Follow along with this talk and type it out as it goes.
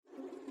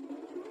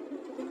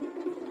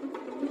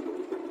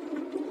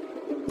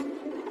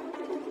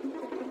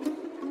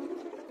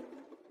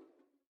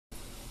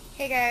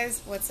Hey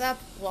guys, what's up?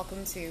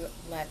 Welcome to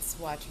Let's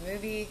Watch a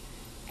Movie.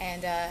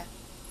 And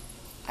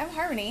I'm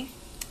Harmony.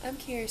 I'm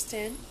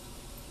Kirsten.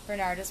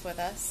 Bernard is with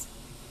us.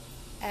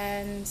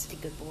 And A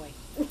good boy.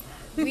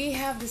 we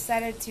have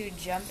decided to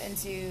jump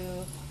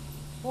into,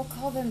 we'll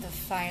call them the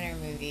finer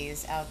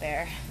movies out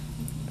there.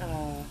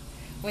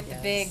 With the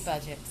big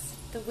budgets.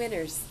 The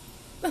winners.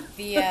 The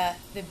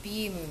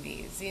B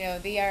movies. You know,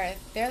 they're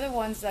the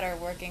ones that are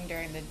working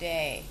during the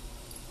day.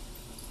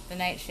 The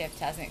night shift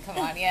hasn't come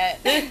on yet.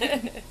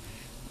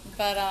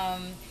 But,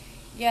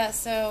 yeah,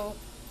 so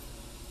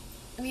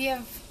we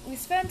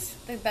spent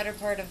the better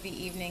part of the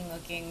evening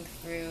looking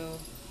through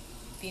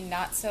the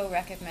not so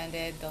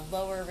recommended, the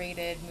lower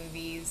rated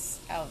movies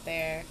out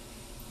there,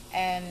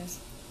 and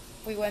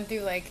we went through,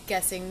 like,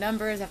 guessing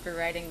numbers after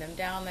writing them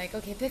down, like,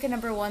 okay, pick a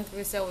number 1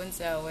 through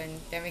so-and-so, and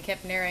then we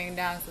kept narrowing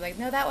down, so, like,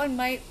 no, that one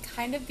might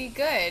kind of be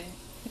good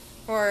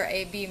for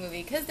a B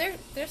movie, because they're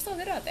still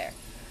good out there.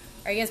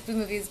 Or I guess B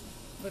movies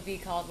would be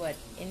called, what,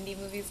 indie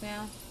movies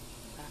now?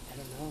 I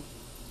don't know.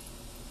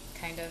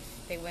 Kind of.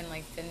 They win,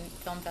 like,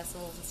 film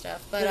festivals and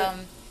stuff. But,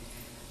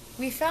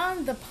 we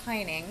found The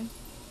Pining.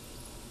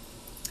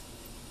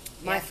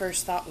 My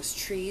first thought was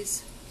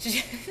trees.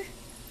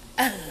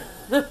 I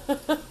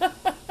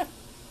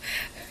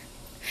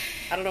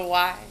don't know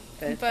why,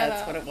 but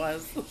that's what it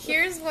was.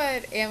 Here's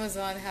what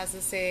Amazon has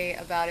to say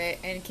about it,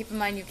 and keep in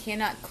mind you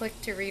cannot click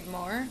to read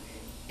more.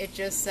 It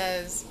just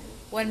says,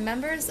 when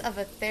members of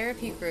a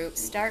therapy group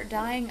start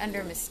dying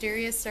under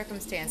mysterious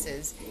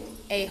circumstances,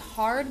 a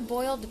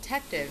hard-boiled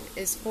detective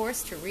is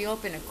forced to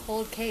reopen a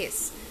cold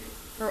case.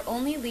 Her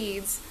only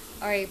leads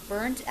are a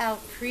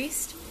burnt-out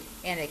priest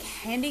and a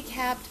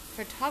handicapped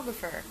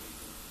photographer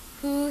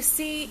who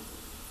see...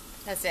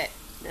 That's it.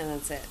 And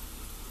that's it.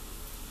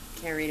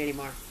 Can't read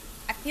anymore.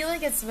 I feel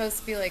like it's supposed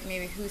to be like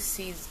maybe who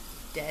sees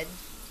dead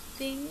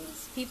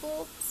things,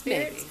 people,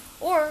 spirits, Maybe.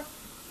 or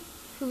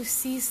who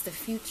sees the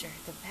future,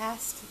 the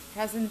past, the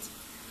present,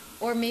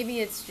 or maybe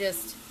it's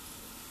just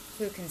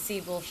who can see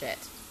bullshit.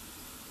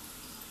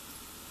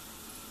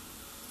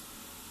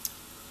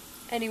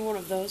 Any one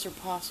of those are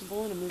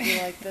possible in a movie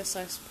like this,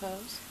 I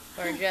suppose.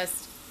 Or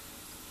just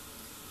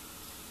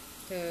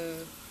who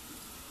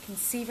can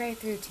see right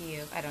through to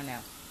you. I don't know.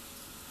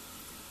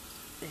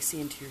 They see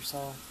into your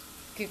soul.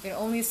 You can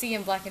only see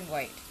in black and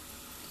white.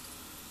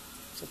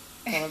 So,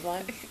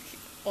 colorblind?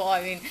 Well,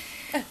 I mean,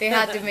 they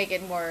had to make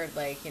it more,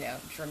 like, you know,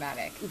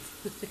 dramatic.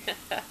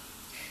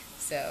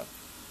 So,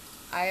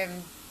 I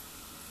am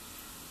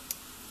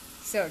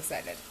so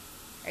excited.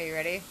 Are you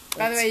ready?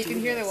 By the way, you can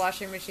hear the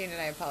washing machine,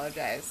 and I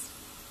apologize.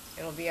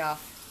 It'll be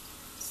off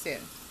soon.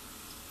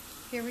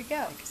 Here we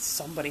go.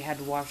 Somebody had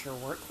to wash her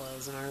work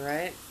clothes, am I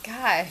right?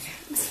 God.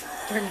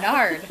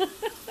 Bernard.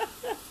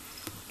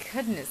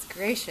 Goodness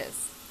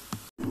gracious.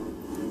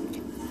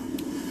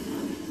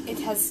 It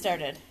has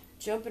started.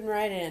 Jumping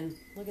right in.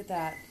 Look at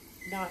that.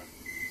 Not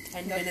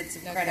 10 minutes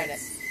of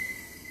credits.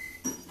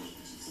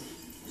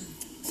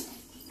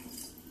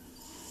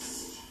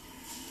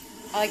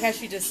 I like how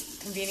she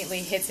just conveniently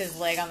hits his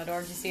leg on the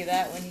door. Did you see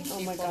that when she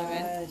Oh my pulled him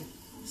in? god.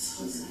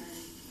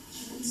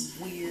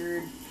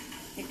 Weird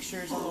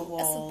pictures on the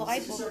walls.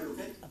 That's a Bible.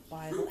 A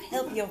Bible.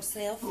 Help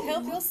yourself.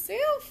 Help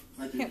yourself.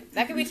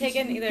 That could be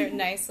taken either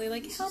nicely,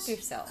 like help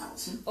yourself,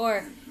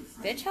 or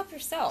bitch, help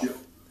yourself.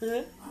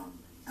 Huh?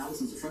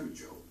 Allison's a friend of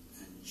Joe,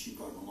 and she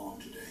brought him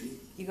along today.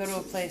 You go to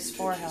a place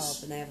for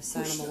help, and they have a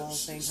sign on the wall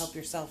saying, help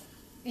yourself.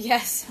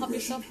 Yes, help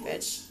yourself,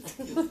 bitch.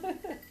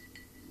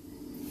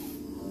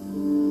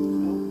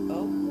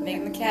 Oh,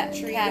 Making the cat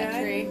tree.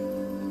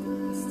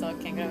 Still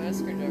can't get over a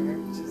screwdriver.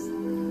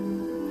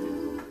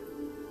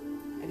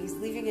 And he's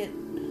leaving it.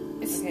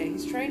 Okay,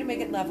 he's trying to make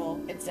it level.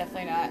 It's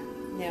definitely not.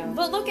 Yeah.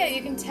 But look at it,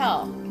 you can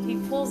tell. He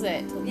pulls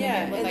it to make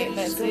it look and like then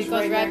this. it So he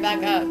goes right back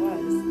to up. where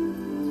it was.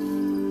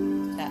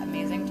 That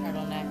amazing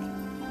turtleneck.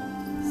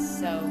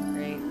 So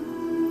great.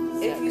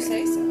 If you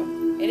say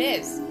so. It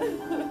is.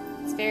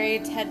 It's very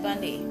Ted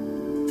Bundy.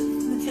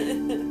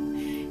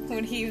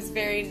 When he was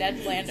very Ned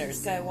This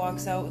Flanders. guy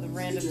walks out with a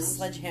random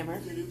sledgehammer.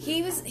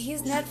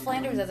 He's Ned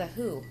Flanders as a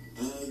Who.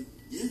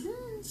 Yeah.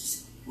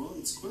 Well,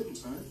 it's quitting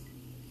time.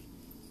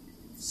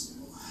 So,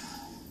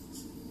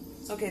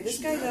 Okay, this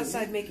guy's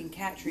outside making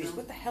cat trees.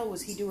 What the hell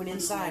was he doing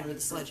inside with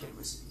a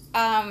sledgehammer?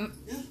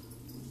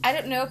 I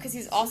don't know, because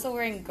he's also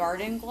wearing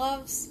garden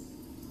gloves.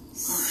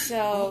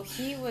 So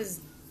he was,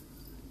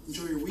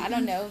 enjoy your weekend. I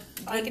don't know,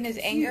 taking his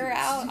anger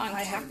out on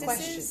I have cactuses.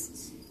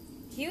 questions.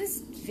 He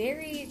was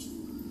very,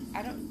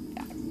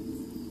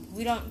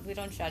 we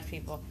don't judge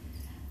people.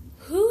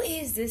 Who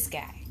is this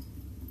guy?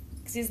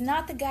 Because he's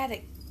not the guy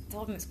that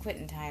told him it's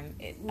quitting time.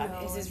 No,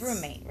 it's his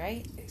roommate,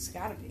 right? It's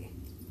gotta be.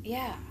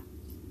 Yeah.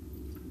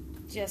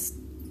 Just,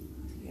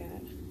 Yeah.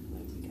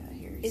 What do we got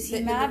here? Is he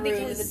Sitting mad in the room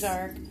because, in the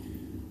dark?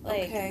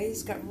 like, Okay,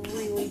 he's got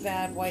really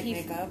bad white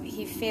makeup.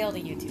 he failed a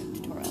YouTube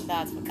tutorial.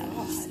 That's what that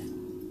was.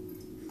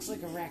 Looks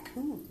like a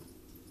raccoon.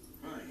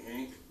 Hi,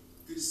 Hank.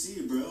 Good to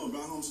see you, bro. I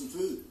brought home some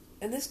food.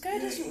 And this guy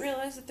doesn't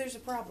realize that there's a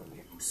problem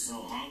here. I'm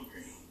so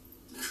hungry.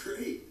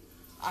 Great.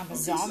 I'm a I'll do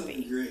something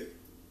zombie. Great.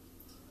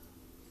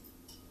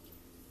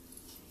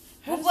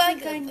 How does Like,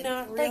 the guy like-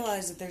 not like-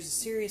 realize that there's a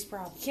serious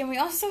problem? Can we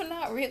also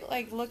not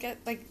look at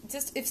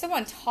just if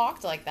someone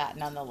talked like that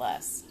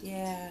nonetheless?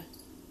 Yeah.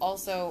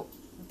 Also,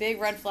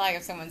 big red flag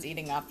if someone's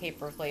eating off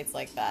paper plates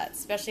like that,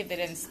 especially if they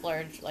didn't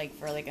splurge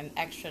for an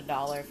extra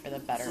 $1 for the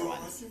better Feel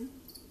ones. nothing?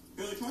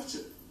 Barely touch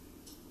it.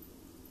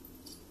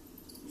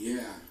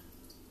 Yeah.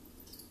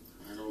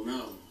 I don't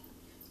know.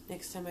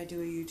 Next time I do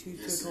a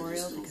YouTube Guess I tutorial,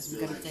 just don't because I'm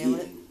feel gonna like fail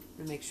it, eating. I'm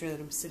gonna make sure that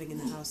I'm sitting in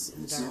the house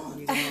in the dark when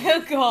you Sorry. go home.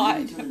 Oh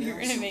God, you're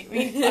gonna make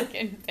me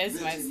fucking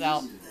piss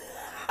myself.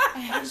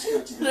 I just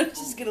got to I'm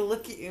just gonna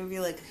look at you and be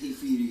like, hate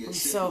for you to get I'm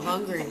sick, so you know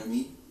hungry. what I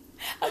mean?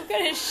 I'm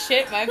gonna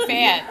shit my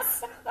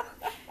pants.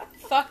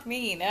 Fuck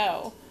me,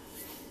 no.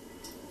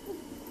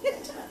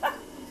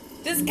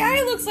 This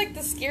guy looks like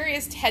the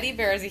scariest teddy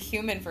bear as a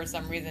human for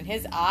some reason.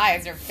 His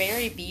eyes are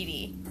very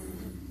beady.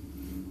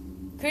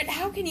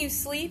 How can you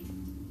sleep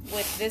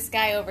with this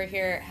guy over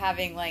here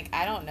having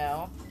I don't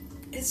know?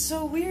 it's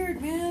so weird,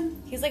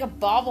 man. He's like a He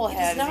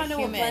bobblehead does not as a know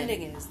what human.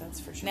 blending is, that's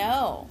for sure.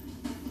 No.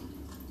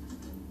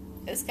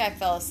 This guy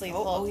fell asleep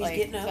He's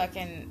getting up.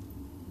 fucking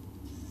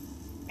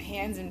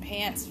hands in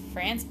pants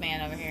France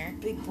man over here.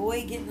 Big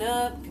boy getting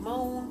up, come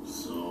on.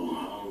 So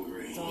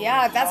hungry. So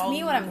Yeah, that's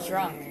me when I'm hungry.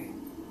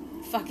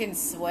 drunk. Fucking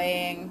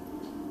swaying.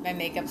 My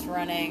makeup's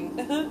running.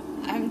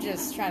 I'm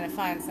just trying to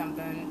find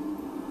something.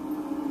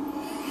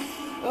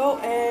 Oh,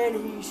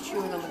 and he's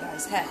chewing on the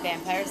guy's head.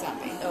 Vampire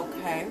zombie.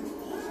 Okay.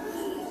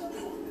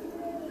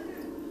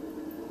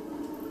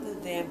 The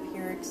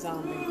vampiric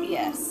zombie.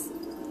 Yes.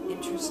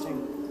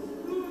 Interesting.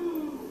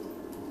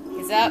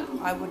 He's up.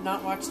 I would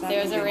not watch that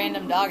There's movie. a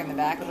random dog in the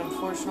back. But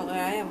unfortunately,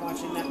 I am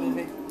watching that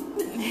movie.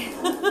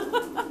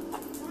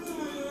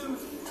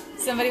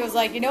 Somebody was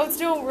like, you know what's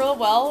doing real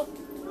well?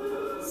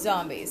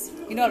 Zombies.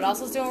 You know what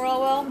else is doing real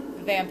well?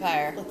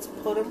 Vampire. Let's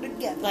put them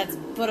together. Let's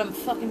put them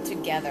fucking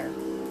together.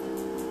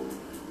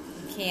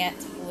 You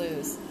can't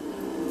lose.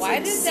 Why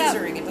It's did like that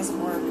scissoring? It doesn't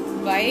work.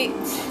 bite?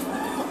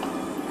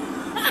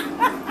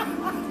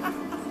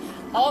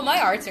 All my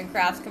arts and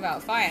crafts come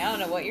out fine. I don't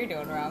know what you're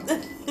doing wrong.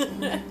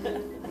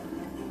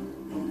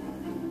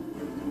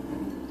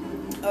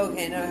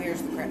 Okay, now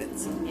here's the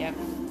credits. Yep.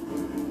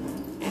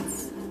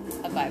 It's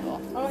a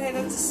Bible. Oh, hey,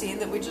 that's a scene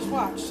that we just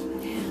watched.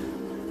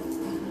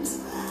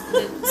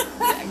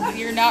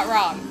 You're not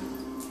wrong.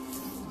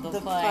 The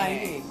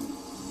finding.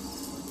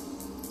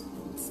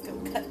 Let's go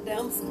cut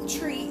down some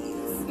trees.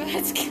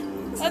 Let's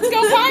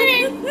go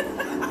farming.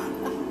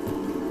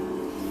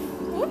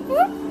 Whoop,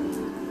 whoop.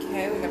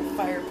 Okay, we got a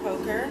fire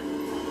poker.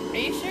 Are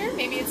you sure?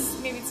 Maybe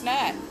it's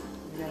not.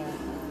 We got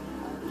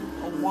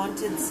a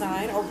wanted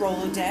sign, a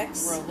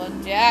Rolodex.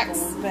 Rolodex.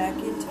 Going back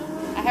in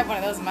time. I have one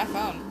of those in my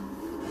phone.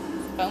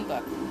 Phone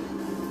book.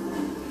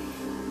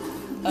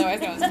 Otherwise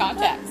known as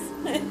contacts.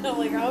 I'm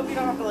like, I hope you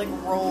don't have to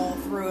roll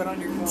through it on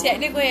your phone.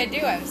 Technically I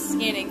do. I'm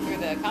scanning through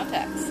the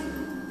contacts.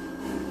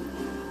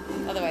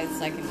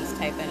 Otherwise I can just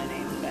type in a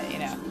name, but you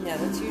know. Yeah,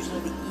 that's usually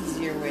the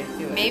easier way to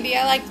do it. Maybe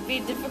I like to be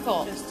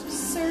difficult. Just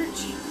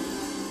search.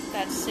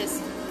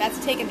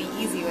 That's taking the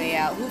easy way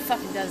out. Who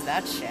fucking does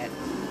that shit?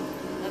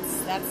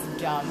 That's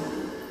dumb.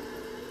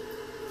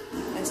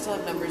 I still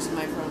have numbers in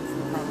my phone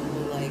from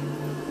probably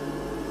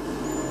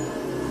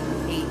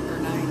 8 or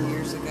 9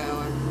 years ago.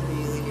 I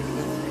really need to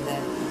go through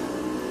that.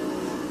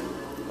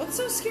 What's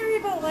so scary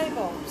about light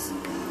bulbs?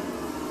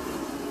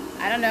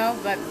 I don't know,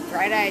 but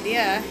bright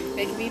idea.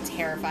 They can be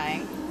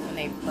terrifying when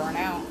they burn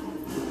out.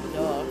 Duh.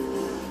 Oh,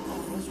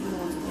 those are the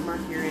ones with the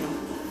mercury in them.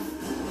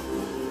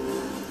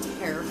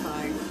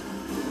 Terrifying.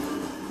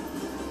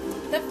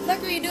 The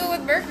fuck are you doing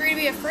with mercury to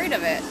be afraid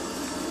of it?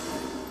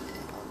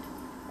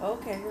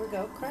 Okay, here we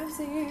go. Crime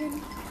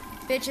scene.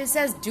 Bitch, it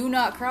says do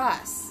not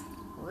cross.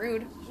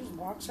 Rude. She just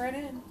walks right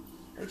in.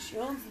 Like she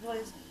owns the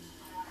place.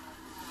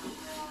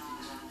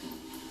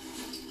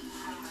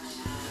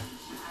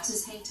 Is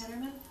this Hank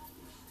Tenderman?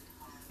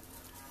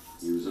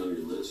 He was on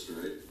your list,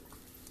 right?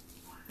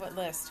 What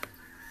list?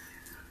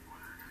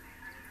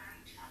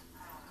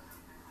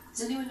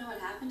 Does anyone know what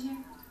happened here?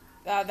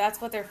 That's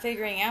what they're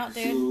figuring out,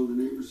 dude. So the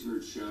neighbors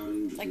heard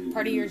shouting. Like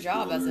part of your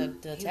job as a He was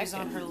detective.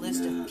 on her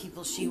list of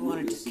people she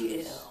wanted to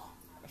kill.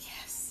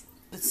 Yes.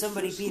 But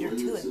somebody beat her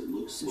to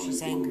it, so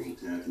she's angry.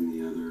 Attacking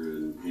the other,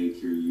 and Hank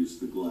here used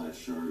the glass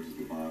shards of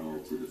the bottle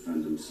to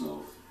defend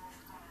himself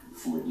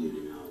before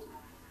bleeding out.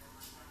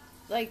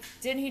 Like,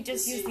 didn't he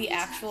just use the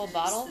actual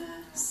bottle?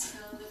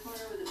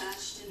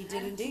 He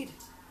did indeed.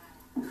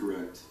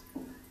 Correct.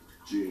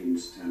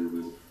 James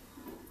Tenderman.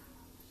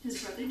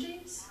 His brother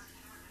James?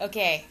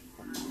 Okay.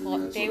 Well,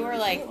 That's they what were I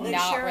like thought. They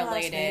not share a last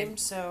related name,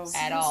 so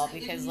at all Seems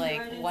like because giving you the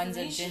like right one's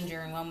a information. ginger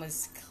and one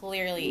was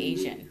clearly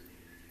Asian.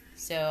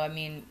 So I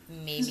mean, His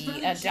maybe brother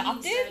James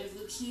adopted. died of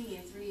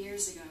leukemia 3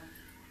 years ago.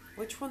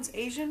 which one's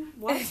Asian?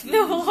 What?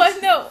 The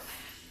one no.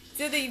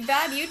 So the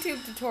bad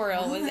YouTube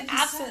tutorial was Like you said.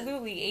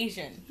 absolutely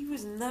Asian. He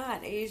was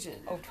not Asian.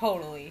 Oh,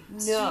 totally.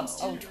 No.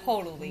 Oh,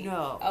 totally.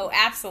 No. Oh,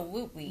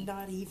 absolutely.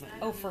 Not even.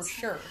 Oh, for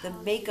sure. The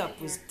makeup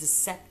was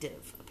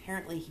deceptive.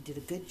 Apparently, he did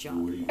a good job.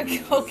 What do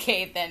you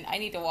Okay, then I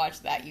need to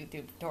watch that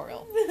YouTube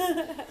tutorial.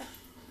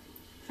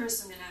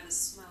 First, I'm gonna have a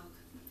smoke.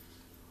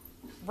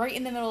 right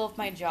in the middle of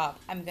my job.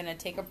 I'm gonna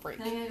take a break.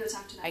 Then I'm gonna go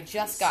talk to Dr. I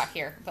just Priest. got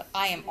here, but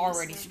I am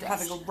already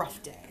stressed. Having a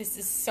rough day. This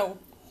is so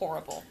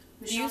horrible.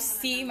 Do you Michelle's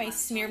see gonna my come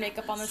smear back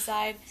makeup on the once.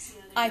 side? See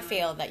how they're I doing.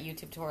 failed that YouTube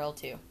tutorial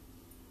too.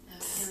 No,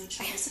 feeling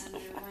troubles under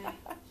way.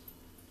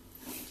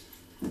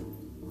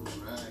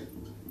 Alright.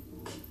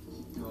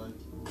 Keep going.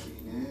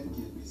 Lean in,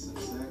 give me some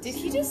sex. Did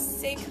he just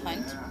say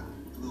cunt? Yeah.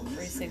 A little Or he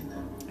mystery said,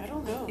 there. I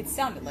don't know. it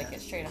sounded like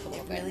it straight up a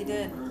little bit. really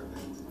did. Perfect.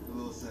 A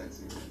little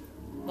sexy.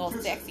 A little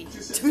Too sexy.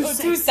 sexy. Too Oh,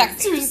 too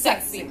sexy. Too Too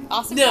sexy.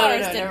 Austin No,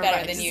 Powers did never better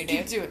mind. than Just you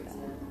keep do. doing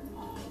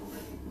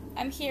that.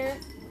 I'm here.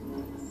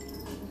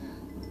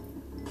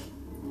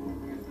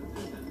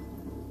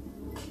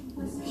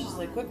 She's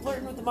like, quit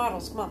flirting with the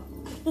models. Come on.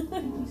 Thank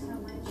you so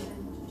much.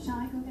 And shall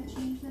I go get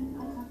changed then?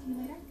 I'll talk to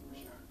you later.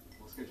 Sure.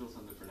 We'll schedule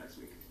something for next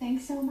week.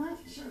 Thanks so much.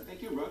 Sure.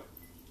 Thank you, Brooke.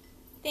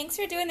 Thanks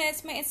for doing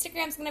this. My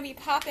Instagram's gonna be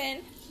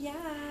popping. Yeah.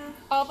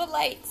 All the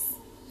lights.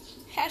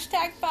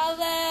 Hashtag follow.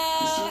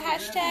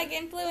 Hashtag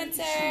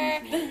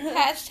influencer.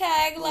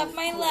 Hashtag love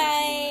my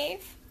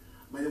life.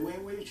 By the way,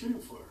 what are you shooting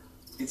for?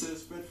 It's a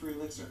spread for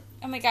Elixir.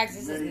 Oh my god, this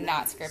is Very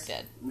not nice.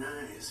 scripted.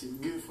 Nice. It's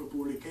good for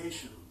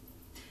publication.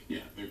 Yeah,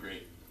 they're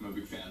great. I'm a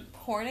big fan.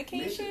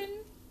 Pornication?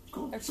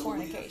 Cool. Or So what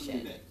do you have for me fornication.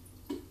 today?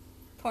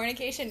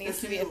 Pornication needs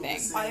to be a thing.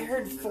 I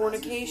heard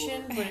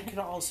fornication, but it could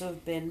also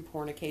have been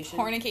pornication.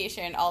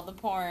 Pornication, all the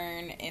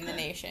porn in the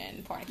Okay. nation.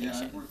 Yeah, I've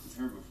Pornication. worked with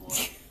her before.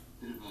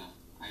 Bit of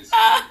a ice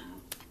Ah!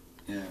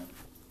 cream. Yeah.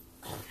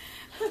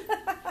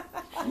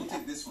 We'll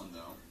take this one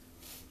though.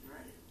 Right.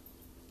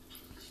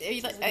 Okay,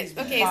 He's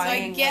so I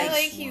buying, get like,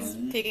 like he's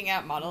one picking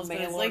out models, but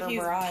mail it's like order he's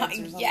brides or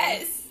buying. something.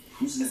 Yes!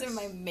 Who's These this? are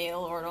my mail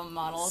order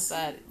models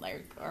that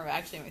like are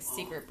actually my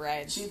secret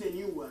brides. See the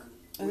new one.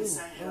 Ooh, We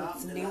signed it up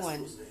it's a the new last one.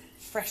 Tuesday.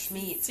 Fresh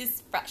meat.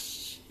 She's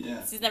fresh.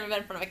 Yeah. She's never been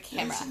in front of a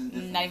camera, this is a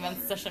different not even on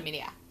butter. social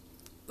media.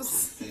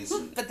 Face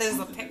it. But there's a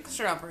Something.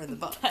 picture of her in the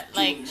book. But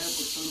Do you like have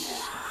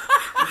something?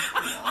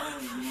 Yeah,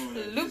 you know what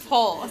it is.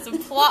 loophole, it's a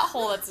plot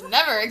hole that's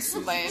never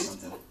explained.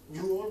 Something.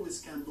 You always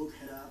can look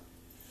it up.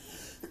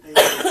 Take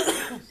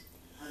pictures,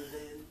 and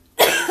then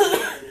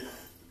edit it.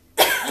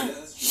 Yeah,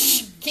 that's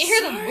true. Can't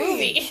hear the Sorry.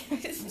 movie.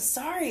 I'm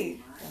sorry.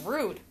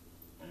 Rude.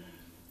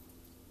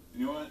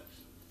 You know what?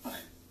 Fine.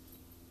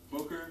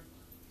 Book her.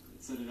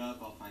 Set it up.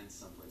 I'll find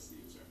someplace to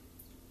use her.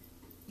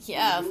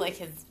 Yeah, of like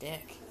his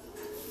dick.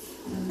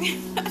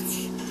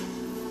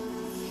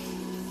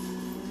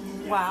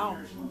 Wow.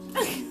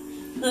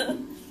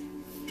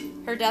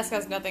 Her desk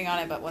has nothing on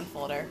it but one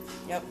folder.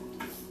 Yep.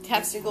 A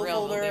That's single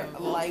real folder, a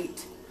believable.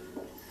 light,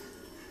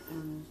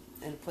 and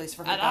a place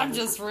for her. And I'm body.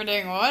 just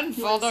reading one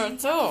folder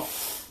too.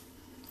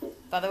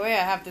 By the way, I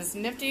have this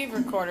nifty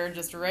recorder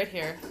just right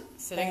here,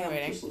 sitting and Bam.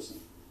 waiting. Just listen.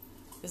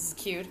 This is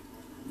cute.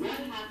 What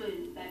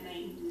happened that night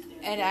he was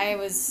there?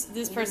 And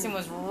this person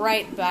was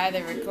right by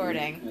the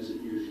recording, As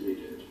it usually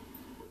did.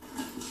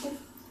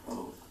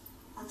 Oh,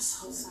 I'm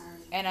so sorry.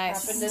 and I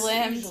Happened as it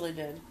slammed usually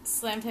did.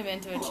 him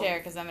into a chair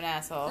because I'm an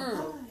asshole.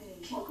 Hi.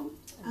 Welcome.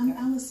 I'm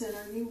Allison.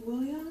 Are you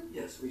William?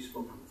 Yes, we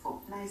spoke on the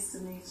phone. Nice to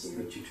meet you.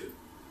 Meet you too.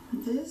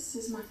 This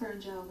is my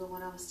friend Joe, the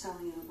one I was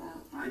telling you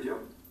about. Hi, Joe.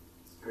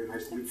 Very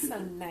nice to meet That's you. so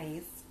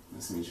nice.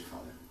 Nice to meet you,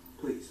 Father.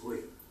 Please,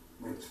 wait.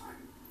 Wait, it's fine.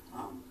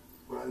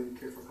 Would either of you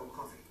care for a cup of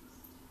coffee?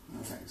 No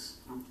thanks.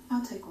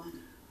 I'll take one.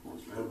 Well,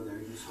 it's right over there.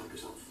 You just help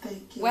yourself.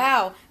 Thank you.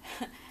 Wow.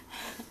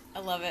 I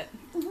love it.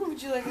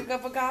 Would you like a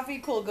cup of coffee?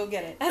 Cool, go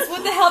get it. That's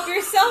what the help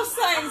yourself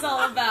sign's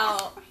all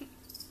about.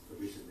 The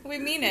reason that We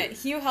you're mean here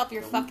it. You help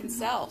your is that we fucking can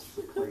self.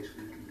 make this a place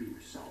where you can be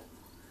yourself.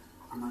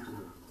 I'm not going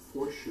to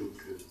force you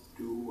to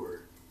do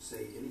or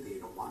say anything you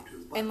don't want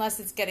to. But Unless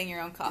it's getting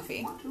your own if coffee.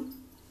 you want to,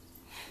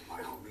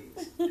 by all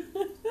means.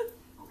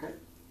 Okay?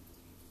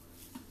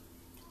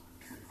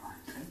 Should be fine,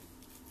 okay?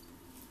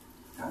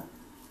 Yeah?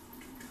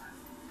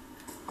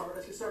 All right,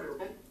 let's get started,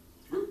 okay?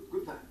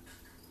 Group time.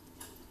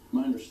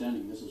 My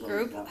understanding, this is all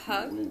Group about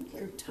hug? the win.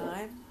 Group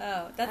time.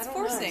 Oh, that's I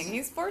don't know. forcing.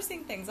 He's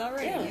forcing things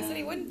already. Yeah. He said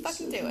he wouldn't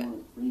fucking do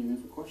it. Bring you in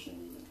for questioning.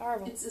 Even.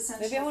 Horrible. It's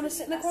essential. Maybe I want to for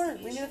sit in the corner.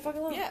 Leave me the investigation. fuck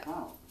alone. Yeah.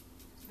 How?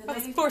 The I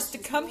was night forced to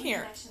is the come only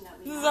here. connection that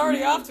we This is have.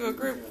 already off to a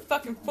group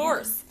fucking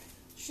force.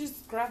 She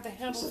just grabbed the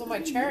handles of my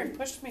chair and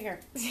pushed me here.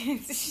 She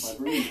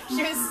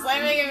was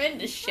slamming him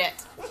into shit.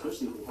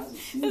 Especially if it hasn't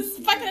seen This is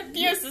you fucking before.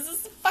 abuse. This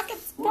is a fucking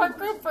support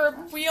group for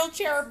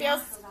wheelchair It's not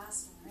abuse.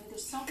 harassment, right?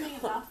 There's something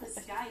about this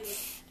guy.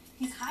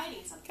 He's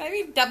hiding something. Can I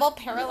be double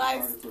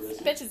paralyzed? This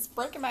bitch is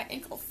breaking my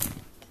ankles.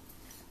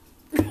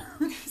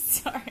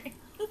 Sorry.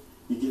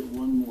 You get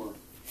one more.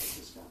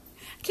 This guy.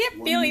 Can't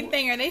One feel more.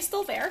 anything. Are they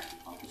still there?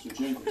 Officer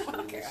Jenkins will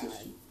God.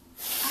 assist you.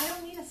 I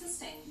don't need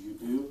assisting. You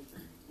do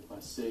if I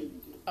say you do.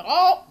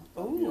 Oh,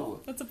 Ooh.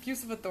 that's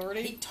abuse of He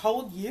authority.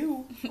 told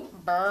you.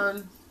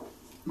 Burn.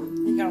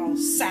 He got all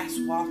sass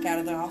walk out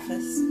of the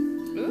office.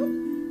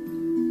 Ooh.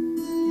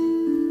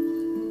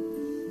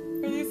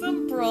 Are these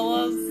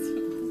umbrellas?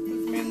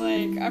 I mean,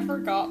 like, I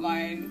forgot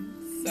mine,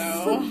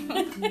 so.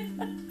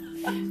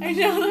 I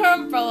know they're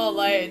umbrella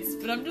lights,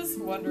 but I'm just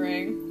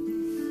wondering.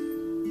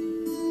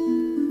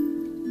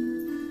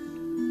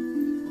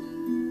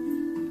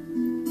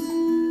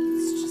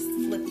 Let's just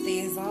flip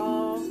these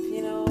off,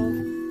 you know.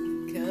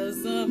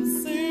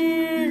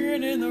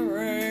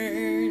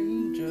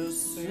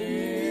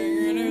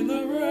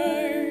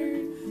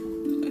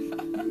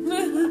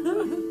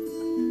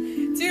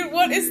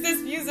 What is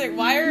this music?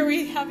 Why are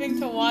we having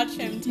to watch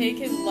him take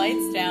his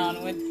lights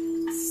down with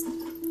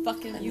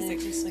fucking And music?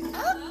 then it just like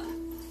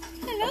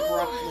Hello.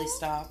 abruptly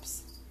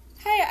stops.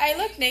 Hey, I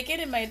look naked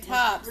in my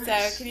top, so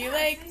can you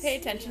like pay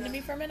attention to me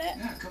for a minute?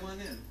 Yeah, come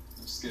on in. I'm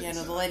just getting Yeah, no,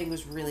 set the up. lighting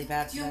was really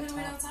bad for Do you want that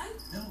me to wait top.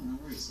 outside? No, no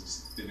worries. I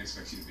just didn't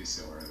expect you to be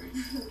so early.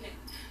 Okay.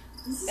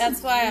 This is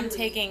That's why I'm really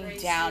taking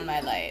great down my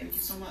studio. Thank you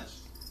lights. so much.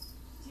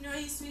 Do you know I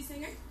used to be a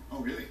singer?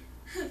 Oh, really?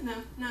 No,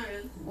 not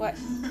really. What?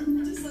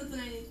 Just something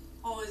I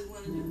always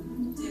wanted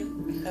to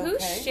do. Who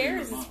Okay.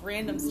 shares this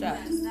random stuff?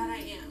 Yes, that I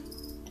am.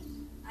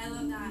 I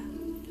love that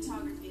and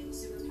photography. I'm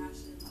super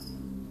passionate about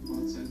it.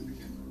 Well, it's in the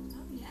camera. Oh,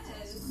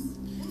 yes.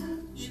 Yeah.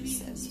 She Maybe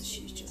says you she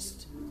can-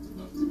 just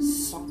Love to.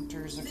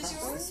 saunters across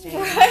the yours? stage.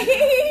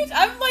 Right?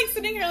 I'm like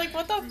sitting here like,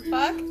 what the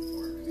fuck?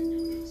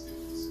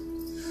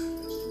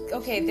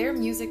 Okay, their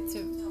music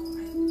to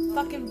No,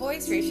 I fucking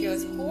voice ratio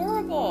is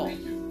horrible. Thank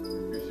you.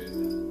 Appreciate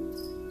that.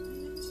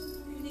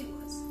 Your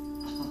name was.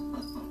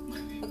 My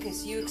name. Okay,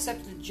 so you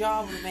accepted a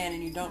job with a man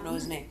and you don't know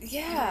his name.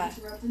 Yeah.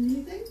 Interrupting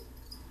anything?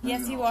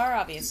 Yes, you are,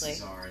 obviously. This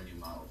is our new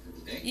model for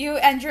the day. You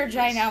and your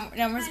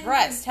ginormous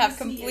breasts have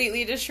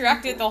completely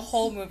distracted the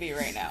whole movie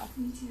right now.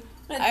 Me too.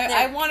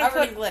 I want to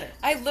Covered in put. glitter.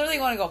 I literally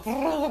want to go.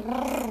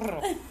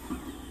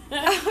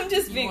 I'm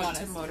just You being want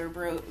honest.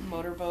 to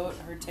motorboat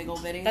her tiggle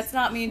bitties? That's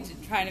not me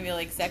trying to be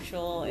like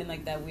sexual in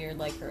like that weird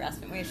like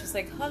harassment way. It's just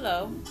like,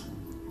 hello.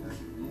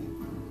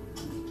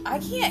 I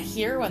can't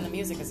hear when the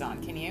music is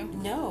on. Can you?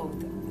 No,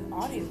 the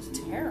audio's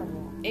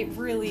terrible. It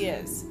really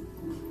is.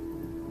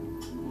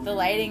 The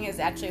lighting is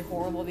actually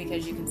horrible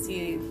because you can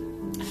see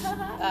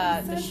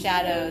the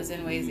shadows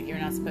in ways that you're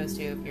not supposed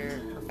to if you're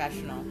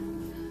professional.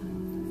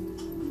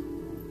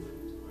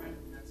 Alright,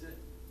 that's it.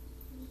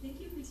 Thank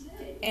you for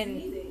today. It's And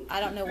amazing. I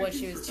don't know what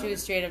she was. She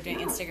was straight up doing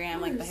Instagram,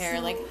 like the hair,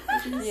 like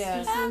Yeah.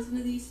 Yeah. Send some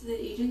of these to the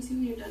agency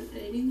when you're done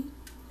editing them.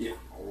 Yeah,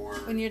 or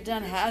when you're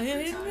done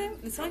hiding them.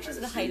 It's not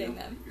just hiding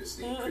them.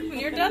 When When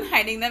you're done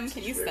hiding them,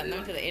 can you send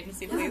them to the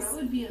agency, Yeah, please? that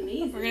would be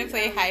amazing. We're gonna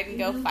play hide and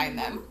go find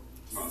them.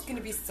 It's gonna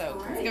be so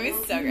Alright, great. It's gonna be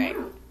I'll so see you great.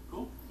 tomorrow.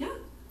 Cool. Yeah.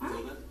 Till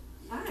Alright. then.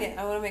 Bye. Okay,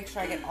 I want to make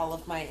sure I get all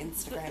of my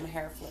Instagram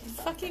hair flips.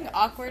 out Fucking there.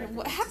 awkward.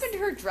 What happened to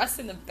her dress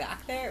in the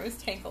back there? It was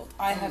tangled.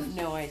 I have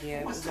no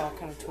idea. It was all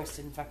kind of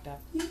twisted and fucked up.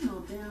 You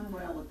know damn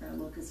well what that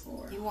look is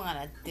for. You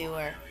wanna do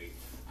her.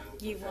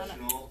 You wanna.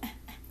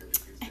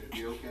 Everything's gonna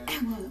be okay.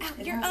 Look,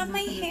 it you're has on my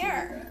nothing to do with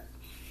hair. that.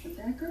 But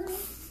that girl,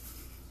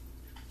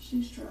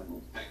 she's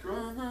trouble. That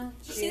girl?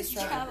 She's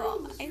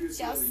trouble. I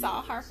just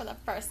saw her for the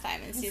first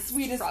time, and The she's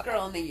sweetest trouble.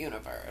 girl in the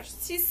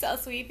universe. She's so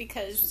sweet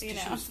because Just you 'cause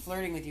she know. was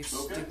flirting with you,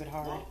 Okay. stupid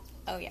hard. Well,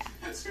 Oh yeah,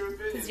 that's your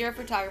opinion. because you're a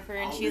photographer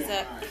and I'll she's be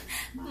a alright.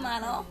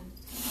 model.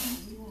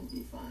 You won't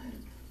be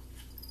fine.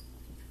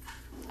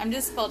 I'm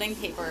just folding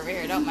paper over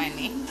here. Don't mind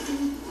me.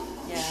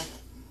 Yeah.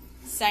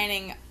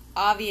 Signing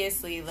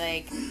obviously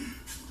like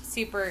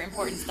super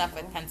important stuff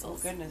with Oh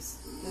pencils. goodness,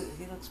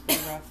 he looks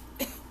pretty rough.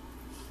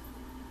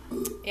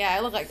 Yeah,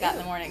 I look like that in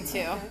the morning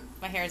too.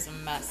 My hair is a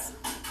mess.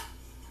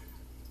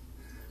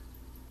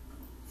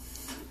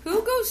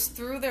 Who goes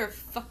through their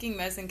fucking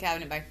medicine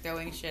cabinet by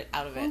throwing shit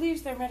out of Who it?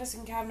 leaves their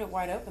medicine cabinet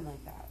wide open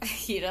like that?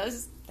 He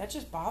does. That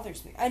just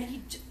bothers me.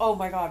 And oh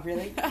my god,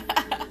 really?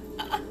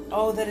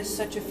 Oh, that is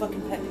such a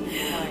fucking pet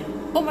peeve of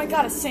mine. Oh my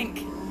god, a sink.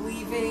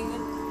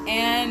 Leaving.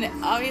 And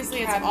obviously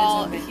it's Cabinets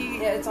all open.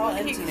 he. Yeah, it's all he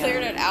empty now.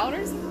 cleared it out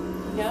or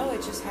something? No,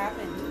 it just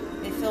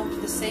happened. They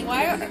filmed the sink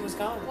Why- and everything was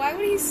gone. Why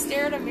would he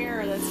stare at a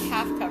mirror that's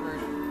half covered?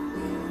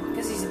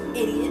 Because he's an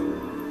idiot.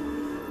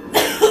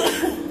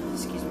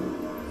 Excuse me.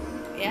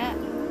 Yeah.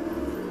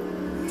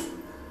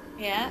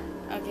 Yeah.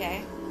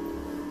 Okay.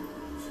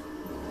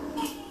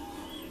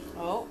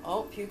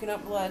 Oh, puking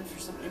up blood for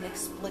some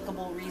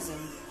inexplicable reason.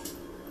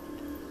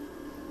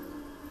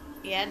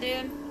 Yeah,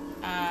 dude.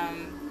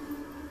 Oh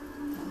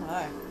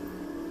my.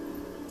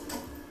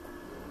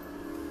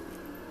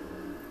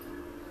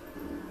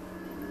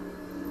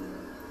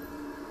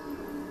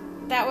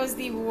 That was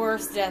the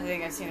worst death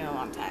thing I've seen in a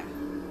long time.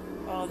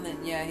 Oh, and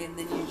then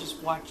you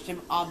just watched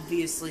him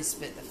obviously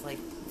spit the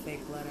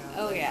fake blood out.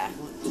 Oh, yeah.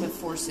 To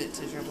force it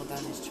to dribble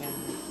down his chin.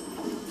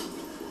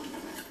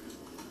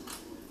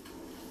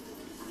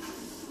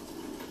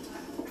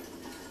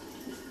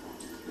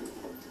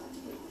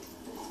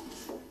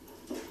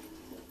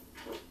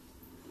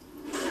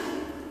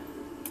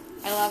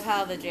 I love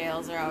how the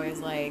jails are always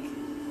like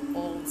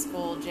old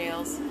school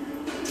jails.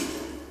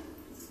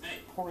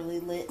 Poorly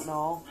lit and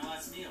all. My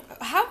last meal.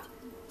 How?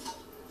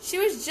 She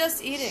was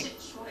just eating. Good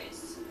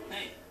choice.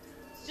 Hey,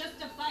 It's just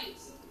a bite.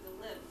 You'll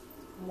live.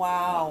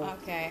 Wow.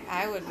 Okay,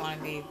 I would want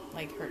to be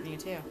like hurting you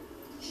too.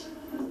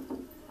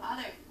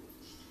 Father,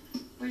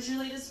 where's your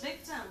latest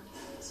victim?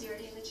 Is he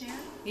already in the chair?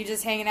 You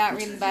just hanging out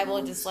reading the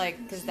Bible just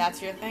like because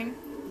that's your thing?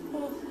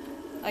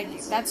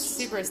 Like, that's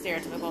super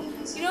stereotypical.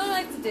 You know what I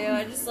like to do?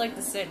 I just like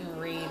to sit and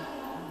read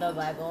the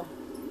Bible.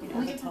 You know,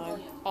 all the time.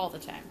 All the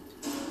time.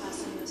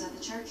 Last time he was at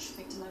the church,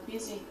 picked him up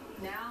busy.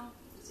 Now,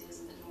 he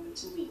hasn't been home in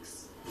 2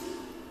 weeks. Any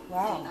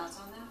Wow. thoughts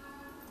on that?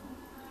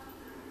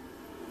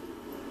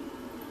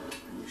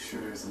 Are you sure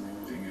there isn't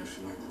anything else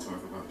you'd like to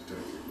talk about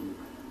today?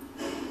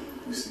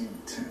 You seem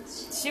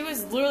tense. She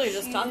was literally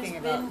just talking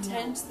about. Been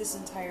tense this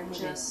entire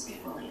movie. Just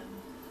William.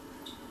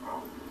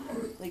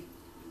 Like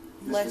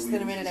less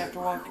than a minute after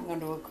walking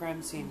onto a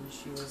crime scene,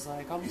 she was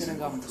like, "I'm gonna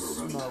go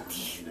smoke."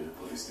 Need a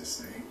place to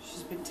stay.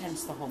 She's been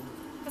tense the whole movie.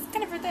 That's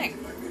kind of her thing.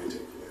 Like me to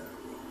take you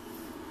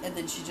there. And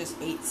then she just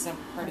ate some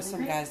part of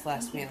some guy's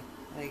last meal.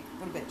 Like,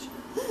 what a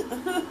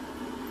bitch.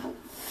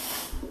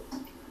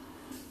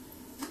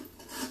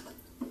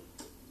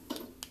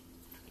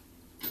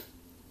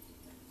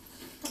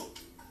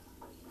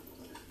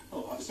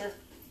 Hello, officer.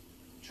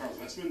 Charles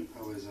Westman.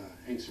 I was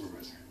Hank's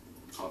supervisor.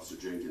 Officer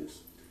Jenkins.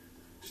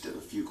 Just have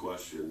a few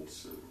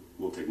questions.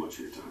 Won't take much of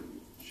your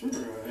time. Sure,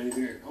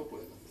 anything I can help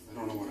with. I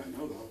don't know what I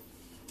know, though.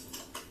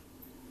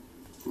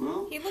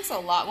 Well, He looks a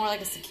lot more like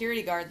a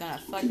security guard than a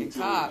fucking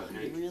cop.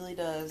 He really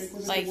does.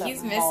 Like, That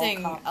he's mall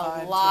missing cop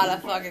a vibe lot to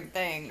of him. fucking Kept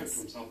things. to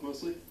himself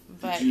mostly.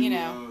 But, you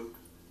know,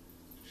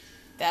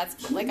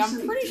 that's, like, I'm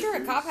say pretty sure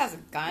a cop has a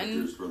that gun.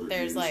 his brother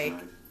There's, James like,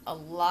 died? a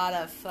lot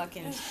of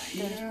fucking...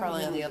 Gun's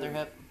probably on the other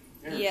hip.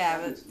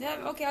 Yeah, but yeah,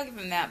 okay, I'll give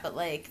him that. But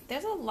like,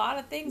 there's a lot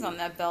of things on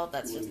that belt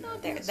that's just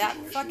not there. That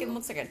fucking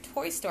looks like a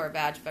toy store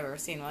badge if I've ever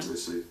seen one. I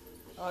see.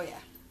 Oh yeah.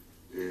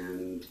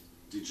 And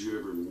did you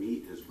ever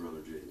meet his brother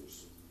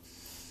James?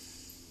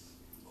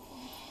 I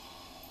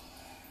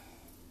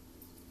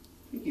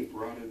think he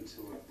brought him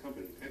to a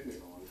company picnic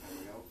a long time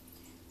ago.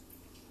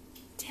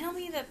 Tell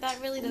me that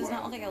really does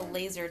not look like a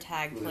laser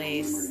tag Really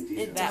place remembering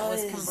It that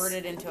was does.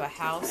 converted into a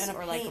house And a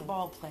or like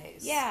paintball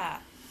place. yeah,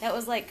 that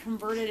was like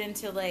converted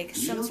into like Do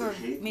you some know sort that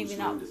of Hank maybe was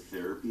not going to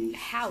therapy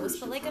house, for his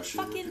but like a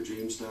depression fucking- after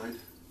James died?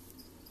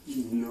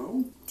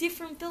 No.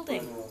 different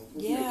building.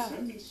 But, Yeah.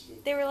 makes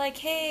sense. They were like,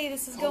 hey,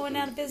 this is going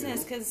out of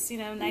business because you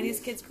know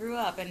 90s kids grew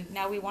up and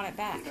now we want it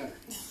back.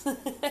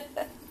 Okay.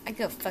 I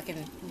go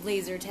fucking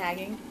laser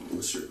tagging.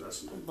 What's your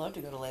investment? I'd love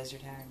to go to laser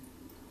tag.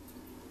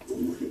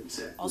 What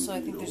exactly Also, I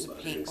do you think know there's a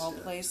about Hank's paintball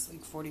death? place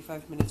like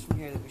 45 minutes from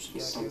here that we should go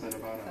to. Something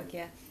about a Fuck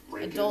yeah.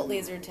 break-in Adult or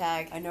laser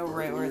tag I know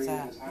right where it's burglary in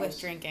at. his house, with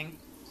drinking.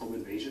 home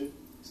invasion,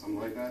 something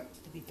like that.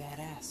 That'd be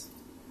badass.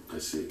 I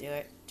see. Do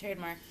it.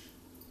 Trademark.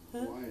 Huh?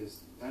 Why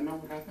is that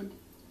not what happened?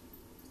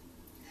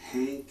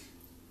 Hank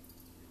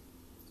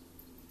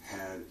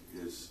had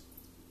his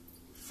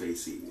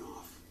face eaten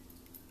off.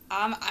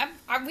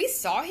 We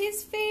saw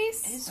his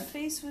face. His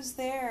face was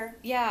there.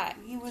 Yeah,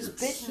 He was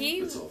That's- bitten.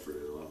 he. That's all for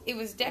now. It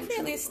was I'll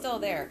definitely check still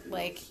on there. anything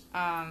Like,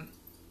 else.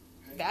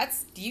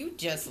 that's you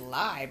just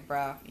lied,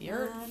 bro.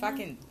 You're Mhm.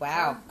 fucking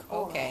wow.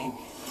 Hardcore. Okay,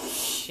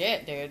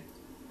 shit, dude.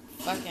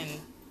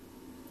 Fucking.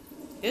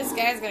 This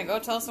guy's gonna go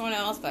tell someone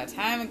else. By the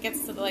time it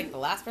gets to the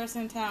last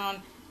person in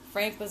town,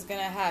 Frank was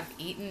gonna have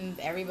eaten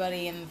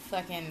everybody in the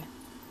fucking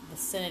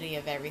vicinity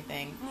of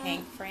everything.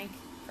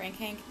 Frank,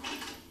 Hank.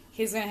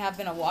 He's gonna have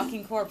been a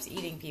walking corpse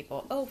eating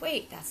people. Oh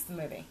wait, that's the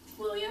movie.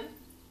 William?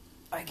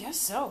 I guess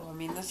so. I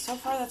mean, that's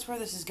where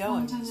this is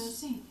Long going. time no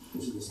see.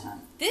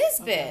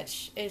 This Okay.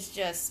 bitch is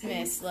just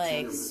Miss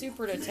like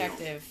super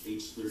detective,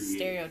 Age 38.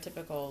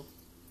 stereotypical.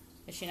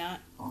 Is she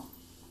not?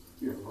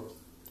 Yeah.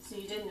 So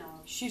you did know him.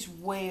 She's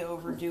way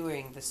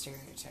overdoing the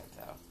stereotype,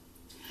 though.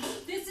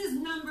 This is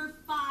number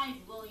 5,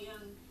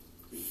 William.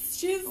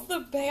 She's the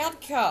bad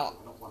cop.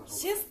 I don't want to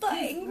She's the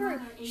angry.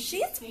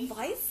 She's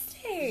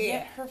feisty.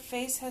 Yet her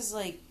face has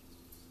like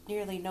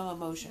nearly no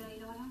emotion. Now you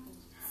know what happened.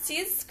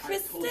 She's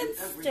Kristen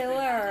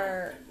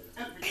Stewart.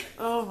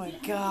 Oh my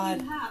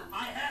god. You have.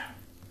 I have.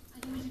 I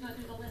think we should go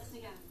through the list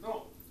again.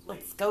 No.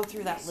 Let's go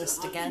through that Lisa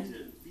list again.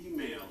 Huntington,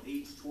 female,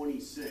 age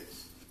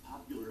 26,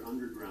 popular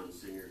underground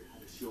singer,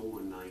 had a show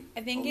one night.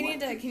 I think you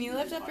need to. Can you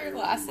lift up your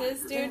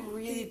glasses, They're dude?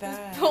 really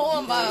bad. pull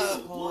 'em This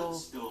up. whole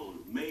Bloodstone,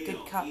 male,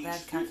 good cop, age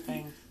bad cop 50,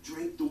 thing.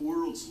 drank the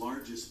world's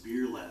largest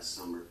beer last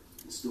summer.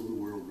 And still the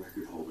world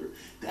record holder.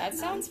 That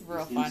sounds night,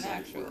 real his fun,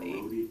 insides were actually.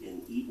 eroded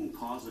and eaten,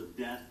 cause of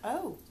death.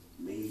 Oh,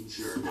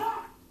 Major.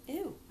 Stop!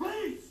 ew.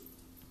 Please!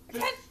 I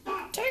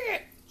can't take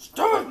it.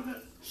 Stop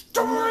it!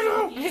 Stop it! I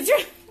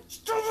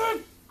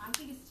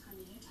think it's time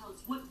that you tell us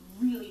what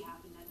really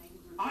happened that night in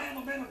Groove. I am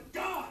a man of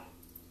God.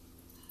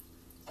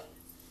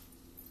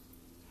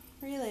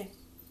 Really?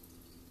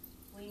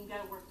 Well, you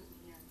gotta work with me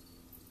here.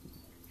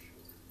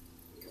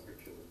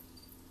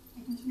 I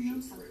think you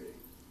know something.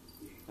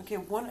 Okay,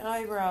 one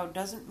eyebrow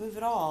doesn't move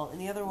at all, and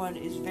the other one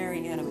is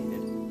very animated.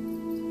 Have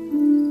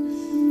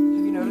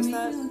you noticed You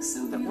make that? me look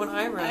so That one beautiful.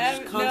 eyebrow I is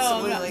have,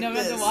 constantly no, like I'm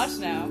this. to watch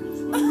now.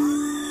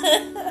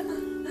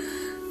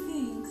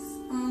 Thanks.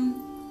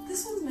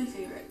 This one's my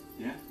favorite.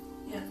 Yeah.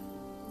 Yeah.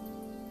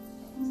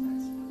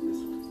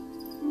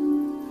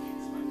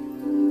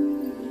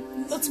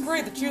 That's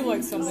great that you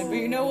like something, but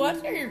you know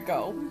what? Here you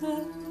go.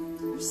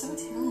 You're so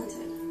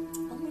talented.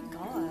 Oh my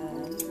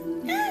god.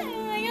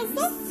 Ah,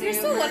 you're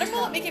so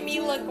wonderful at making me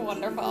look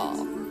wonderful.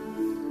 Oh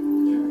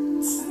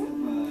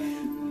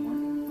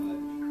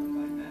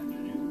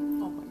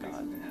my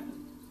god.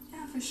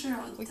 Yeah, for sure.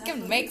 I'll We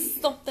definitely can make be-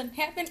 something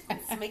happen.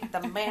 Let's make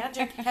the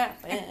magic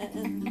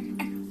happen.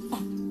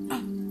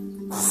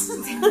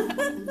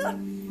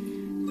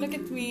 Look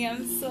at me,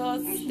 I'm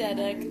so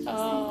aesthetic.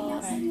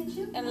 Oh,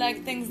 I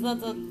like things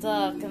that are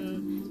dark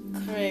and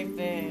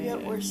Creepy.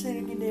 Yep, we're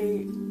sitting in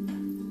a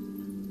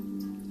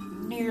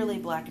nearly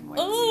black and white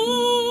scene.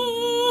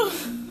 Ooh.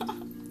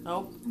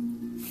 Nope.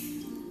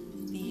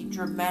 The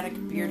dramatic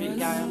bearded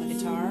guy on the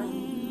guitar.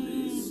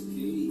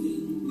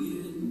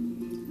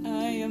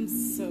 I am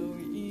so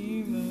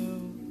emo.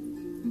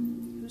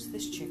 Who's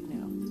this chick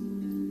now?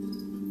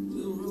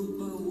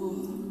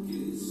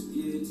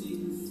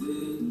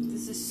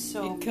 This is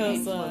so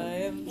Because I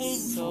am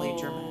painfully so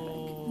dramatic.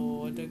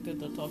 addicted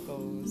to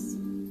tacos.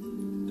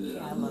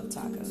 Yeah, I love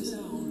tacos. I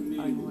don't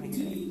even want to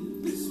hear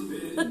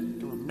it.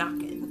 Door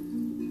knocking.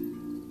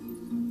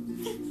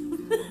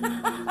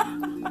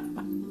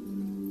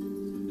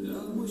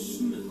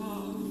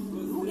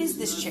 Who is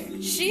this chick?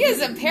 She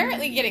is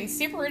apparently getting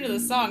super into the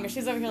song, and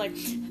she's over here like,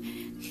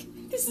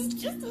 this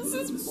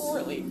is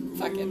poorly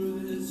fucking.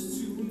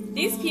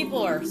 These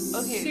people are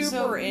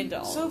super into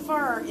all. So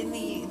far in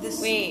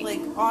this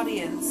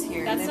audience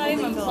here, That's they've not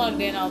only even filmed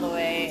plugged in all the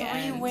way.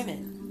 3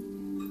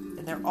 women,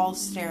 and they're all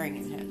staring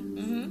at him.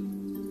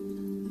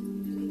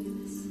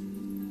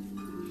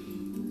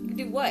 You can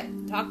do what?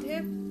 Talk to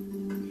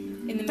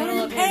him? In the Throw middle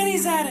your of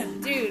panties at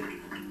him, dude.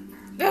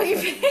 Throw your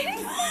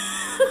panties.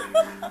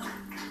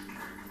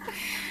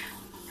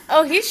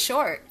 Oh, he's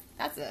short.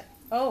 That's it.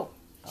 Oh.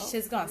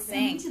 She's gonna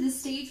Coming sing. to the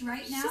stage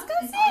right now She's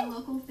gonna is sing. our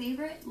local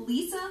favorite,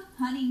 Lisa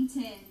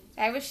Huntington.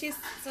 I wish she's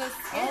so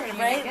scared. Oh,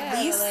 right,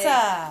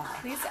 Lisa.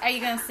 Lisa, are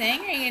you gonna sing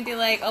or are you gonna do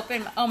like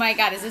open? Oh my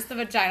God, is this the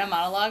vagina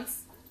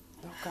monologues?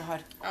 Oh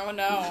God. Oh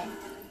no.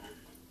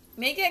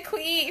 Make it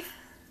queef.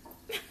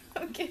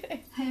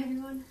 Okay. Hi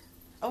everyone.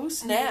 Oh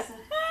snap!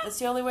 That's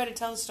the only way to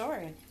tell the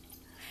story.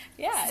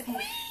 Yeah.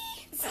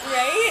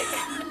 Right?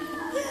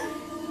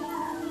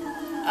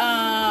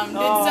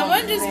 Did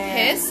someone just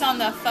piss on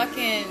the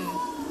fucking...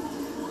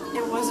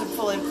 It wasn't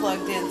fully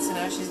plugged in, so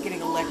now she's getting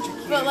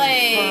electrocuted. But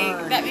like,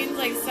 burned. that means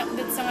like,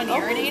 did someone Oh,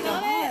 urinate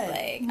on God. it?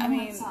 Like, I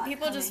mean,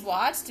 people just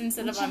watched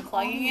instead of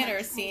unplugging it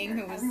or seeing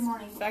who was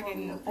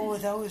fucking... Oh,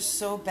 that was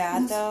so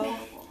bad though.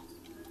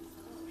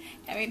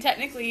 I mean,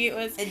 technically it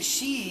was... And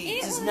she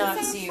It does was not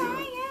on seem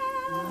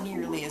fire.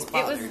 nearly as It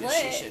was bothered as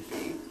she lit. should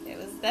be. It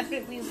was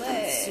definitely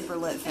lit. Super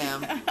lit,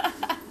 fam.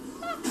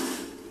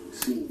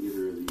 Seen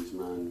either of these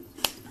men.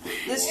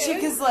 This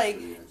chick is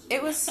like,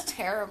 It was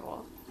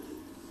terrible.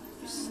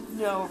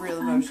 no real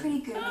I'm emotion. pretty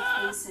good with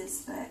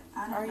faces, but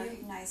I don't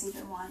recognize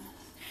either one.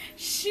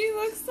 She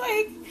looks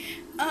like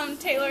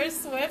Taylor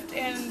Swift,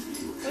 and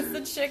what's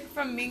the chick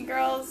from Mean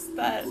Girls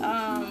that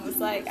was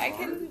like, I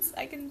can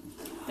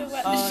do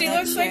what? Oh, she that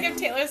looks like chick. if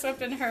Taylor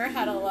Swift and her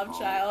had a love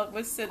child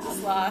with Sid the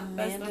Sloth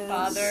as the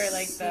father,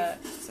 like the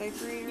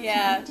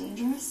yeah,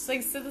 it's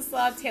like Sid the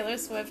Sloth, Taylor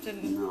Swift,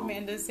 and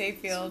Amanda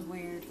Seyfield.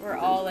 Weird. We're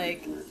all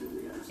like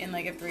in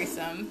like a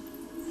threesome,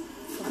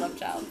 the love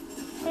child.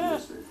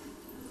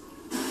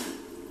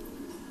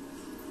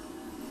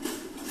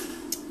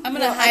 I'm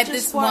gonna hide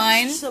this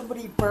wine.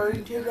 Somebody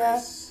burned to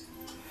death,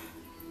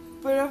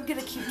 but I'm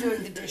gonna keep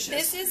doing the dishes.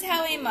 This is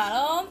how we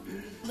model.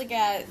 Look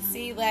at,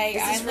 see, like,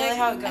 Is this I'm really like,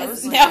 how it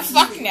goes? No,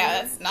 fuck no,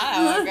 that's not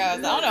how it goes.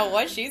 I don't know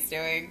what she's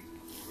doing.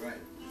 Right.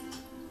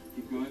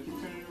 Keep going,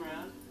 keep turning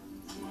around.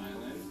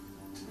 Smiling.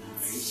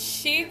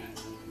 She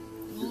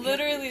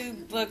literally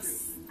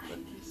looks,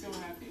 So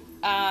happy.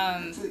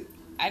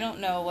 I don't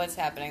know what's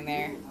happening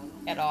there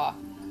at all.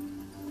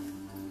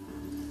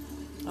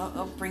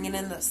 Oh, bringing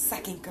in the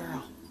second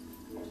girl.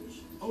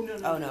 Oh, no,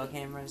 no. Oh no,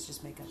 camera is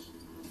just makeup.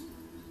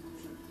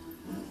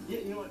 Yeah,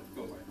 you know what?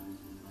 Go for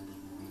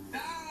it.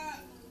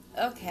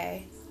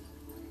 Okay.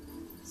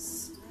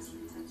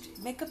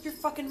 Make up your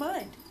fucking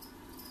mind.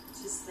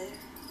 Just there.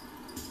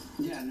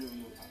 Yeah, no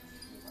problem.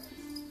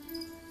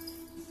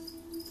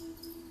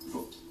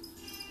 Cool.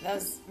 That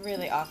was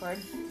really awkward.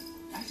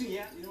 Actually,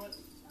 yeah, you know what?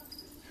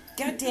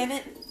 God damn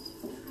it.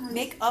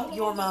 Make up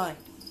your mind.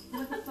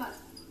 What the fuck?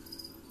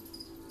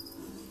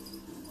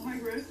 Oh, hi,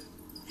 Grace.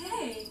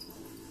 Hey!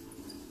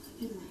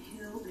 In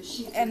the hell does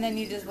she... And then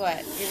you just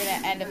what? You're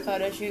gonna end a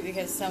photo shoot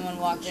because someone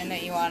walked in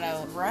that you want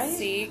to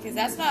see? Because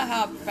that's not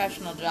how a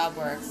professional job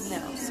works. No.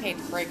 I just hate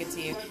to break it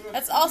to you.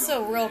 That's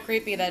also real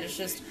creepy that it's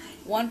just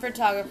one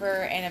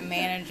photographer and a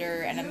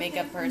manager and a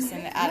makeup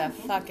person at a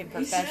fucking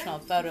professional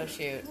photo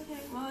shoot.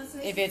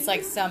 If it's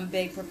like some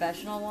big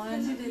professional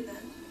one.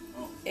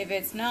 If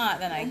it's not,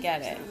 then I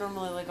get it.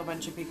 Normally like a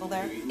bunch of people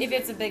there. If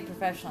it's a big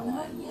professional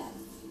one.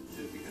 Is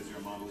it because you're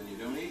a model and you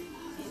don't eat?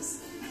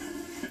 Yes.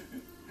 What,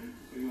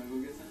 do you want to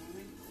go get something with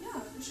me? Yeah,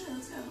 for sure,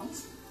 let's go.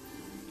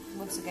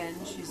 Once again,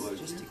 she's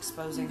just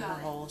exposing her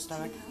whole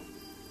stomach.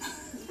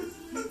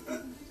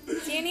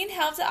 Do you need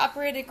help to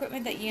operate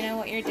equipment that you know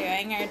what you're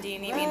doing, or do you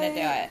need me to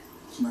do it?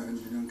 It's not going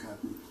to be done,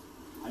 Captain.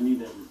 I need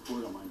that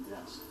report on my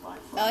desk. I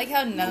like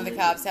how none of the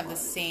cops have the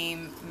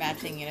same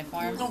matching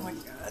uniform. Oh my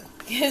god.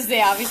 Because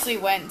they obviously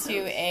went to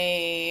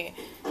a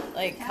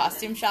like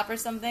costume shop or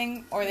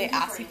something, or they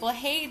asked people,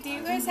 "Hey, do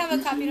you guys have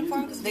a cop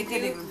uniform?" 'Cause They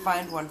couldn't even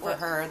find one for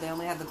her. They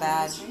only had the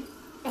badge.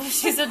 Well,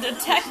 she's a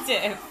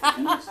detective.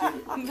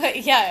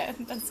 But yeah,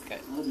 that's good.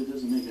 It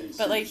doesn't make any sense.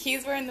 But like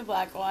he's wearing the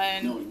black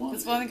one. No, he wants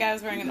This one guy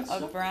was wearing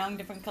a brown,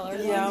 different color.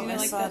 Yeah, one, I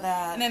like saw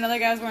that. And then another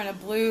guy was wearing a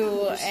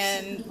blue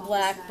and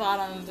black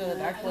bottom to the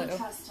dark blue.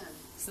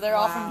 So they're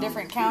all from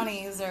different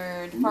counties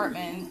or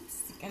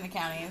departments in the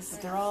counties.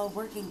 But they're all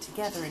working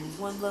together in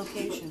one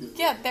location.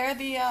 Yeah,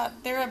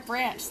 they're a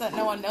branch that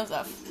no one knows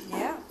of.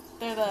 Yeah.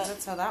 They're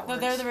That's how that works.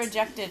 They're the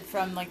rejected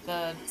from like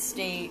the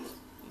state,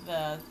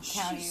 the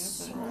counties.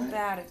 She's so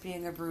bad at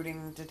being a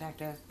brooding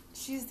detective.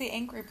 She's the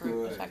angry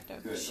brute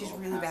detective. Good. She's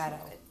really bad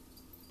at it.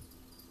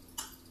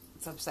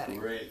 It's upsetting.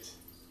 Great.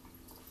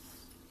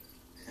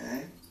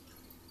 Okay.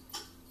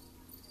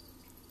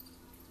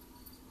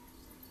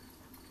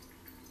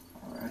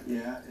 All right.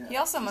 Yeah. He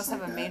also Just must like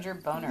have a that. major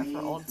boner Lean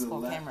for old to the school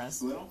left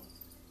cameras. a little.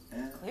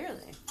 And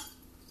Clearly.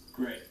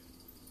 great.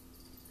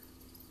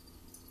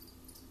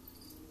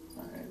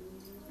 All right.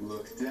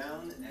 Look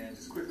down and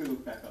just quickly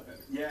look back up at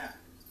it. Yeah.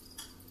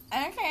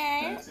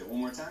 Okay. That's it.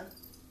 One more time.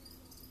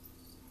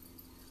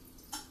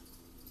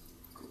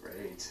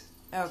 Great.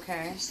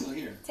 Okay. I'm still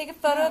here. Take a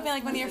photo of me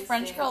like one of your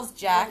French girls,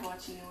 Jack.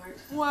 Watching you work.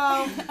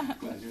 Well,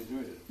 Glad you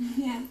enjoyed it.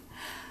 Yeah.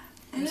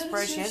 I'm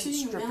surprised she hasn't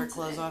stripped her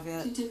clothes off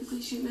yet. Do you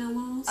typically shoot male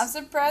models? I'm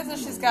surprised that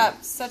she's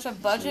got such a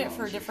budget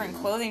for different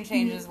clothing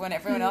changes when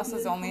everyone else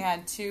has only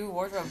had 2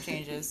 wardrobe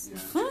changes.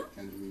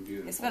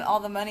 They spent all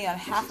the money on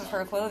half of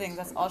her clothing.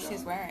 That's all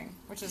she's wearing,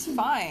 which is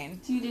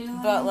fine. Do you date a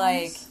lot But of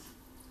like,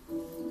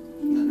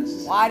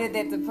 why did they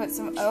have to put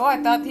some? Oh,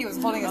 I thought he was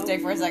holding his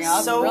dick for a second. I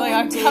was So really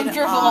did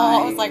uncomfortable.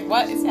 I I. was like,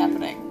 what is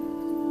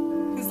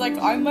happening? He's like,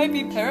 I might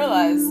be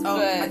paralyzed, Oh,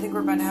 but I think we're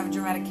about to have a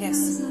dramatic Has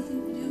kiss.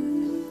 nothing to do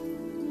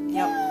with it.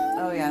 Yep.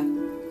 Oh, yeah.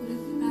 Would it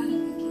be bad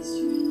if I kissed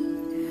you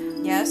right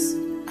now? Yes.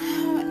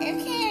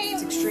 okay.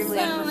 It's extremely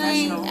So,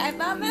 unprofessional. I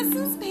thought this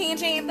is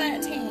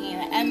PG-13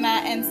 and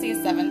not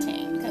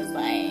NC-17, because,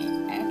 like,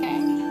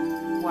 okay.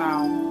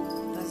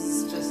 Wow. This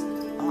is just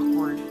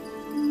awkward.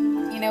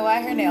 You know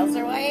why her nails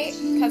are white?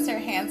 Because her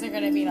hands are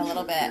going to be in a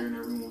little bit. And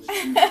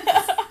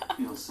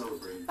everyone was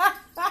celebrating.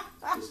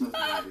 There's nothing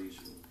out of each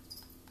of them.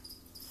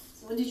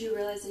 So when did you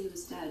realize that he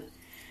was dead?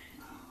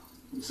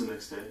 It was the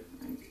next day,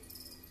 I think.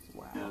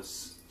 Wow. Yeah, I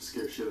was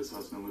scared shitless I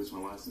was going to lose my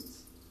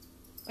license.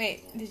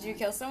 Wait, did you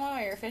kill someone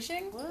while you were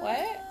fishing?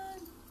 What?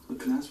 Look,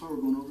 can I ask why we're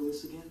going over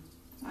this again?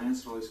 I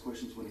answered all these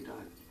questions when he died.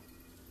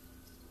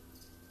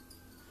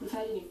 We've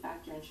had a new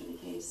factor enter the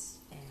case.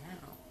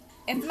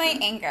 It's my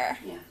anger.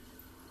 Yeah.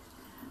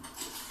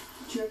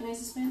 Did you recognize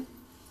this man?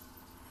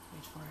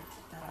 Wait for it.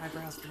 That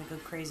eyebrow's gonna go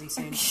crazy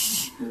soon.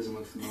 He doesn't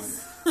look familiar.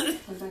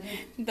 What about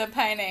him? The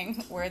pining,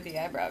 where'd the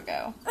eyebrow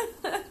go?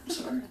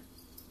 Sorry.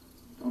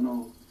 Don't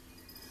know.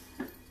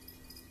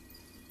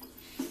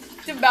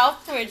 The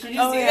mouth twitch, did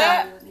you Oh, see yeah.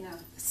 that? Let me know.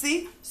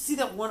 See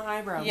that one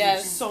eyebrow?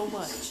 Yes. Moves so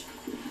much.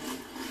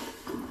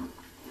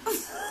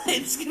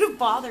 It's gonna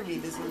bother me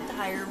this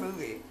entire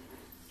movie.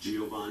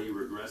 Giovanni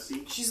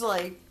Regressi. She's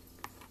like,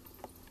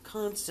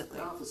 constantly.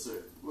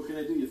 Officer, what can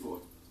I do you for?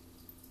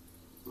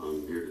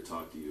 I'm here to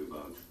talk to you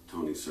about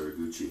Tony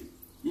Saraguchi.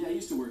 Yeah, I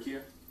used to work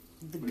here.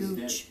 The But he's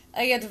gooch.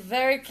 I get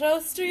very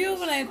close to you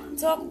when I I'm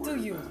talk aware to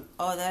of you. that.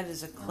 Oh, that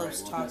is a All right,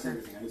 close well, that's talker.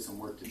 everything. I need some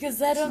work to do.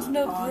 Because I don't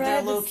know Oh,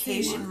 their privacy.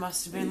 location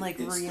must have been like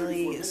It's 34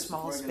 really a minutes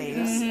small before I space,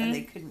 gotta get and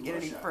they couldn't get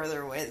any Rush hour.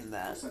 further away than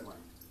that. What's that line?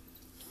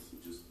 So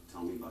just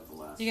tell me about the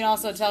last. You can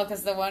also tell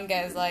because the one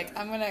guy's like,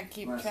 I'm gonna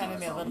keep Last trying to time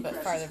be I a saw little him, he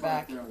bit crashed farther his car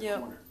back. there on the Yep.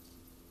 corner.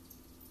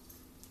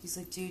 He's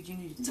like, dude, you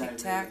need He a died Tic later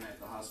Tac. that night at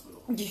the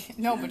hospital.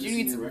 No, but you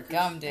need some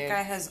gum, That dude.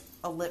 guy has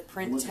a lip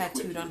print Wasn't quick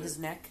tattooed on either. his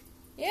neck.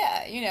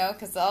 Yeah, you know,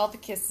 because all the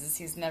kisses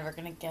he's never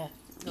gonna get.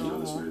 You know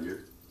this man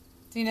here?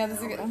 Do you know this?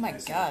 Oh my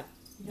god.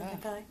 You know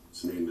that guy?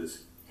 His name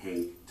is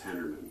Hank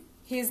Tennerman.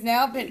 He's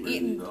now been Ring any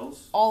eaten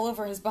bells? all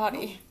over his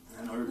body.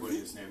 I know everybody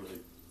in this neighborhood.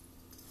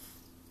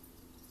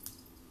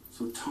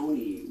 So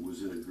Tony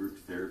was in a group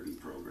therapy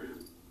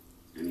program.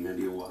 Any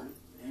idea why?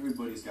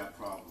 Everybody's got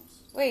problems.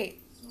 Wait,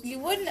 you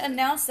wouldn't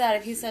announce that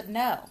if you said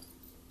no.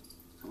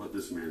 How about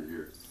this man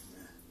here?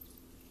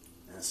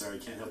 Sorry,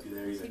 can't help you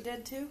there Is either. he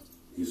dead too?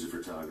 He's a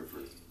photographer,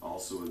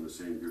 also in the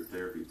same group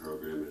therapy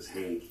program as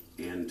Hank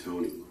and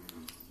Tony. You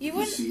If you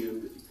wouldn't. see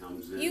him, if he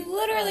comes in, You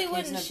literally he's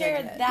wouldn't not share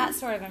dead yet. that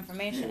sort of Yeah,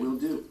 information. we'll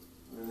do.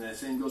 And that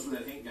same goes for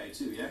that Hank guy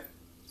too, yeah?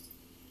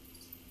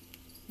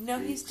 No,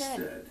 he's Hank's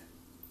dead.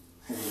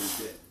 Hey, he's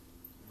dead.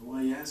 Why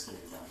are you asking me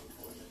about him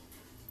for then?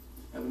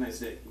 Have a nice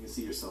day. You can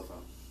see yourself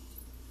out.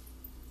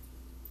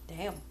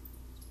 Damn.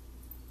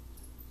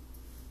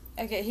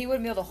 Okay, he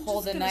wouldn't be able to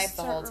hold a Just gonna knife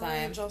the whole start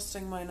really time.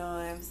 adjusting my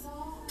knives.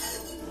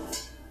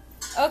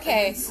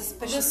 Okay, the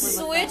Suspiciously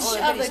switch like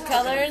that. Oh, I of bet the he's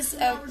colors.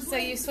 Oh, so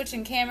you're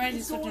switching cameras.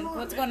 You're switching.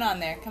 What's going on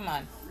there? Come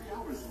on. 3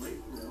 hours late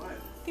for what?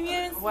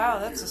 Yes. Wow,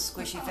 that's a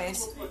squishy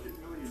face. Fucking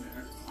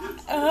millionaire.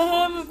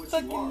 I'm a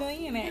fucking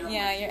millionaire.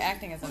 Yeah, your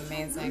acting is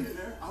amazing.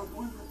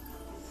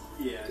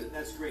 Yeah,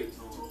 that's great,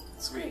 Tom.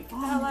 It's great. Get the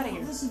hell out of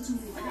here. Listen to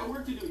me. I got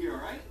work to do here,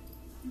 alright?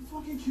 You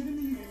fucking kidding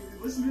me?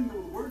 You're listening to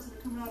the words that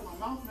are coming out of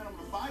my mouth, and then I'm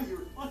gonna buy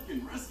your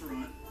fucking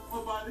restaurant.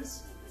 I'll buy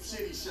this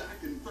shitty shack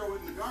and throw it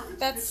in the garbage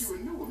That's and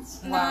get you a new one.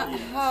 not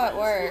how it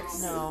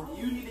works. No.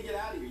 You need to get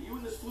out of here. You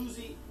and this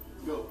floozy,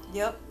 go.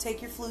 Yep,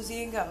 take your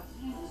floozy and go.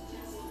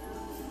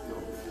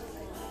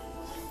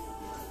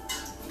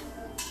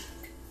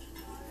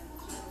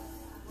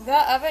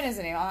 That oven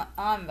isn't even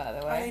on, by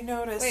the way. I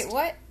noticed. Wait,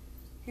 what?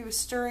 He was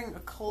stirring a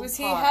cold Was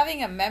pot. he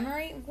having a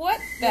memory? What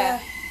the?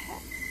 Yeah.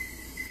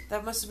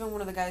 That must have been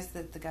one of the guys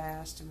that the guy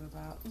asked him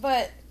about.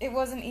 But it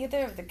wasn't either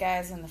of the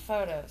guys in the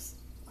photos.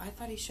 I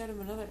thought he showed him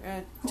another.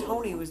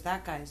 Tony was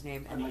that guy's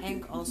name, and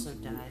Hank also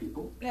died.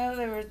 No,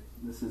 there were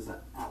This is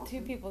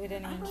two people he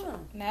didn't even. Oh.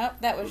 Nope,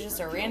 that was just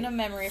a random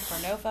memory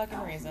for no fucking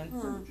reason.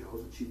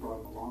 Joe's, and she brought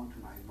him along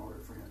tonight in order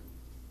for him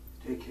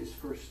to take his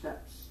first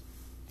steps.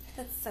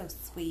 That's so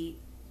sweet.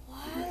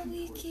 Why do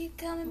we keep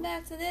coming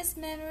back to this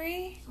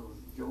memory? So,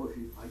 Joe, if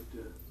you'd like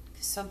to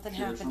Something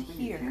share happened something,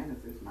 here you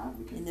can. If not,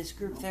 we can, in this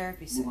group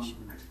therapy move on to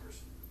session the next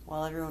person.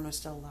 while everyone was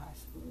still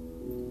alive.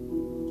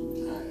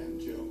 Hi, I'm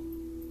Joe.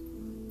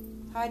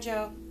 Hi,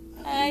 Joe.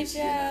 Hi, used to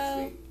be an Joe.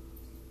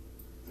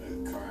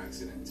 athlete. The car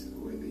accident took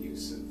away the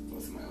use of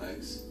both of my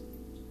legs. It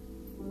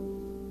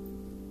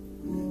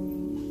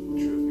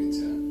drove me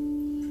to a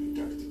pretty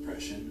dark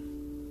depression.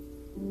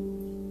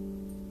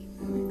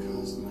 And it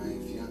caused my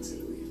fiance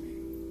to leave me.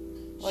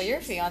 Well, your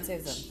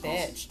fiance's a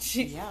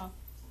bitch. Yeah.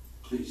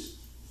 Please.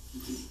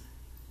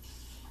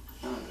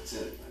 Oh, that's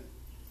it.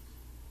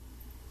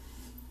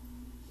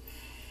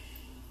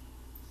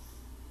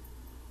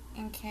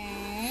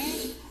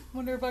 Okay.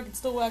 Wonder if I can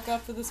still whack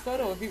up for this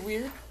photo. It'd be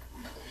weird.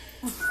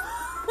 Is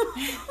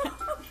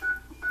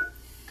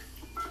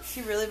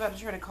he really about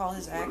to try to call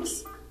his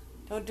ex?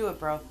 Don't do it,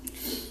 bro.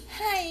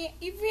 Hi,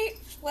 you've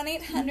reached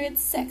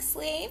 1-800-SEX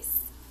SLAVES.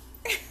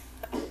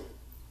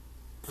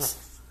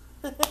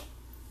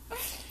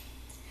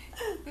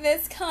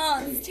 This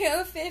costs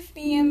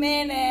 $2.50 a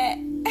minute.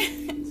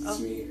 It's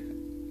me.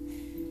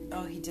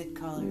 Oh, he did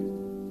call her. I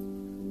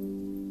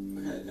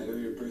know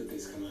your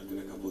birthday's coming up in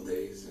a couple of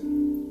days,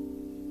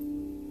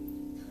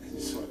 and I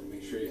just wanted to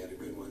make sure you had a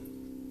good one.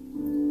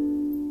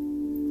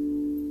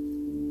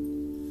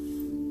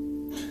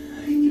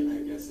 I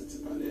guess that's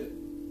about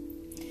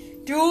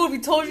it. Dude, we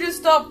told you to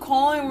stop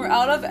calling. We're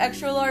out of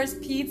extra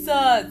large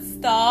pizza.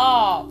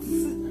 Stop. I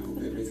hope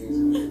everything's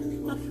going really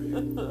well for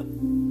you.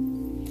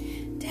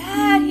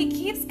 Dad, he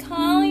keeps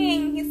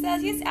calling. He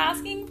says he's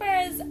asking for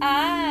his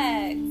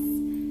ex.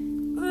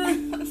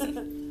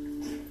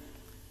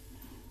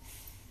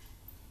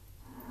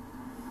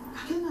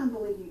 I cannot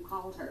believe you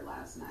called her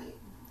last night.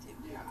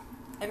 Yeah.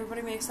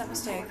 Everybody makes that I felt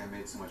mistake. like I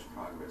made so much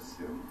progress,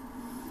 too.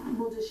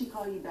 Well, did she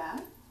call you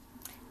back?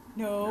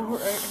 No,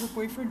 her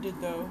boyfriend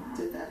did though.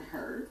 Did that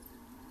hurt?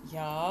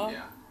 Yeah.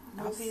 Yeah.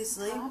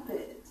 Obviously. Stop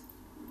it.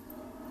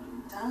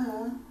 Duh.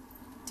 I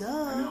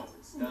know,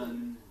 it's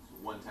done.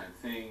 It's a one-time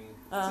thing.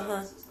 It's out of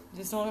the system.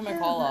 Just don't look at my Yeah,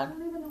 call but I log.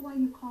 don't even know why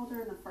you called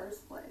her in the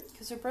first place.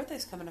 Because her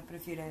birthday's coming up in a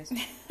few days.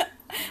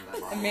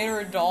 I made her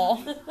a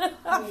doll.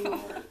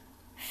 Lord.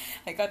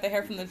 I got the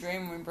hair from the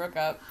dream when we broke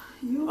up.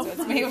 You So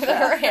it's made with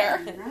her hair.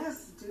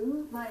 mess,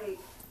 dude. Like,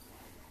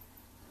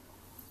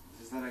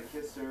 Just that I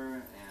kissed her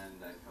and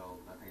I felt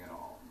nothing at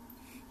all.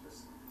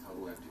 Just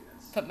total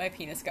emptiness. But my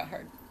penis got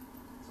hard.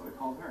 So I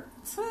called her.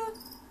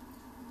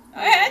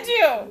 I had you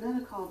you!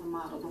 gotta call the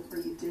model before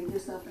you dig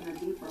yourself in a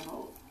deeper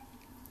hole.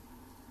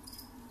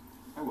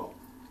 I will.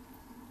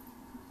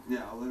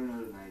 Yeah, I'll let her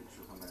know tonight.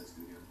 She'll come by the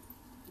studio.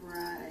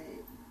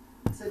 Right.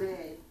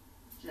 Today,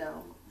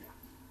 Joe.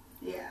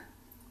 Yeah.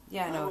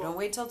 Yeah, no, don't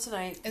wait till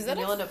tonight. Is that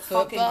you'll a end up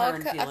fucking football her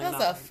and cup? I feeling thought it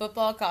was a nothing.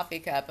 football coffee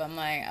cup. I'm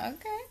like,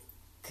 okay.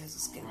 Because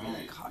it's going to be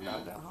like hot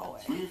dog down the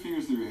hallway. Run your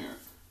fingers through your hair.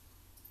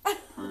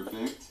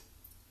 Perfect.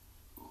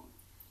 Cool.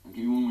 I'll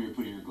give you one where you're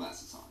putting your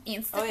glasses on.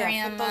 Instagram Oh,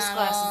 yeah, put those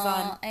glasses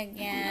on. Put it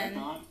again.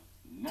 back on.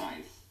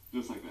 Nice.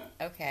 Just like that.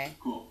 Okay.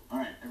 Cool. All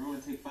right,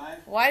 everyone take 5.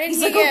 Why did He's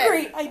he like, get? oh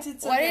great, I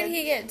did so Why good. did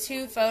he get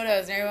 2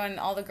 photos and everyone,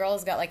 all the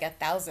girls got like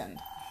 1,000?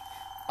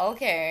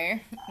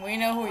 Okay, we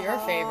know who you're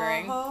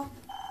favoring. Uh-huh.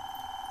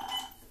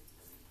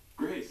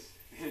 Grace.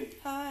 Hey.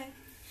 Hi.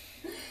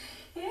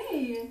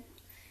 Hey.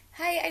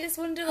 Hi, I just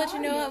wanted to let you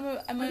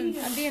know I'm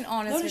being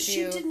honest Notice with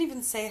she you. didn't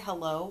even say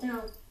hello.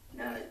 No,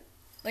 got it.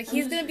 Like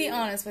he's gonna be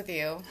honest with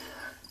you.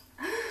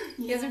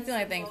 He doesn't feel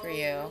anything for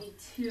you.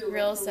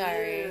 Real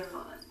sorry.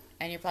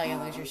 And you're probably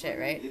gonna lose your shit,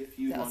 right? If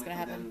you Is that want what's to gonna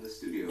come down happen? to the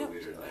studio No,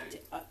 later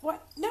tonight.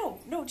 What? No,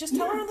 just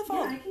tell her on the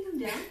phone. Yeah, I can come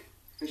down.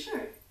 For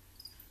sure.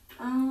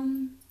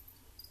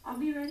 I'll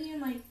be ready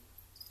in like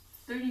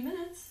 30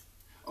 minutes.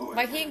 Oh,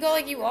 Why can't you go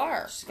like you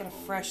are? She's gonna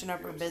freshen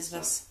up her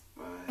business.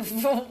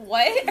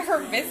 What?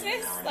 Her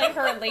business? Like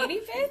her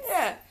lady bits?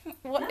 Yeah.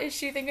 What is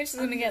she thinking she's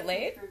gonna get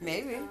laid?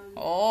 Maybe.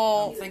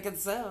 Oh. I'm thinking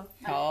so.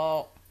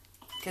 Oh.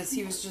 Because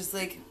he was just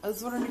like, I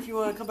was wondering if you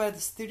want to come by the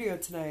studio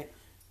tonight.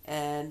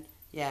 And,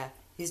 yeah,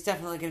 he's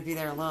definitely going to be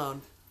there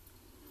alone.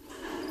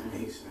 And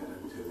he said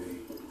until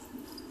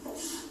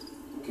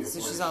they So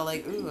she's all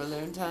like, ooh,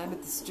 alone time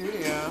at the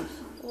studio.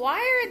 Why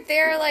are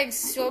there like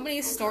so many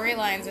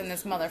storylines in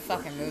this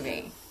motherfucking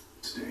movie?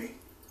 stay.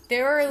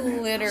 There were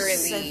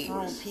literally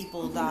Several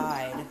people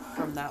died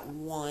from that Hey,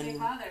 one.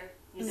 Father.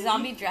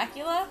 Zombie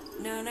Dracula?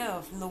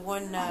 No, from the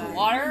one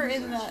Water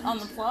on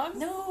the plug?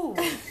 No,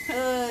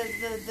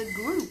 the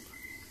group.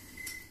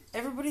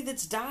 Everybody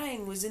that's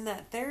dying was in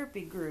that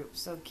therapy group,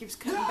 so it keeps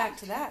coming back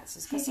to that. So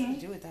it's got something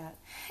to do with that.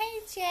 Hey,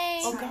 Jay.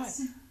 Oh God,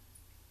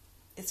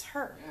 it's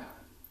her. Yeah.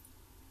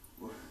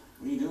 What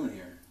are you doing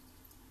here?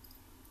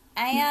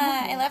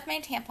 I left my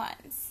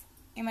tampons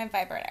in my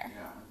vibrator.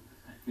 Yeah.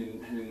 I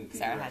didn't think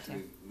Sorry, you were I had to.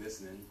 actually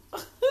listening.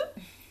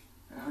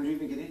 How did you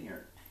even get in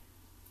here?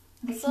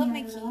 I still have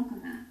my key.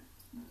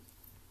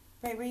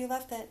 Right where you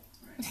left it.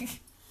 Right.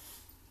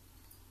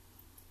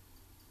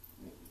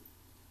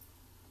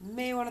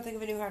 May want to think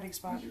of a new hiding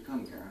spot. Why'd you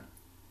come, Kara?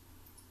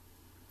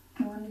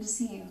 I wanted to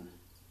see you.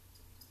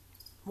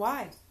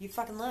 Why? You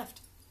fucking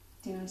left.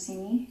 Do you want to see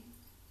me?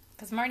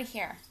 Because I'm already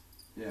here.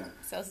 Yeah,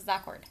 So this is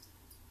awkward.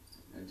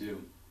 I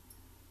do.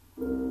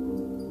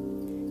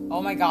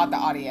 Oh my god, the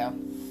audio.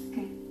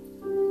 Okay.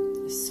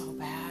 It's so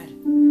bad.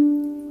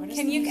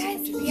 Can you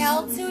guys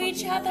yell to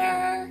each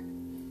other?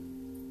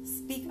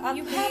 Speak up,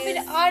 You please. have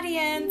an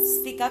audience.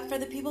 Speak up for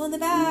the people in the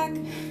back.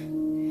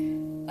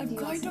 I'm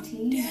kind of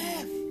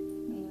deaf.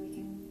 Maybe we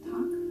can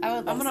talk? I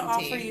would love I'm gonna some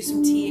offer tea. you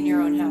some tea in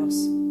your own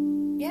house.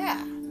 Yeah.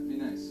 That'd be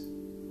nice.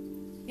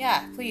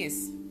 Yeah,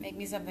 please. Make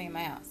me something in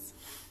my house.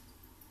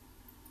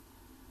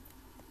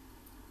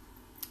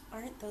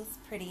 Aren't those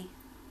pretty?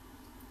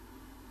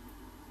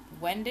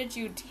 When did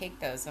you take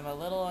those? I'm a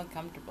little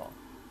uncomfortable.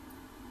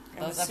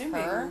 I'm Those of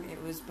assuming her?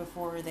 it was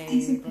before they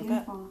These are broke up.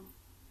 beautiful.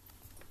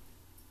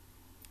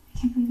 I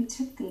can't believe you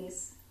took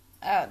these.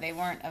 Oh, they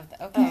weren't of the...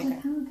 You're Okay.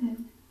 so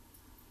talented.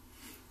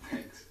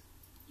 Thanks.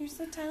 You're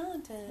so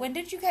talented. When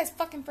did you guys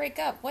fucking break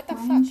up? What the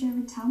Why fuck? didn't you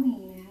ever tell me you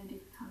knew how to do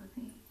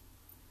photography?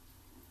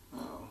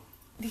 Oh.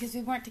 Because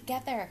we weren't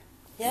together.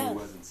 Yeah. It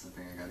wasn't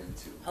something I got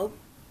into. Oh.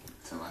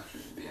 Until after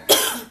the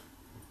accident.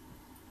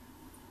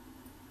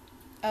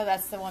 Oh,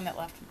 that's the one that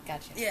left.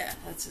 Gotcha. Yeah,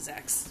 that's his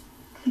ex.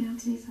 You don't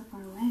have to be so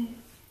far away.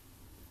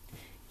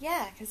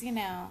 Yeah, because, you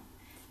know,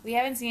 we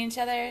haven't seen each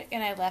other,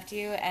 and I left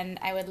you, and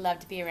I would love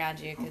to be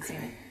around you, because, you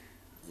know,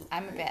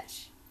 I'm a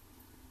bitch.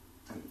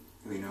 I don't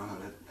really know how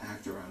to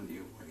act around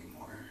you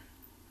anymore.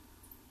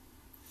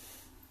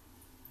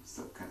 I'm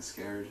still kind of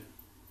scared.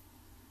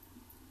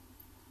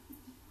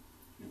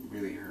 It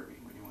really hurt me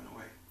when you went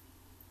away.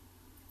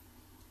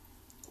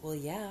 Well,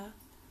 yeah.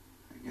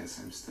 I guess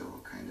I'm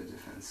still kind of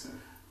defensive.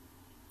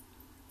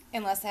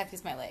 Unless I have to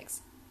use my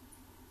legs.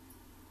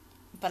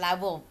 But I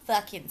will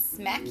fucking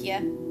smack ya.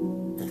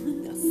 I'll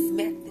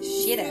smack the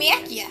shit out of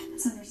Smack you. ya.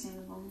 It's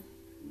understandable.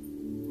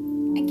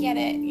 I get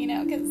it, you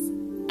know, because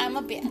I'm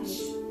a bitch.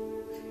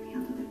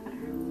 Handled it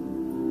better.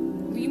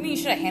 What do you mean you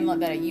should have handled it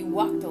better? You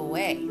walked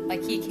away.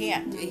 Like, he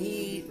can't.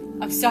 He...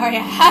 I'm sorry, I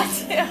had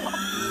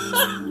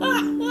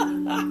to.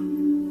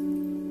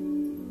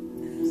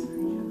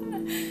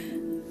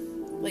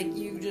 Like,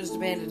 you just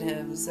abandoned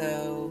him,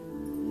 so...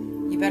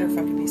 You better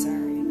fucking be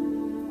sorry.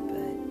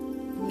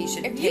 But he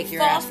should If take you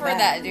your fall ass for back.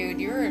 that, dude,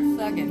 you're a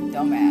fucking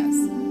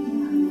dumbass.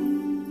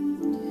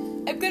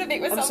 I'm gonna make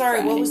myself I'm sorry,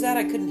 cry. what was that?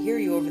 I couldn't hear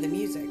you over the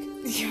music.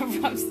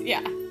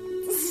 Yeah.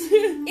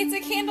 It's a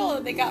candle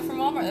that they got from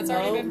Walmart that's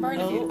already been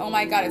burned. Oh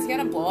my god, is he got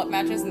a blow-up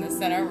mattress in the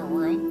center of her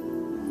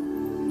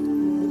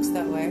room? Looks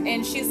that way.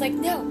 And she's like,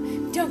 no,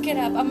 don't get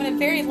up. I'm gonna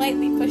very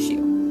lightly push you.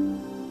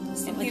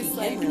 It's And not like he's he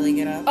like, can really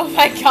get up. oh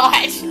my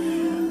gosh.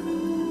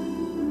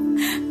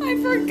 I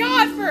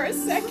forgot for a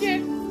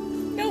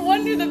second. No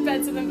wonder the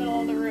bed's in the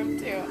middle of the room,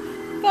 too.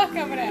 Fuck,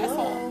 I'm an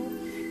asshole.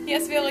 He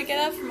has to be able to get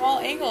up from all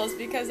angles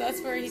because that's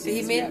where he So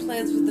he thinks made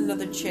plans with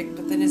another chick,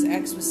 but then his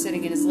ex was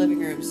sitting in his living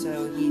room,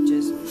 so he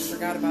just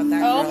forgot about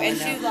that Oh, girl. and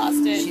now she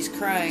lost it. She's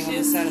crying on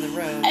the side of the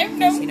road I've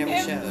because known he never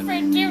him showed. for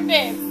 2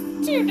 days.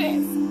 2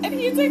 days. And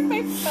he took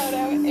my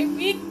photo and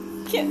we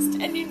kissed.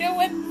 And you know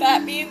what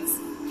that means?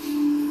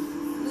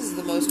 This is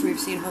the most we've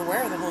seen her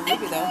wear the whole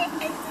movie, though.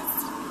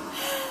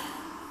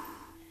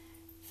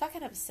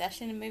 Fucking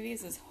obsession in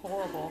movies is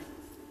horrible.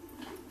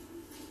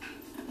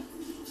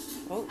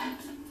 Oh.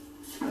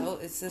 Oh,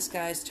 it's this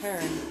guy's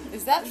turn.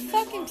 Is that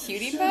fucking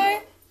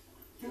PewDiePie?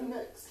 You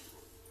next.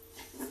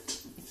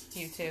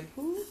 YouTube.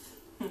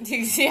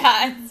 Yeah,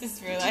 I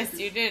just realized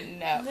you didn't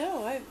know.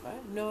 No, I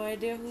have no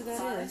idea who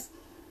that is.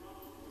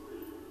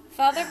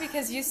 Father,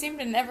 because you seem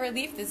to never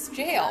leave this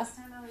jail. Last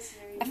time I was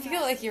here, I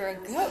feel like you're a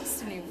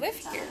ghost and you live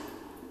here.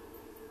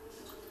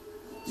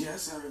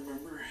 Yes, I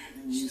remember.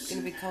 And you She's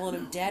gonna be calling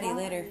him daddy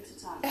later.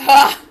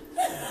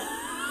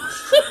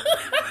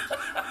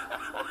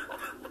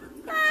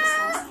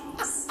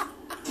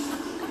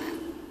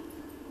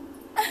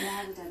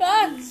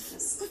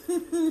 Just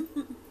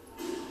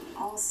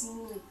all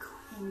seemingly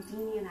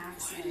convenient Why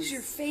accidents. does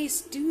your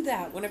face do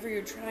that whenever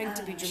you're trying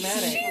to be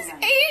dramatic? She's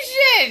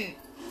Asian!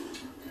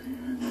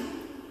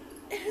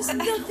 It has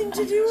nothing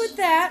to do with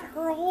that.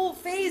 Her whole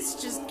face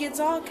just gets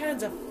all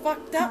kinds of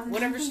fucked up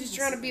whenever she's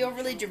trying to be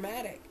overly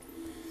dramatic.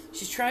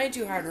 She's trying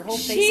too hard. Her whole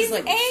face She's is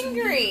like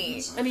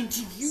angry! I mean,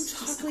 do you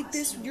talk like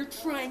this when you're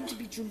trying to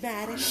be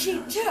dramatic?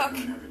 She took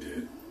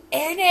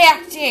an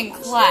acting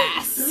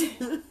class.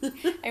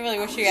 I really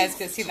wish you guys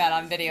could have seen that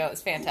on video. It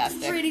was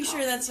fantastic. Pretty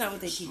sure that's not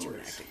what they teach you in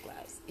acting class.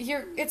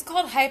 It's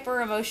called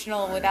hyper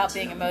emotional without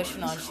being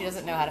emotional, and she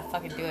doesn't know how to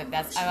fucking do it.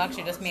 I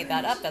actually just made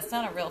that up. That's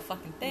not a real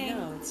fucking thing.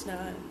 No, it's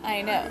not.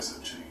 I know.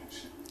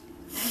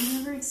 I've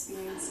never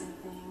experienced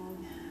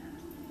anything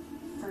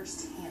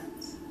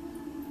firsthand.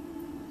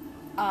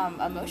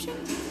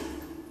 Emotion?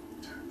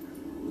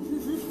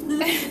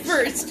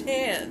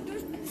 Firsthand.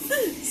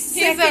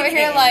 He's over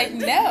here like,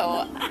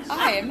 no,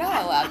 I am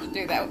not allowed to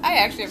do that. I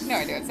actually have no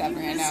idea what's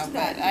happening right now,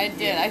 but I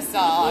did. I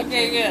saw.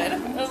 Okay, good.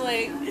 I'm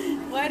like,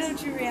 why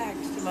don't you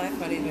react to my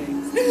funny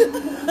things? Because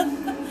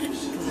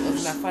it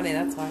wasn't that funny,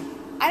 that's why.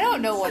 I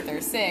don't know what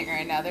they're saying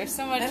right now. There's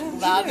so much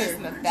loudness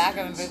in the back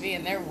of the movie,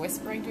 and they're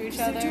whispering to each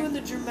other. They're doing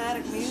the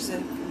dramatic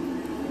music.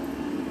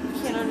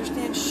 You can't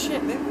understand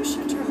shit. Maybe we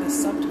should turn the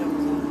subtitles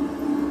on.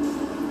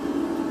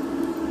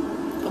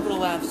 I'm gonna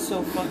laugh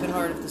so fucking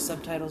hard if the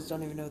subtitles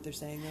don't even know what they're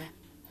saying there.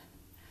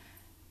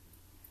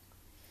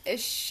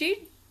 Is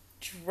she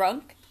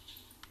drunk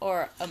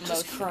or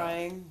emotional? Just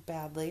crying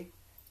badly.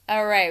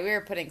 All right, we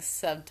were putting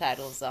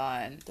subtitles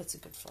on. That's a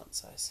good font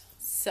size.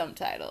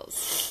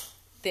 Subtitles.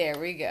 There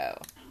we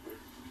go.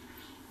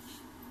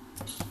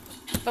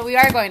 But we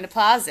are going to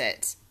pause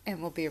it,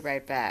 and we'll be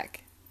right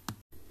back.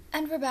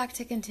 And we're back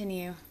to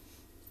continue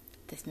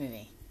this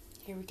movie.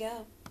 Here we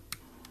go.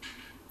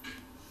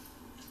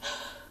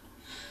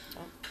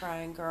 Oh,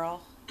 crying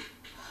girl.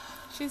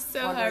 She's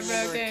so Wandering into her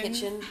heartbroken.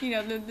 kitchen. You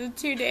know, the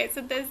 2 dates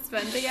that they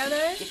spent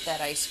together. Get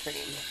that ice cream.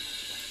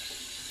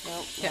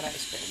 Nope, not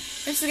ice cream.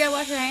 And she's gotta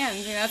wash her hands.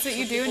 You know, that's what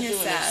you do when you're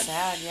sad. You're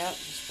sad, yep.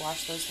 Just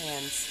wash those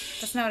hands.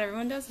 That's not what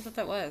everyone does? I thought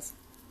that was.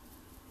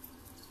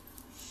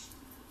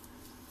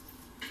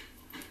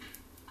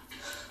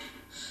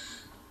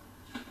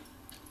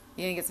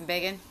 You gonna get some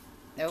bacon?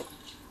 Nope.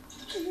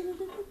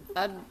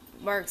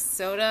 Mark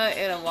soda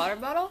in a water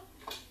bottle?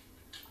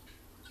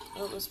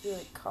 Oh, it must be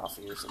like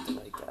coffee or something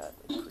like that.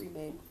 Like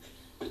pre-made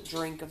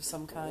drink of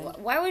some kind.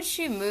 Why would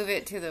she move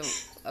it to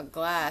a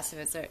glass if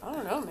it's a... I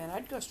don't know, man.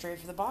 I'd go straight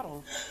for the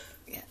bottle.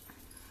 Yeah.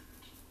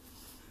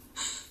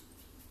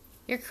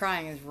 Your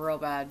crying is real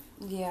bad.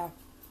 Yeah.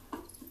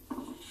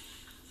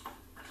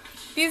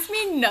 These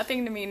mean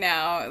nothing to me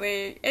now.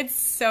 Like, it's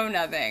so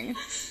nothing.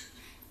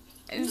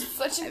 It's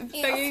such an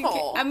fucking,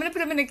 asshole. I'm gonna put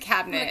them in a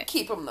cabinet. I'm gonna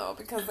keep them though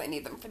because I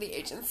need them for the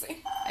agency.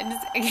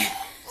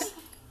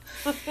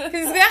 Because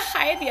he's gonna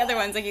hide the other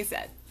ones, like you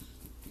said.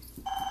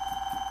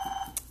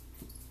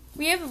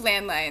 We have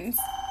landlines.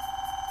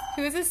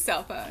 Who has a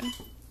cell phone?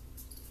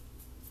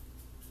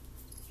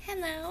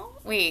 Hello.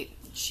 Wait.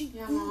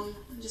 Yeah, Mom.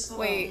 I just got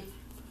Wait. home.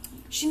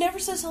 She never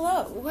says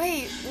hello.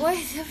 Wait. What?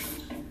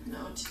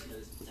 No,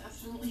 today's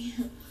definitely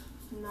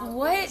not the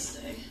What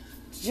best day.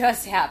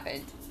 just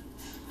happened?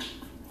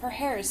 Her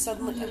hair is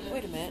suddenly...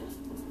 wait a minute.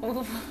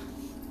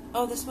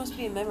 Oh, this must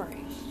be a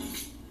memory.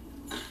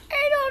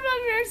 I don't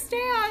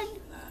understand.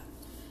 That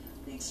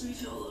makes me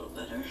feel a little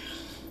better.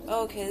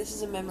 Oh, okay, this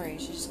is a memory.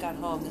 She just got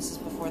home. This is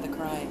before the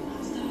crying.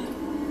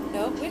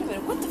 No, wait a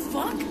minute. What the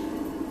fuck?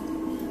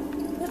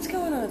 What's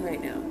going on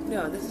right now?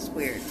 No, this is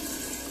weird.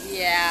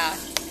 Yeah.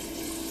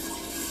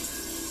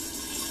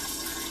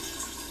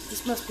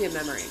 This must be a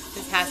memory.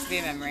 This has to be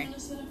a memory. Want to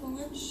set up a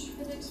lunch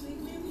for next week,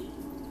 maybe?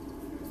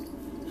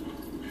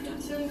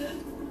 That sound good?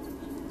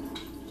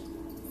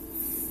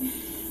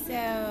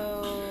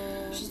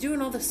 So... She's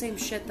doing all the same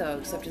shit, though,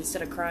 except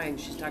instead of crying,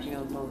 she's talking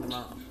on the phone with her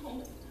mom. No,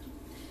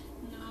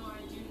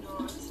 I do not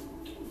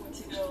want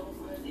to go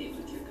on a date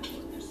with your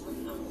coworkers.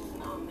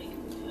 Not making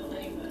me feel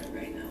any better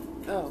right now.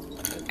 Oh.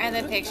 Okay. Are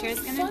the pictures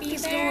gonna be there?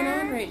 What's going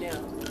on right now?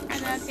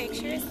 Are the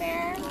pictures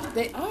there?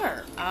 They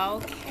are.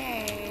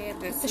 Okay.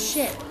 This The is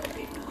shit.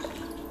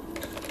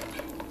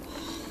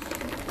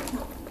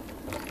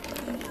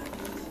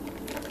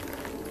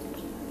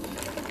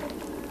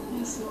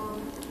 Yes,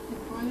 Mom. I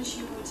promise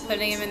you I will tell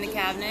putting you him in the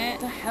something. cabinet.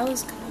 What the hell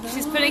is going on?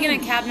 She's putting in a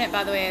cabinet,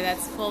 by the way,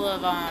 that's full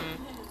of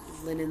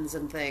linens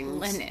and things.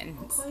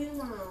 linens. Call you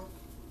tomorrow.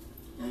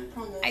 I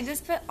promise. I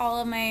just put all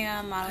of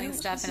my modeling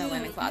stuff in a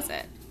linen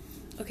closet.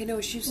 Okay,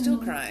 no, she's still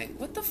crying.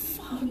 What the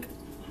fuck?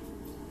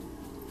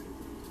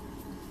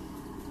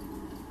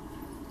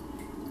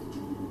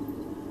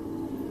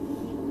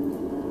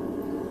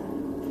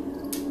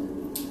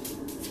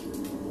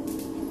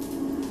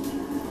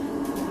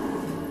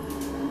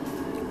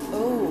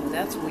 Oh,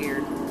 that's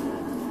weird.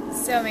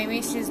 So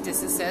maybe she's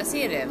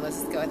disassociative.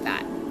 Let's just go with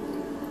that.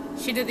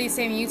 She did the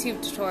same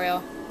YouTube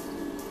tutorial.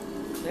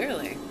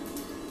 Clearly.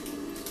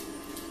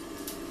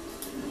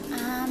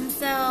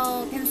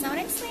 So can someone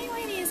explain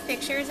why these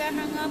pictures are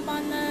hung up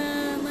on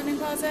the linen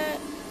closet?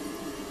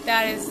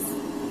 That is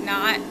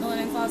not the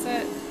linen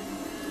closet.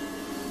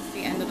 It's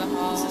the end of the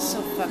hall. This is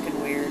so fucking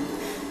weird.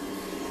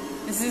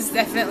 This is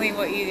definitely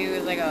what you do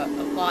with like a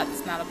plot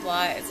that's not a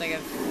plot. It's like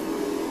a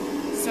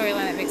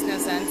storyline that makes no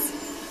sense.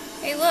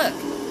 Hey, look!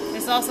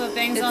 There's also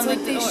things on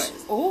like the door.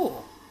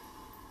 Oh.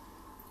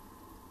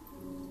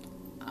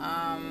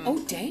 Oh,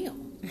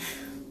 damn.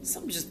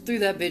 Something just threw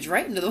that bitch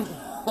right into the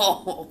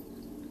wall.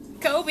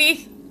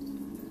 Kobe!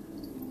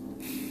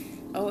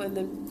 Oh, and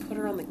then put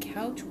her on the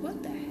couch.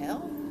 What the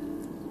hell?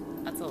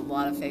 That's a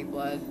lot of fake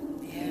blood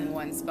in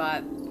one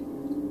spot.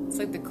 It's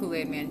like the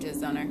Kool-Aid man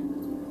jizzed on her.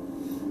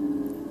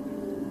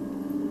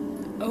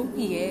 Oh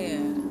yeah.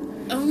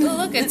 Oh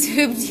look, a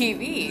tube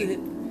TV.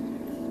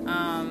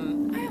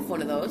 I have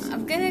one of those.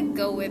 I'm gonna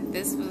go with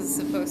this was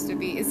supposed to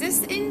be. Is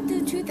this in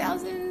the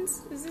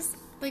 2000s? Is this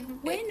like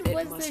when It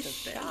was must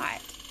this have been.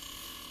 shot?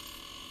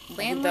 I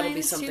think that'll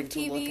be Landlines, something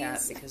tube to look TVs?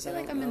 at because I feel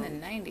like don't I'm know. in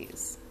the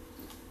 90s.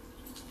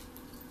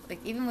 Like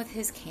even with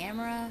his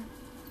camera.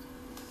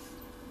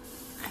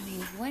 I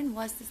mean, when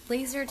was this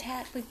laser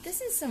tag? Like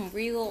this is some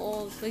real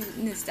old like,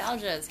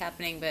 nostalgia is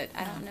happening, but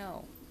I don't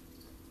know.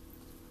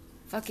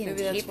 Fucking Maybe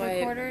tape that's why.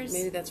 recorders.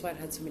 Maybe that's why it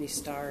had so many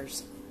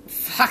stars.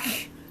 Fuck.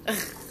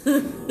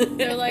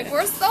 They're like,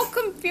 we're so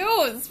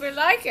confused. We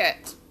like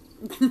it.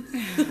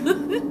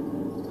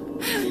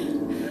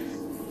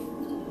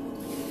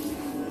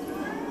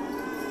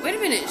 Wait a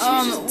minute. She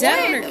was just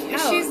dead on her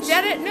couch. She's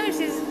dead at no.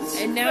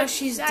 She's and now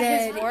she's at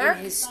dead his work?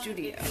 in his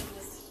studio.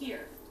 Was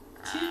here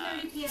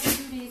 2:30 p.m.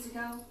 2 days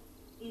ago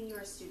in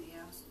your studio.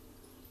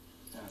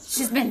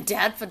 She's been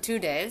dead for 2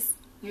 days.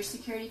 Your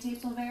security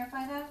tapes will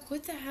verify that.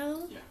 What the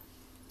hell? Yeah.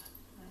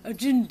 I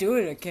didn't do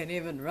it. I can't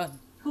even run.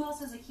 Who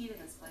else has a key to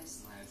this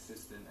place? My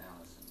assistant,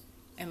 Allison.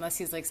 Unless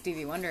he's like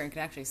Stevie Wonder and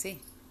can actually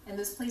see. And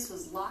this place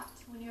was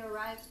locked when you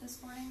arrived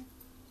this morning?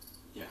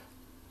 Yeah.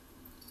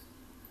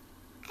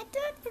 I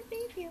don't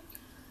believe you.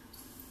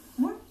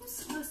 Weren't you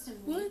supposed to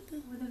meet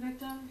with the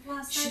victim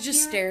last night? She just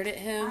here? stared at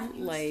At him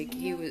your like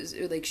he studio? was,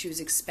 like she was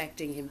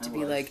expecting him to I be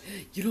was. like,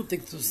 "You don't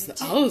think this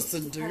is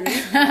Allison, do you?"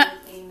 A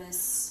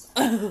Miss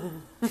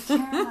Karen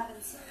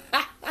Levinson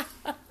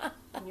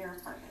in your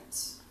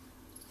apartment.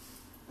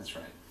 That's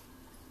right.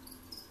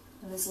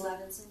 And Miss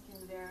Levinson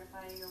can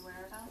verify your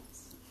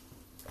whereabouts.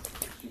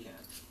 She can.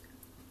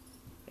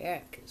 Yeah,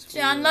 because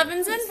John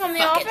Levinson from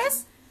The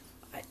Office?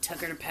 I took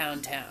her to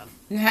Pound Town.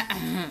 We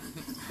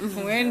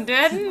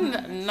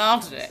didn't.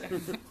 Naughty.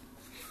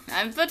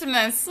 I put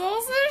my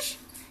sausage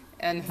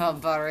in her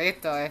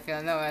burrito, if you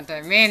know what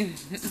I mean.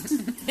 That's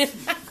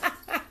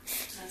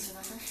your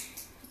number?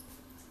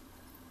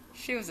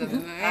 She was a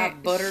I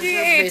buttered she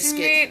her ate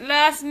biscuit. meat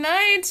last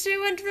night. She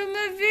went from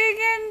a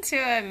vegan to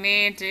a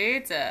meat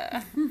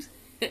eater.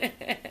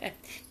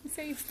 You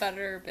say you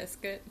butter her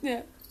biscuit?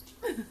 Yeah.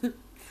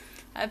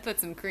 I put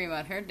some cream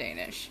on her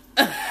Danish.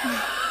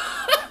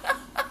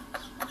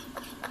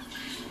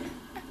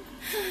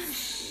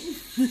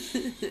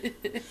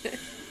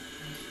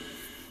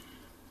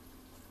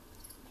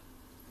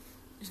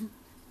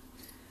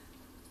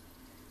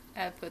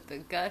 I put the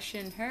gush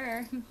in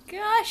her.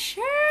 Gush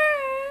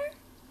her!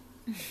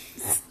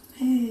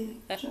 Hey,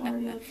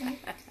 Jory, okay?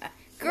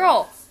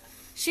 Girl,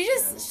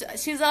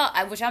 she's all,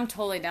 which I'm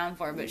totally down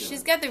for, but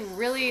she's got the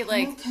really,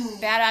 like,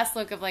 badass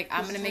look of, like,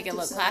 I'm gonna make it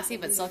look classy,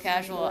 but still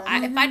casual.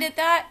 If I did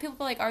that, people would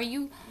be like, are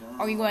you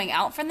going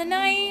out for the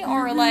night?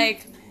 Or,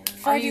 like,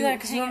 If I do that,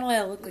 because normally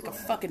I look like a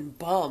fucking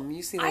bum.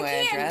 You see the I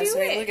way I can't dress? do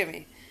Right? it. Look at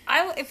me.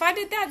 If I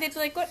did that, they'd be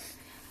like, what?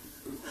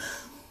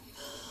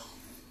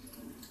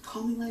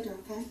 Call me later,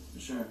 okay?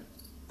 Sure.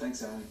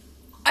 Thanks, Allie.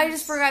 I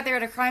just forgot they were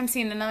at a crime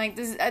scene, and I'm like,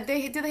 do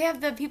they have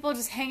the people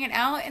just hanging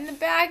out in the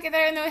back and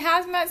they're in the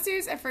hazmat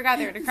suits? I forgot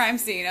they were at a crime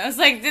scene. I was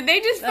like, did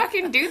they just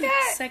fucking do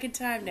that? Second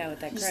time now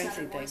with that Just crime got a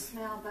scene thing.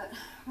 voicemail, but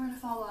we're gonna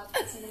follow up.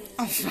 It's an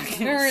Oh, emergency.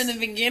 fucking Remember in the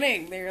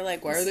beginning, they were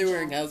like, why are they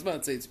wearing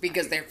hazmat suits?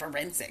 Because they're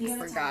forensics. You gotta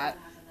tell me Forgot.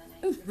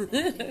 what happened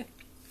that night.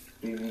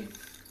 What do you mean?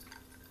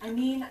 I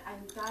mean,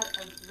 I've got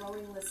a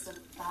growing list of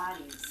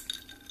bodies,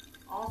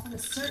 all from a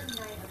certain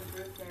night of a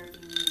group therapy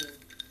meeting.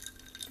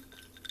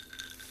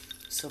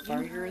 So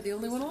far, you're the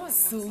only one alive.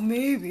 So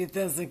maybe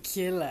there's a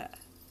killer.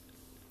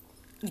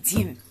 It's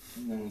him.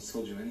 No one's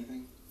told you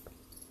anything?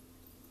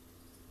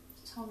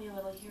 Told me a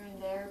little here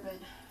and there, but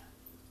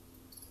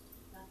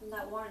nothing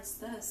that warrants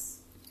this.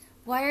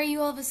 Why are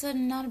you all of a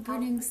sudden not a I'll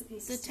brooding put the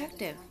pieces detective?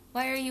 together.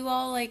 Why are you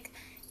all like,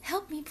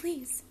 help me,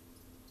 please?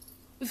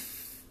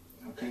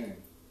 Okay.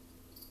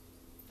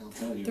 I'll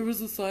tell you. There was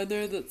a sign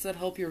there that said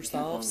help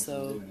yourself,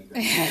 so...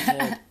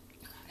 I'm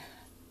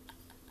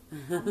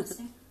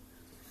listening.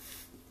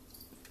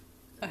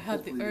 I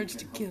had the Hopefully we urge can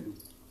to help kill. you.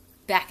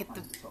 Back at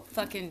the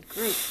fucking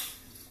group.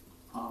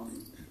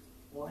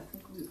 Well, I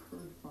think we've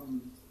heard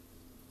from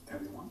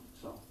everyone,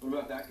 so. What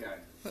about that guy?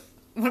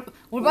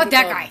 What about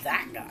that guy?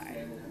 That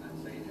guy.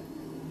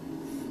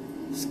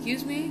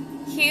 Excuse me?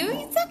 Who are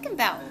you talking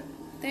about?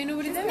 There ain't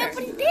nobody There's there.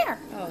 nobody there.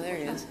 Oh, there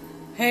he is.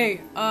 Hey,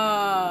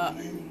 I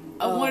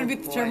want to be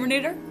the boy.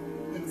 Terminator.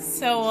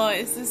 So,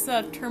 is this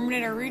a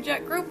Terminator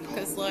reject group?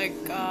 Because, like,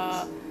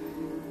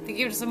 they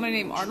gave it to somebody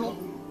named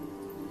Arnold.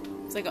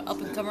 It's like an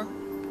up-and-comer.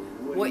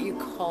 What you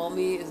call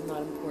me is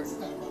not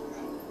important.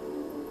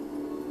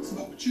 It's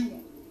about what you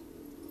want.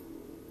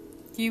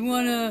 You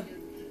wanna...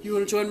 You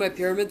want to join my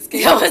pyramid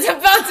scheme? I was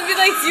about to be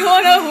like, do you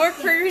want to work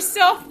for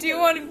yourself? Do you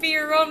want to be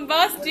your own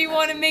boss? Do you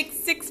want to make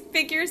 6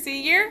 figures a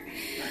year?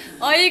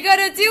 All you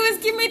gotta do is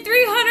give me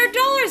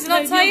 $300 and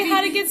I'll tell you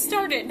how to get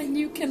started. And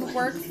you can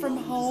work from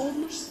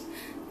home?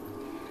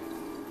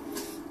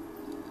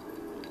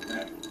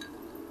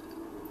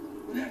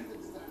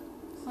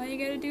 All you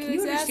gotta do Can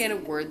is you ask. understand a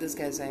word this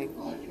guy's saying?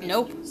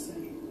 Nope.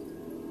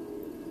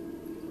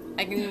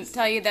 I can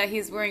tell you that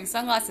he's wearing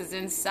sunglasses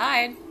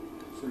inside.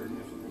 I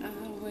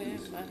wear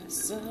my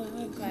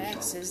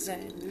sunglasses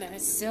at night.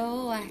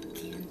 So I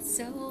can.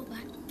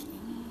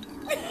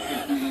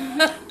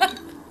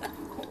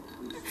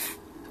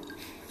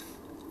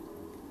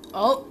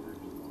 Oh.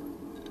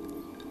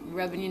 You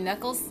rubbing your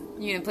knuckles?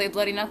 You gonna play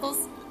Bloody Knuckles?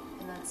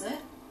 And that's it?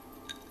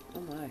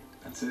 Oh my.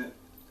 That's it.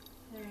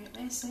 Alright,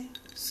 I see.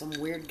 Some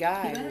weird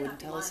guy He better wouldn't not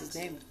be tell us lying his to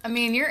name. I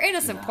mean, you're in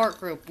a support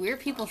group. Weird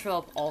people show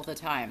up all the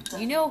time.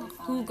 You know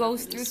who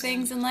goes through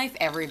things in life?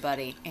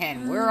 Everybody.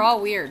 And we're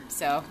all weird,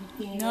 so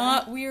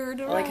not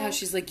weird at I all. like how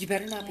she's like, you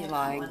better not be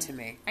lying to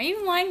me. Are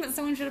you lying that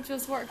someone showed up to a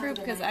support group?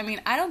 Because, I mean,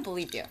 I don't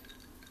believe you.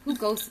 Who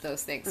goes to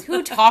those things?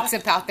 Who talks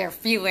about their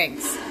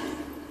feelings?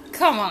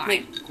 Come on.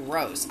 Like,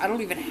 gross. I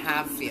don't even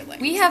have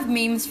feelings. We have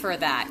memes for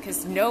that,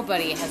 because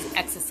nobody has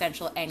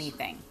existential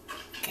anything.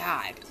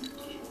 God.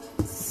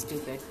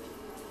 Stupid.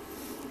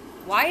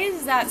 Why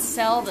is that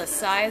cell the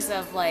size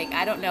of, like,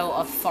 I don't know,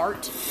 a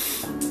fart?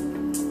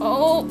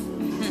 Oh.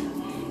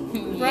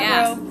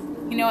 Yeah.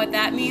 You know what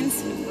that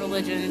means?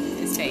 Religion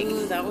is fake.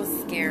 Ooh, that was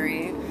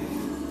scary.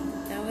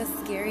 That was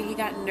scary. He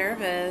got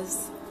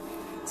nervous.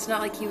 It's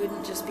not like he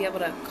wouldn't just be able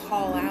to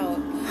call out.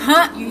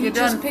 Huh? You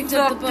just picked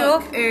up the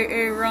book.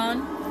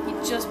 Ron. He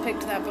just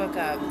picked that book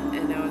up,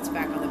 and now it's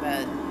back on the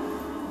bed.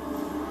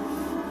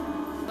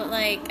 But,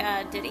 like,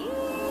 did he?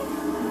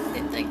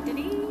 Did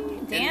he?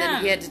 Damn. And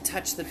then he had to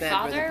touch the bed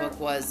Father, where the book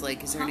was.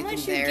 Like, is there how anything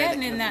much there? you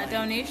getting that in that could've,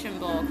 like- donation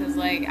bowl? Because,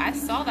 like, I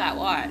saw that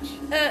watch.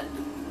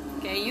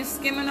 Okay, you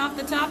skimming off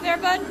the top there,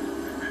 bud?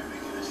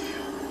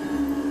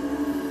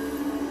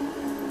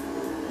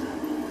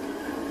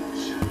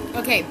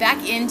 Okay, back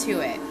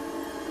into it.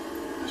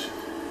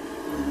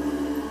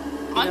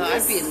 You know,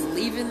 I'd be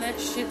leaving that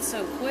shit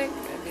so quick.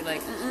 I'd be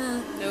like,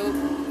 nope.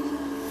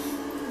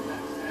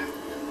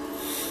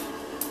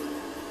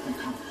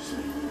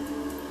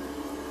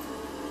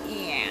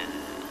 Yeah.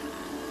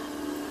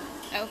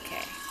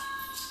 Okay.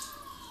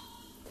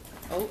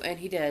 Oh, and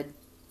he did.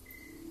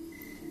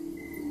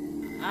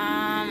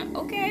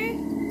 Okay.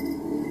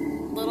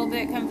 Little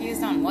bit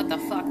confused on what the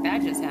fuck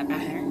that just happened I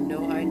there. have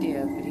no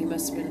idea, but he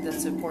must have been at the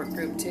support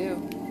group too.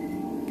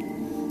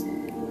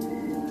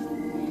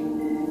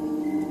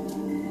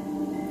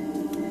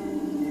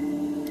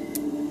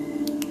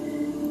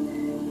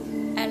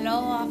 Hello,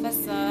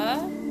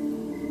 officer.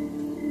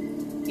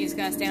 You just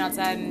gonna stand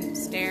outside and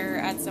stare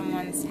at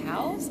someone's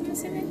house, I'm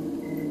assuming?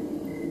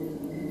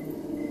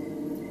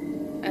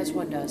 As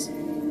one does.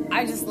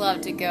 I just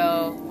love to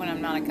go when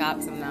I'm not a cop,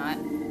 'cause I'm not.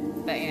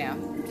 But, you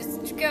know,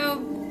 just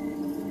go.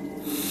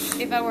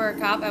 If I were a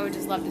cop, I would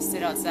just love to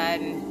sit outside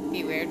and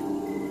be weird.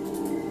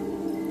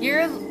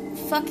 Your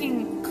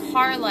fucking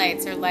car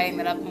lights are lighting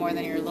that up more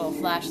than your little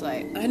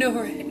flashlight. I know,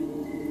 right?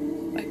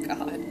 My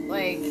God.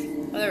 Like...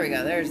 Oh, there we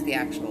go. There's the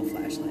actual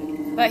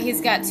flashlight. But he's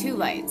got two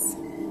lights.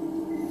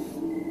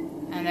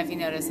 I don't know if you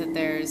noticed that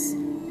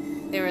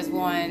there was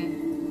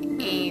one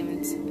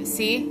aimed...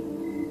 See?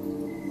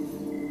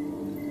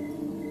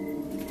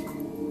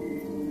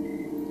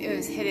 It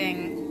was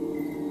hitting...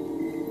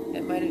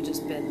 It might have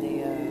just been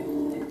the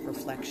like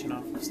reflection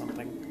off of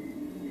something.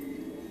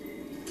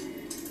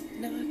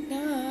 Knock,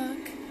 knock.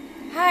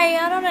 Hi,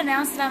 I don't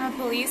announce that I'm a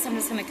police. I'm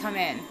just gonna come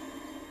in.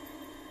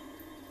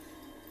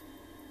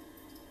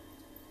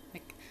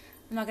 Like,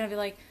 I'm not gonna be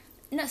like,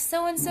 no,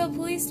 so-and-so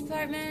police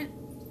department.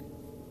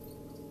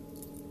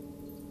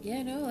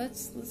 Yeah, no,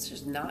 let's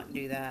just not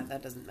do that.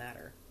 That doesn't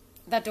matter.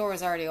 That door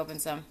was already open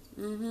some.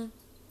 Mm-hmm.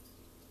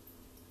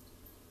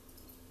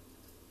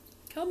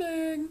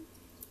 Coming.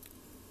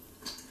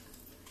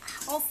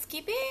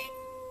 Housekeeping?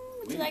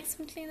 Would you like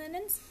some clean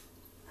linens?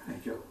 Hey,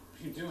 Joe, what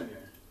are you doing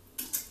here?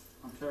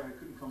 I'm sorry I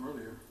couldn't come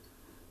earlier.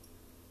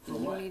 For You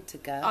what? need to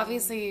go.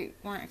 Obviously, you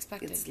weren't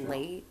expected. It's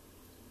late.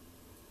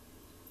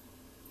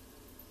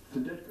 The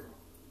dead girl.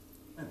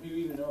 How do you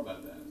even know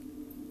about that?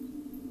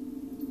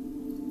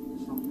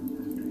 Something's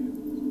after you.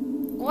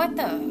 What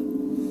the?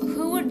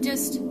 Who would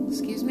just...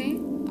 Excuse me?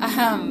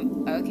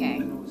 Okay. I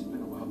know it's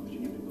been a while, but you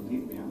need to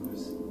believe me on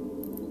this.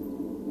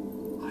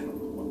 I don't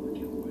know what we're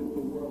dealing with.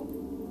 The world.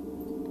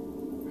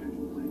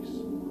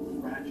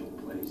 Fragile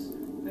place.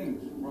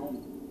 Things wrong.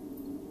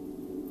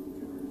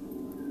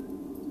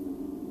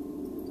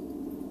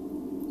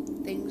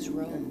 Things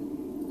roam.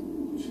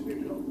 You should pick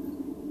it up.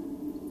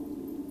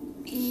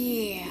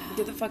 Yeah.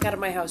 Get the fuck out of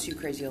my house, you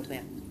crazy old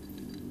man.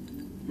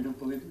 You don't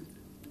believe me?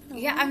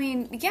 Yeah, I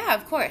mean, yeah,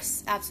 of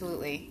course.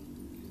 Absolutely.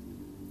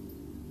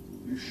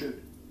 You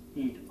should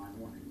heed my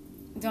warning.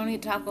 Don't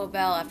eat Taco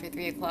Bell after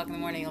 3 o'clock in the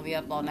morning. You'll be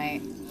up all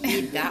night.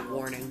 Heed that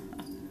warning.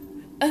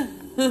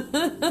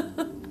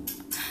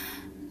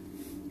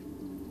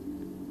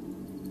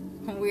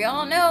 We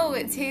all know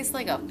it tastes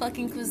like a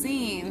fucking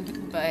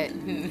cuisine, but...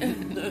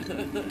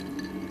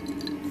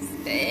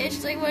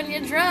 especially when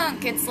you're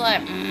drunk, it's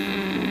like...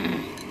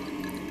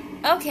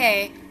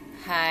 Okay.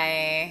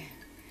 Hi.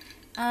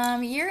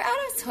 You're out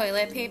of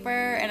toilet paper,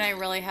 and I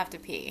really have to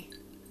pee.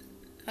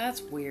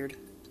 That's weird.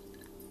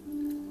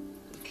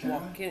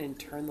 walk in and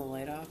turn the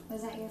light off?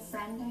 Was that your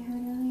friend I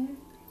heard earlier?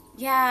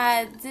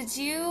 Yeah, did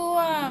you,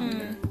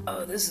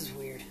 Oh, this is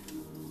weird.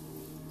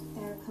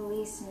 There were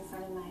police in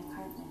front of my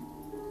apartment.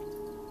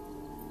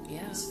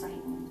 Yeah. I was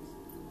frightened.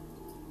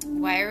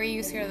 Why are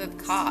you scared of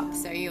the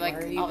cops? Are you, like,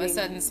 Why are you all of a being-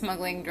 sudden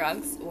smuggling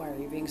drugs? Why are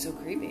you being so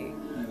creepy?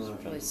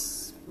 Probably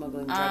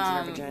smuggling drugs in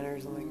her vagina or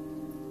something.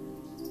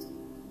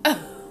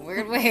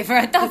 Weird wave.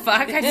 What the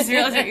fuck? I just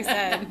realized what you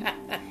said.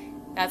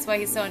 That's why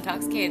he's so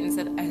intoxicated and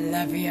said, I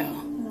love you. I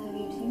love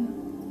you too.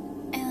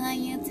 I love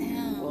you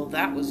too. Well,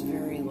 that was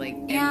very, like,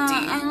 empty. Yeah,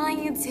 I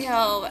love you too.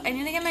 I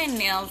need to get my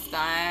nails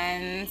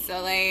done.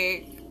 So,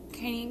 like,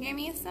 can you give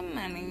me some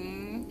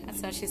money?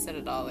 That's how she said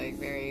it all, like,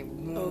 very...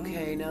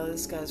 Okay, now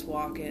this guy's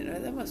walking.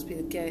 That must be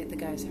the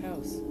guy's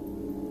house.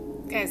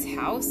 Guy's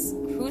house?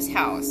 Whose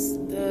house?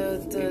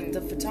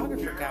 The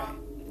photographer guy.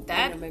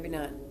 That? Oh, no, maybe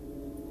not.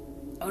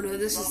 Oh no,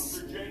 this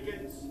is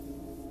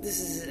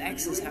his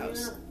ex's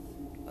house.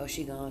 Oh,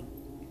 she gone.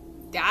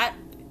 That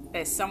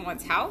is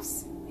someone's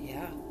house?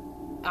 Yeah.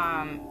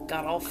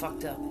 Got all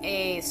fucked up.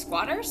 A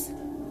squatter's?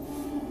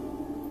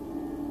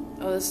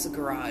 Oh, this is a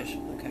garage.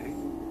 Okay.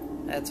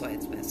 That's why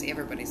it's messy.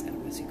 Everybody's got a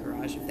messy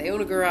garage. If they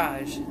own a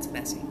garage, it's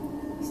messy.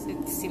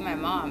 See my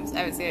mom's. I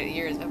haven't seen it in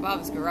years. My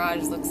mom's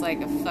garage looks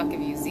like a fucking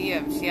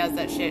museum. She has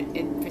that shit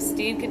in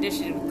pristine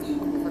condition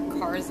with her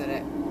cars in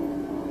it.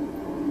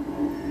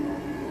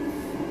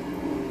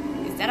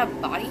 Is that a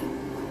body?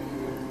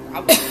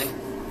 Probably.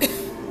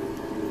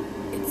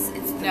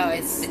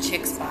 it's the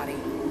chick's body.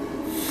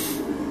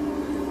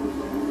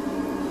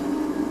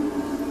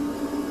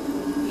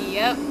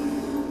 Yep.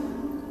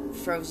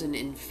 Frozen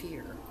in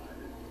fear.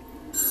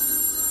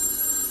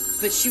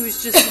 But she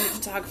was just in the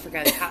photographer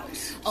guy's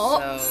house.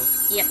 Oh,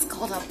 so. it's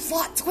called a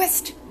plot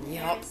twist.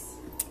 Yep.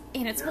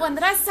 And it's one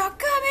that I saw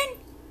coming.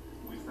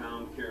 We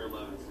found Kara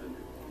Levinson.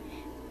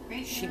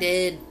 She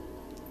did.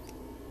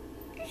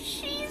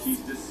 She's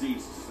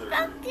deceased, sir.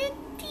 Fucking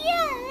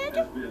dead.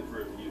 Has been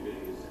for a few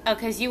days. Oh,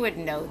 because you would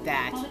know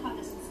that. I'll pop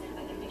this instead.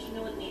 I think make sure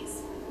no one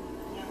leaves.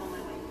 Yeah, I'm on my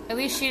way. At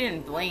least she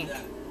didn't blink.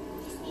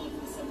 Just pulling from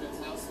the subject's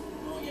house.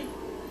 Going in.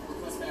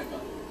 Request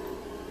backup.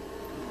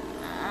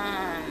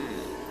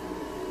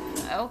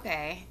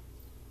 Okay.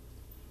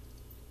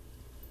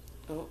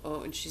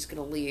 Oh, and she's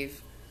gonna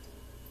leave.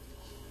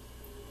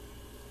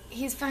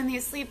 He's finally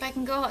asleep. I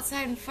can go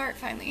outside and fart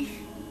finally.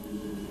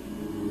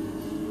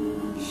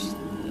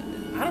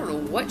 I don't know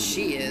what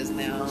she is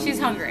now. She's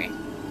hungry.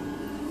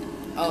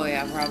 Oh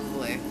yeah,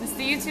 probably. It's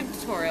the YouTube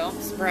tutorial.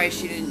 Surprised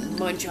she didn't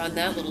munch on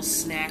that little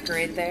snack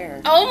right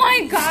there. Oh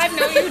my god,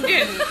 no you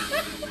didn't.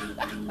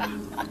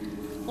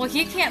 Well,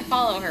 he can't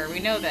follow her. We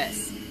know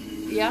this.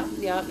 Yeah,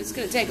 it's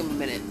gonna take him a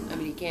minute. I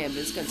mean, he can, but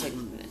it's gonna take him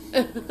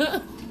a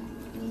minute.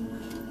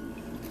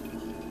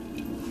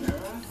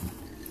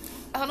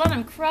 Hold on,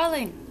 I'm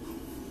crawling.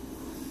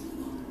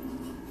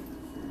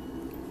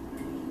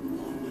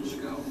 Where'd she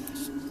go?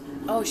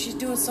 Oh, she's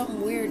doing something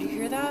weird. You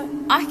hear that?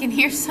 I can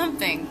hear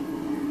something.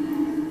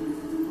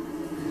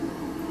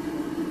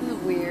 This is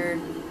weird.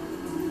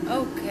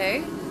 Okay.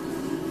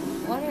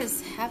 What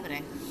is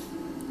happening?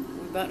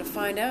 We're about to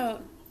find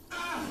out.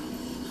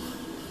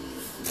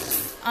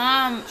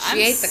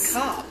 She ate the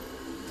cop.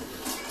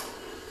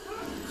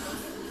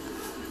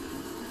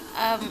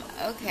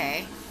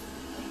 Okay.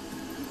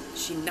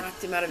 She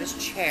knocked him out of his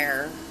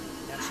chair.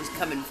 Now she's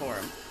coming for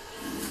him.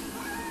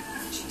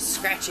 She's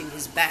scratching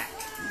his back.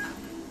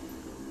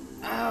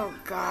 Oh,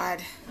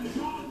 God.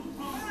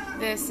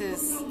 This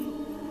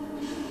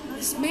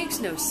makes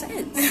no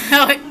sense.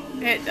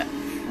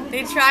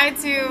 They tried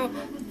to,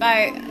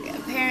 by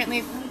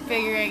apparently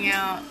figuring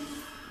out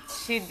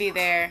she'd be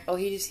there. Oh,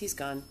 he's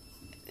gone.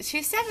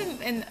 She said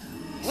in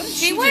what did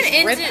she she went just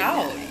into rip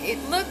out? It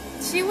looked.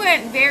 She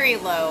went very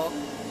low.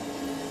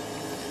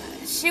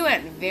 She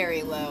went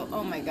very low.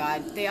 Oh my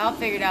god! They all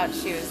figured out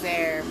she was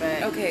there,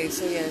 but okay.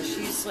 So yeah,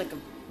 she's like a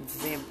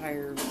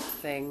vampire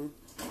thing.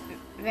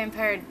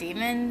 Vampire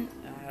demon.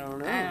 I don't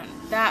know.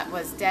 That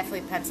was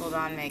definitely penciled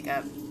on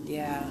makeup.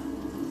 Yeah.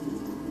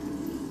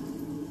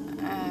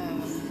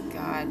 Oh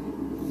god.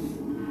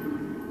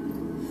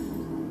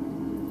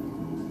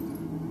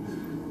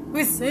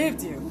 We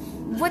saved you.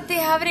 What, they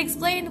haven't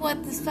explained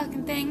what this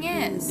fucking thing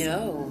is?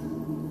 No.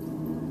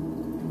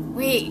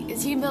 Wait,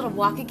 is he gonna be able to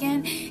walk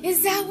again?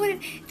 Is that what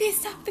they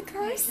stopped the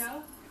curse? Hey,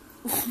 Joe?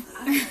 I don't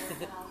know what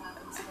the hell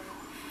happened to her.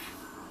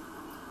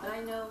 But I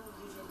know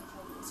you didn't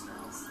kill these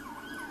girls.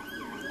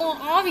 Well,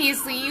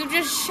 obviously, you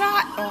just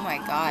shot. Oh my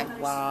god.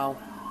 Wow.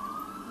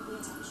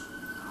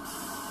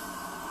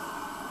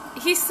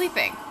 He's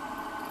sleeping.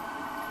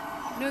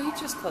 No, he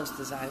just closed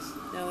his eyes.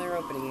 Now they're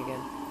opening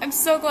again. I'm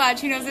so glad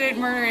she knows I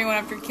didn't murder anyone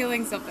after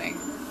killing something.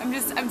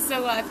 I'm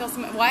so glad I feel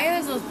some. Why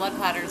are those blood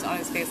platters on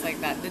his face like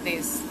that? Did they,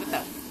 what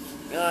the?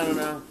 I don't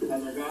know.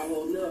 How's our guy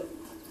holding up?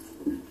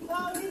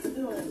 Oh, he's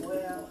doing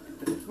well.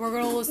 We're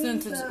gonna listen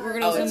to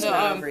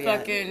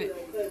fucking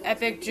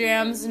Epic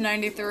Jams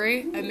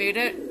 '93. I made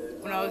it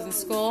when I was in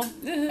school,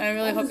 and I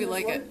really hope you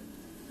like it.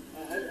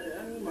 I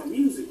need my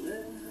music,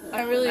 man.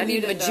 I really I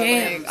need it, my though.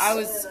 jams.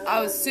 Like,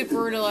 I was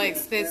super into like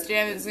Space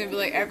Jam. It's gonna be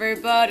like,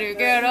 everybody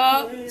get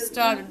up, it's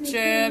time to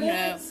jam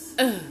now.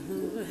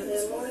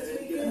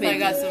 I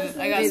got some.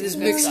 Made this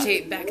good stuff.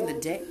 mixtape back in the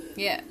day.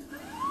 Yeah,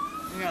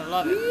 you're gonna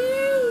love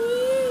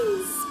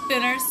it.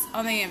 Spinners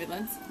on the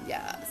ambulance.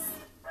 Yes.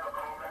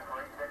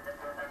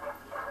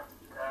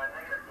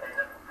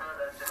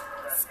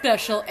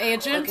 Special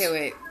agent. Okay,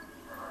 wait.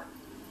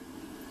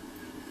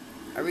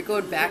 Are we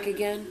going back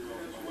again?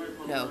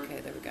 No, okay,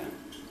 there we go.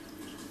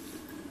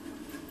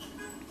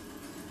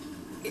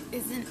 It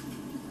isn't.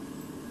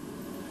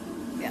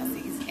 Yeah,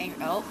 he's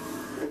angry. Oh,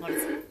 what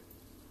is it?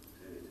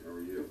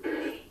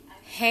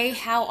 Hey,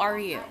 how are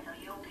you?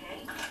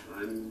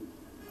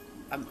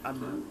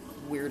 I'm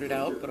weirded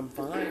out, but I'm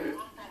fine.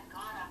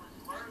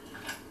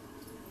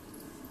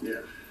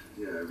 Yeah,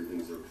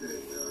 everything's okay.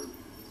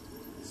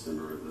 Send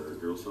her the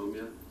girls home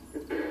yet?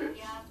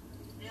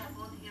 Yeah,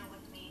 both here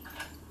with me.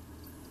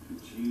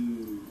 Could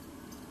you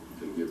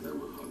give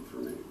them a hug for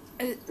me?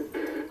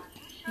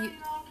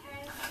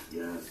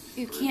 Yes.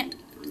 You can't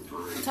I'm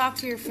fine. talk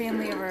to your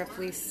family over a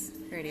police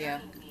radio.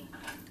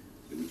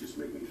 It would just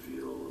make me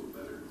feel a little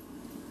better.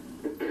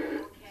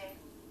 Okay.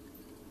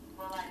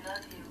 Well, I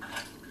love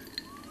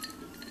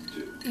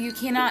you. You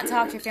cannot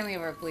talk to your family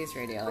over a police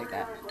radio like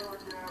that.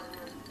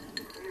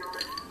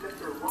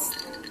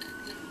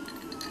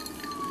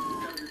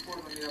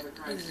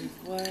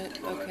 What?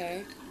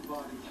 Okay.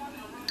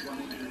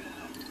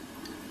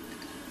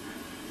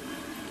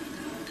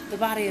 The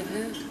body of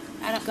who?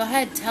 I don't. Go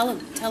ahead, tell him.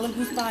 Tell him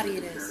whose body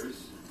it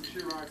is. She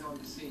arrived on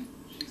the scene.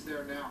 She's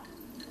there now.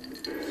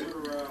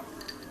 Sir,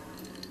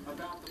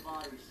 about the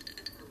bodies.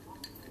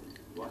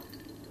 What?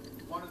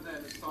 One of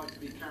them is thought to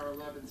be Cara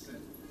Levinson.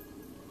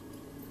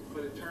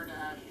 But it turned to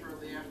ash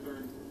shortly after,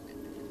 and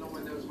no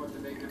one knows what to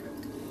make of it.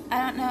 I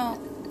don't know.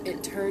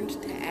 It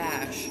turned to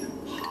ash.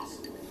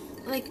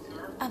 Like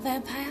a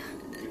vampire?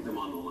 Keep them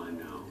on the line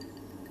now.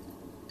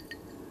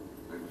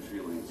 I have a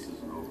feeling this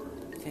isn't over.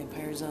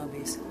 Vampire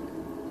zombies.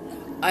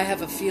 I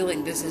have a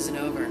feeling this isn't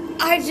over.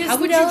 I just How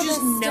would know you just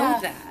this know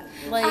stuff. that?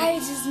 Like, I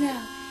just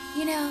know.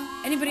 You know.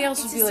 anybody else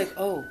it's would be just like,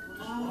 oh,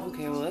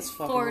 okay, well that's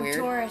fucking Ford weird.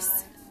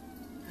 Taurus.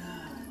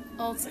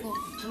 Old school.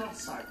 Turn off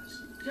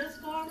Cyrus.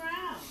 Just go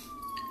around.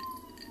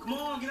 Come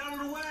on, get out of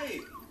the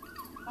way.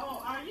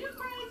 Oh, are you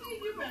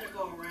crazy? You better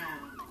go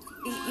around.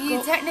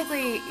 You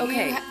technically,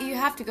 okay. you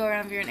have to go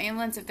around if you're an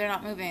ambulance if they're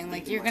not moving.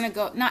 Like, you're gonna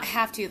go, not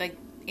have to, like,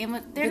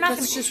 ambulance, they're But not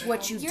that's gonna, just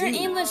what you You're do. an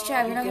ambulance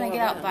driver, you're not You gonna go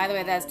get out. around. By the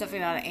way, that's definitely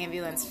not an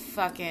ambulance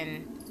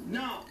fucking,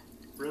 No.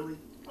 Really?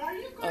 Are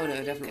you Oh crazy?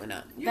 no, definitely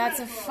not. that's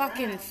a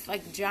fucking,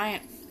 like,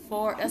 giant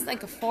Ford, that's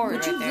like a Ford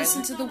Would right you there.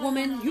 listen to the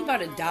woman? You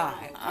about to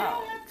die. Oh,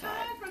 God.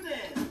 Time for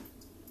this.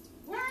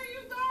 Where are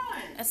you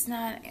going? That's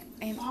not,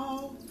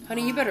 Oh,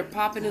 Honey, you better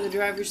pop into the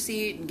driver's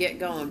seat and get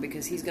going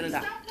because he's gonna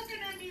die. stop looking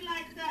at me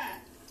like that.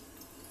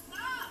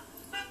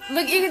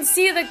 look, you can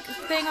see the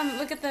thing on,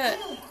 look at the,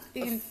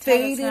 you can tell it's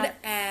Faded not-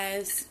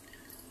 as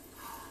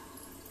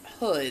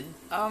hood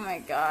oh my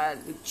God.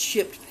 with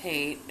chipped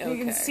paint. Okay.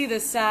 You can see the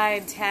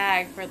side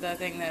tag for the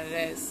thing that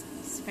it is.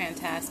 It's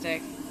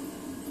fantastic.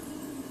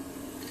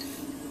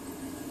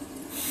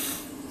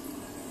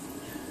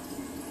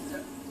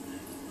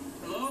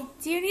 Hello?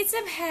 Do you need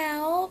some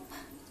help?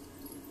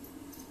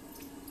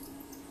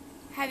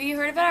 Have you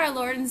heard about our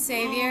Lord and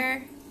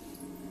Savior?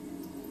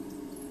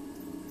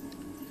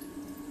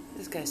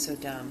 This guy's so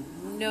dumb.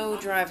 No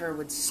driver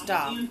would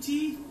stop.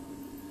 EMT?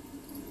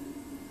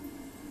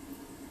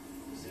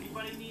 Does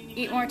anybody need any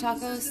Eat more medical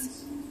tacos?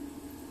 assistance?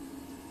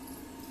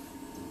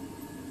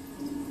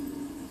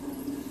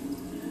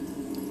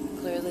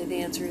 Clearly the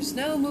answer is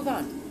no, move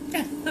on.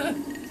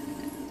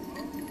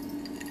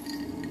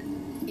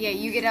 Yeah,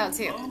 you get out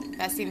too.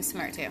 That seems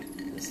smart too.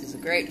 This is a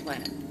great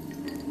plan.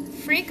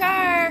 Free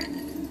car!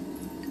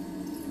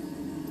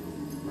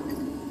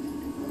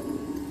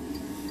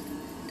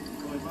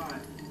 Going by.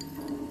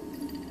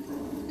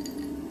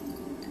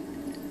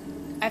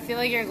 I feel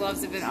like your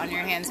gloves have been on your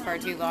hands far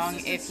too long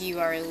if you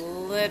are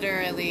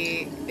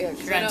literally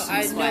drenched in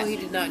I sweat. know he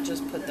did not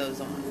just put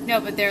those on. No,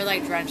 but they're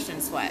like drenched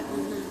in sweat.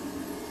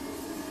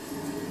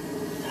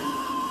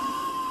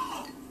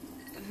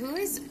 Who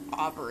is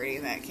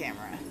operating that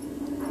camera?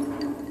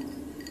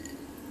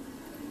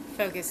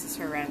 Focus is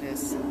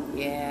horrendous.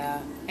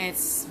 Yeah. And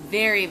it's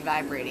very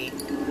vibrating.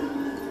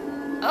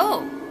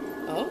 Oh!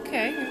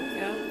 Okay, here we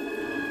go.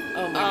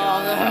 Oh my Oh,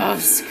 god.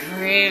 those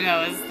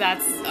screamos.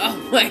 That's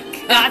Oh my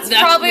god. that's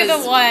that probably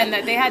was- the one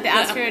that they had to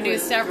ask that her to do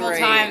was several great.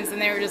 times,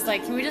 and they were just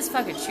like, "Can we just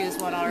fucking choose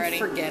one already?"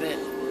 Forget it.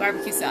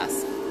 Barbecue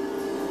sauce.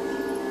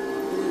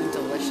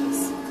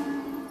 Delicious.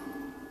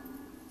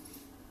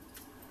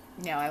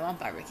 No, I want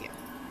barbecue.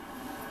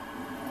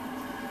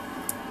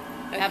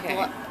 Okay.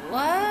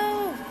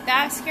 Whoa!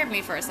 That scared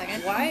me for a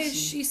second. Why is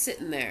she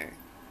sitting there?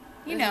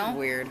 You This is know,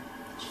 weird.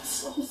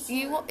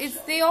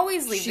 they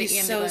always leave She's the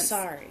ambulance. so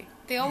sorry.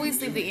 They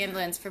always leave the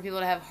ambulance for people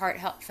to have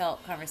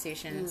heartfelt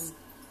conversations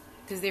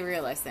because they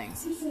realize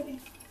things. He said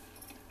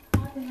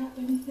I can have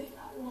anything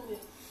I wanted.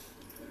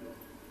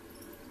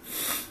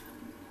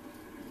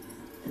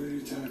 What are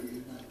you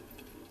talking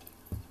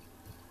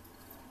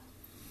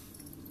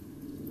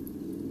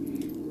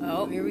about?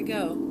 Oh, here we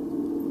go.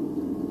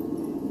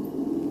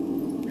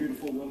 A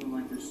beautiful woman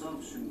like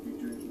yourself shouldn't be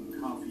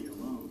drinking coffee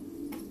alone.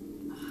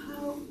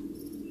 How?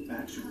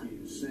 That should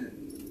be a sin.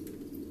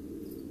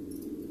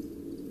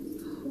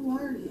 Who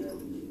are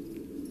you?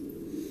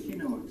 You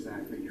know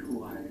exactly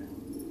who I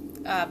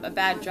am. A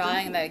bad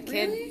drawing that a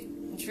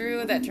kid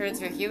drew that turns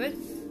for Cupid?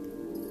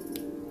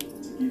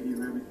 To give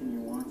you everything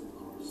you want, of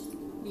course.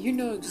 You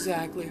know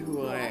exactly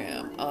who I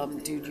am.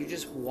 Dude, you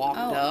just walked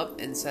up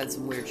and said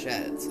some weird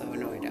shit, so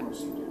no, I don't.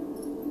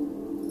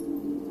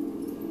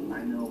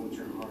 I know what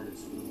your heart is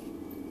feeling.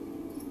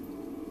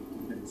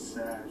 You've been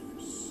sad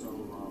for so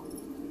long.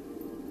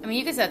 I mean,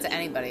 you could say that to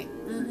anybody.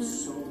 Spent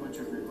so much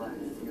of your life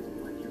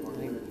feeling like you weren't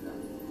good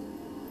enough,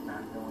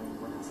 not knowing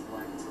what it's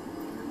like to be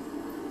beautiful,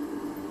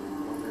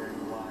 wondering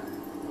why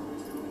you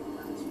always go in the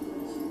last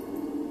place.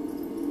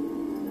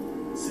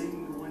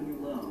 Seeing the one you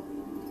love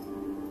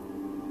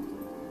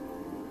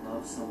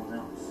someone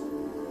else,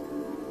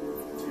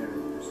 tear a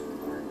person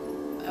apart.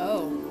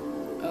 Oh,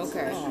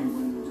 okay. Especially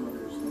when those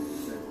others don't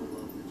deserve the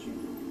love that you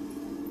do.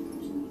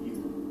 You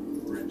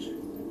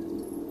wretched.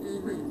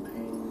 Bring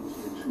pain to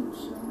your true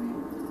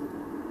soulmate.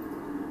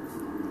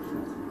 There's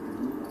nothing you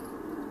can do about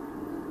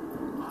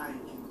it. I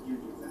can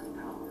give you that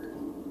power.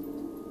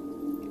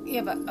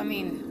 Yeah, but, I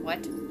mean,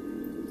 what?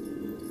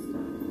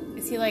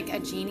 Is he like a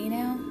genie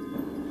now?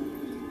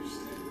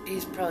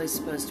 He's probably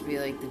supposed to be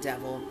like the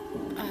devil.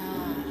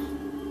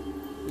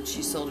 But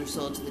she sold her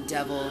soul to the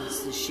devil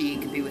so she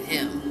could be with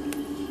him.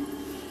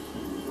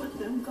 Let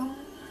them go.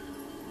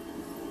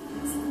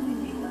 It's only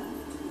me left.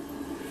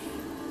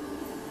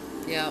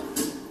 Yep.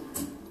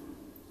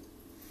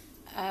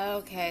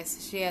 Okay, so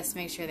she has to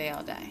make sure they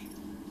all die.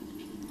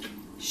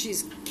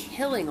 She's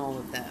killing all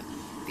of them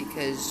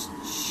because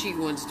she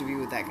wants to be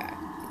with that guy.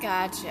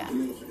 Gotcha.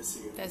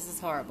 This is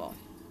horrible.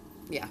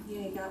 Yeah.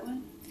 Yeah, you got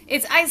one?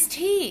 It's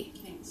Ice-T.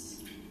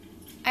 Thanks.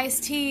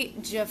 Ice-T,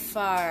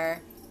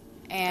 Jafar,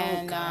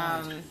 and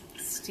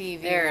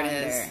Stevie There Wonder.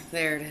 it is.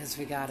 There it is.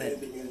 We got it.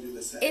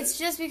 It's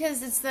just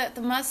because it's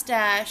the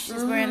mustache.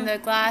 He's wearing the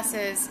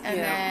glasses, and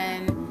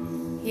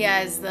then he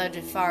has the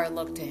Jafar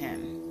look to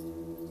him.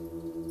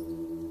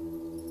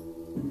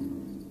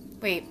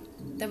 Wait,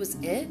 that was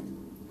it?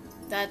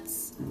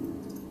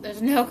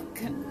 There's no...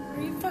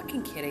 Are you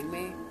fucking kidding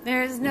me?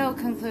 There's no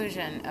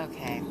conclusion.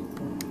 Okay.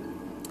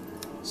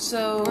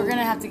 So... We're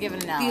gonna have to give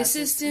an analysis.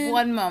 The assistant...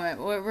 One moment.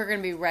 We're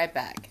gonna be right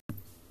back.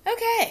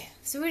 Okay.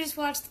 So we just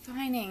watched The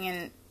Finding,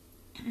 and...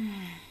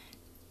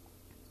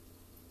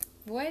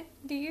 What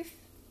do you...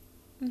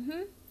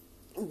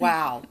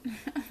 Wow.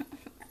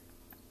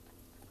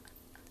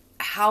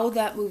 How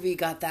that movie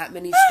got that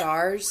many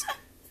stars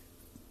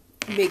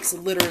makes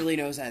literally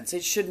no sense.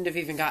 It shouldn't have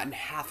even gotten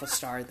half a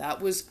star.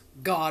 That was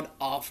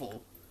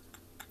god-awful.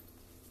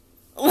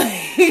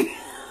 Like...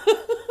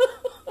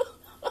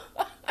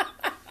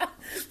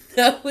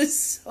 That was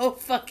so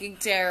fucking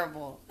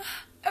terrible.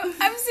 I'm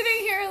sitting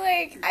here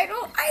like, I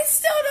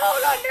still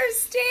don't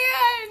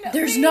understand.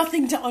 There's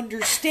nothing to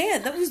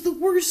understand. That was the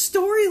worst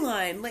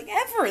storyline, like,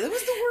 ever. That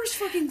was the worst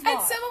fucking plot.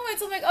 At some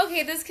moments, I'm like,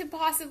 okay, this could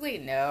possibly...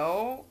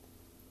 No.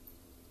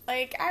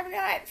 Like, I'm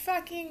not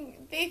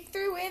fucking... They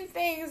threw in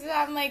things, and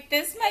I'm like,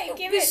 this might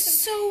give it...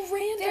 so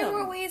random. There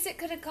were ways it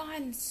could have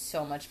gone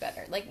so much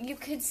better. Like, you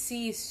could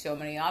see so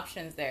many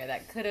options there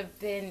that could have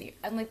been...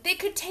 I'm like, they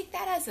could take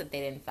that as a...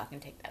 They didn't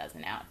fucking take that as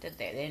an out, did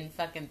they? They didn't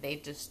fucking... They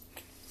just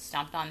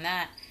stomped on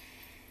that.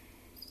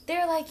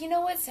 They're like, you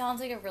know what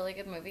sounds like a really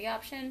good movie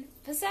option?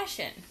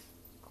 Possession.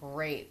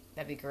 Great.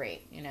 That'd be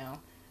great, you know?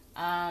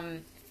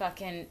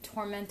 Fucking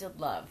Tormented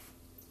Love.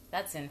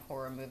 That's in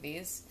horror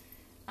movies.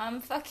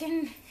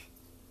 Fucking...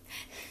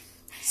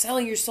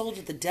 Selling your soul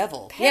to the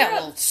devil. Yeah,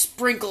 we'll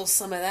sprinkle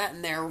some of that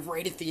in there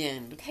right at the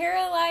end.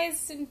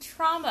 Paralyzed and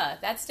Trauma.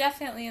 That's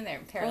definitely in there.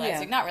 Paralyzed,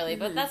 Oh, yeah. not really,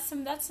 but that's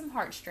some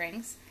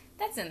heartstrings.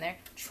 That's in there.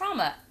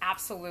 Trauma,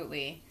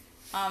 absolutely.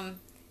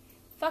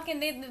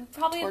 Fucking they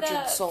probably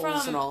Tortured souls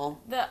from and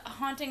all. The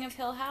Haunting of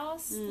Hill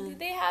House.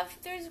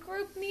 There's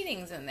group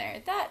meetings in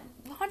there. That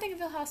Haunting of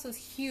Hill House was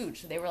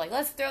huge. They were like,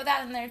 let's throw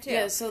that in there too.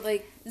 Yeah, so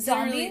like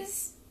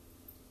Zombies.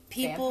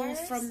 People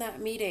Vampires? from that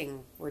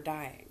meeting were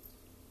dying,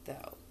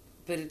 though.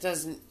 But it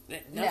doesn't...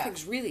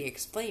 Nothing's really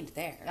explained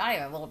there. Not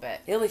even a little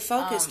bit. They only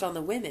focused on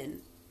the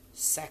women.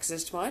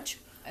 Sexist much?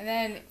 And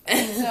then,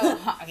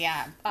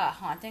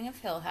 Haunting of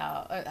Hill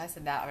House. I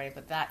said that already,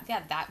 but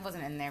that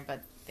wasn't in there.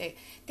 But they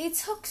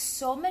took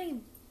so many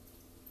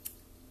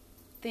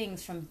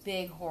things from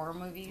big horror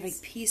movies,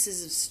 like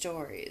pieces of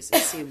stories.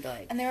 It seemed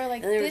like, and they were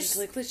like, just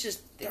like, let's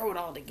just throw it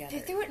all together. They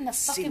threw it in a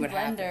fucking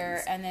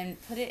blender and then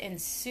put it in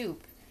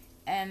soup,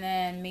 and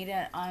then made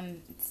it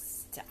on.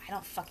 I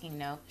don't fucking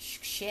know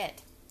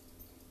shit.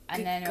 And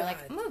Good then they're God.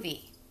 like,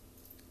 movie.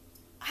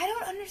 I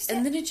don't understand.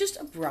 And then it just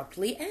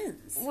abruptly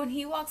ends. When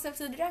he walks up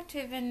to the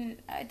detective,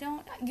 and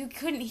you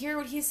couldn't hear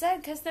what he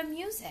said because the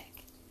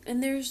music.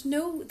 And there was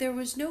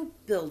no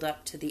build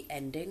up to the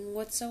ending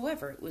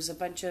whatsoever. It was a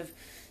bunch of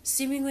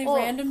seemingly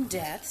random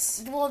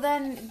deaths. Well,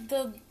 then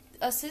the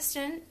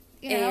assistant,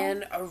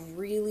 and a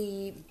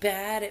really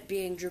bad at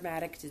being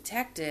dramatic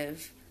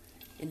detective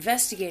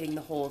investigating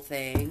the whole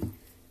thing.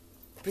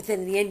 But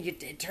then in the end,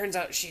 it turns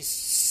out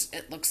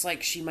it looks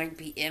like she might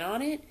be in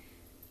on it.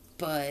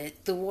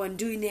 But the one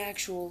doing the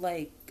actual,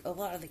 a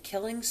lot of the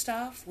killing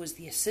stuff was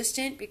the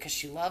assistant because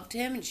she loved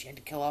him and she had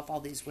to kill off all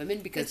these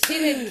women because... But she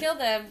didn't kill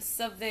them,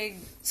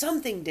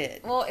 Something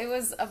did. Well, it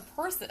was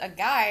a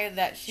guy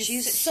that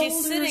she's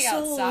sitting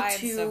outside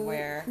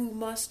somewhere. Who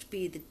must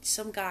be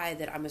some guy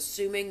that I'm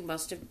assuming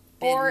must have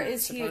been or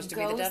is he a supposed to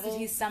be the ghost? devil. Did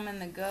he summon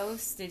the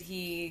ghost? Did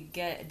he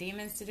get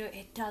demons to do it?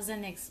 It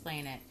doesn't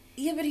explain it.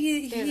 Yeah, but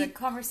there's a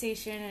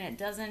conversation and it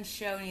doesn't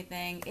show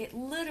anything.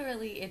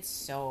 It's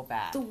so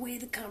bad. The way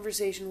the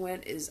conversation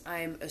went is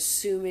I'm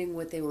assuming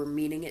what they were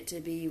meaning it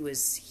to be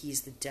was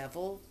he's the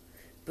devil,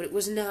 but it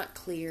was not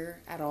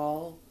clear at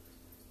all.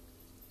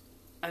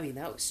 I mean,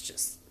 that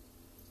was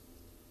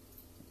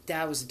a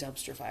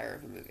dumpster fire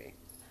of a movie.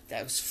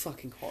 That was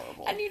fucking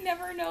horrible. And you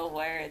never know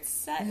where it's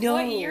set. No.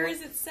 What year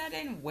is it set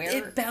in? Where?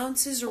 It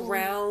bounces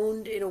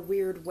around in a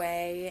weird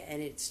way,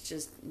 and it's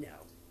just no.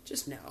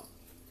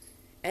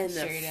 And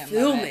the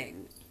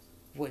filming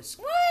was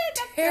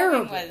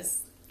terrible. The filming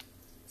was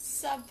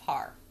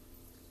subpar.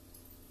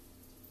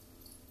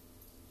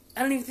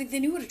 I don't even think they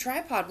knew what a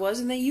tripod was,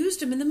 and they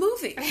used them in the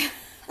movie.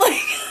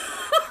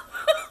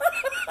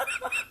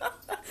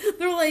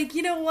 They're like,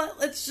 you know what?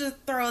 Let's just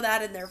throw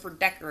that in there for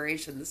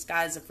decoration. This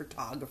guy's a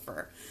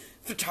photographer.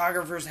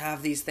 Photographers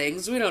have these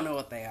things. We don't know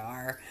what they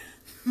are.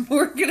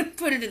 We're going to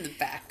put it in the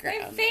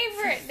background. My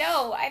favorite.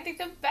 No, I think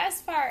the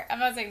best part. I'm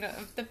not saying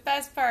the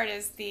best part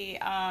is the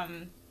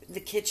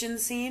kitchen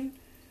scene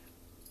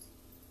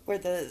where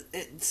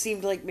it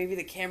seemed like maybe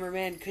the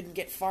cameraman couldn't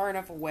get far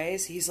enough away,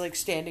 so he's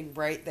standing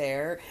right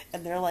there,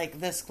 and they're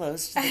this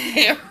close to the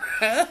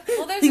camera.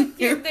 Well,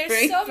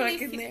 there's so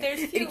many. And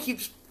he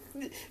keeps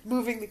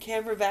moving the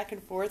camera back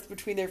and forth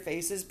between their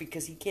faces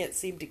because he can't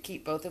seem to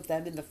keep both of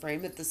them in the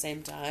frame at the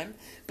same time.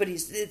 But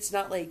it's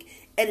not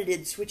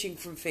edited switching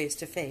from face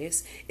to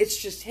face.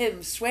 It's just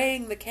him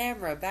swaying the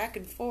camera back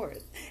and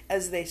forth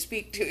as they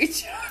speak to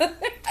each other.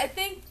 I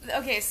think,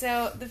 okay,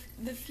 so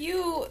the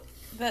few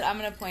that I'm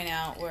going to point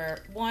out were,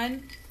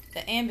 one,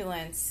 the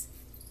ambulance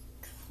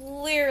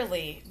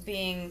clearly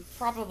being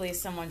probably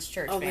someone's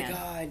church van. Oh my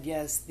god,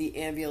 yes, the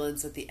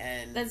ambulance at the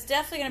end. That's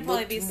definitely going to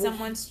probably be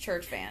someone's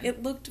church van.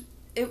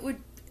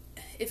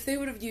 If they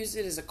would have used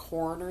it as a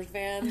coroner's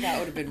van, that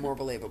would have been more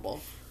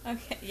believable.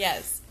 Okay,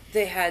 yes.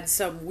 They had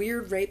some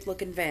weird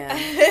rape-looking van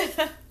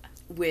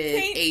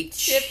with a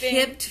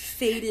chipped,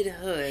 faded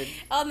hood.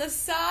 On the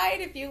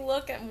side, if you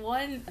look at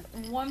one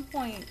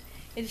point,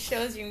 it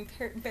shows you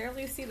can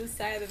barely see the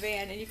side of the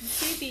van, and you can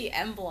see the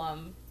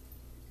emblem.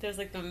 There's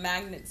the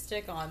magnet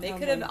stick on. They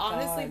could have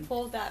honestly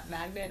pulled that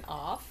magnet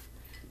off,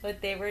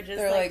 but they were just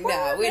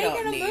no, we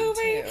don't need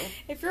to.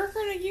 If you're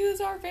going to use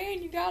our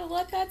van, you got to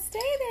let that stay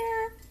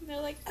there. And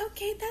they're like,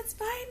 okay, that's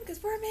fine,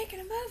 because we're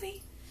making a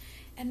movie.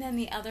 And then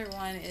the other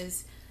one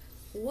is,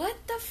 what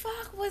the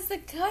fuck was the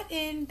cut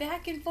in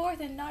back and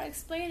forth and not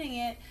explaining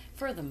it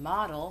for the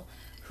model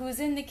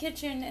who's in the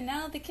kitchen and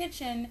out of the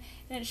kitchen,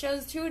 and it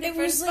shows two different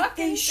It was fucking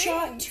they things.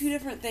 shot two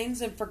different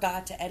things and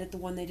forgot to edit the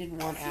one they didn't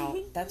want out.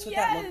 That's what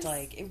that looked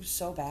like. It was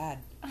so bad.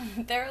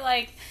 They're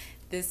like,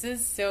 this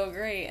is so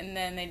great, and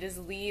then they just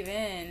leave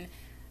in,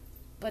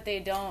 but they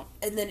don't.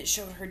 And then it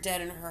showed her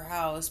dead in her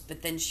house,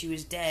 but then she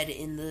was dead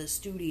in the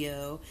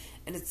studio,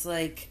 and it's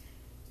like,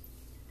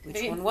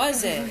 which one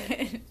was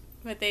it?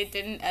 But they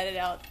didn't edit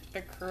out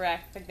the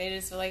correct. They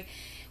just were like,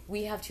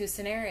 we have two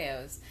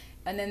scenarios.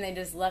 And then they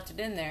just left it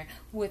in there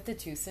with the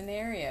two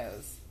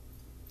scenarios.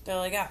 They're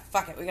like,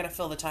 fuck it. We gotta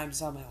fill the time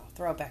somehow.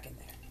 Throw it back in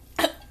there.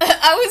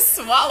 I was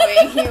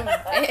swallowing, you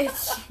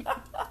bitch.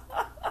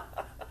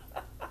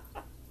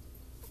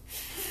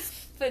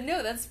 But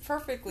no, that's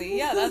perfectly,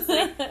 that's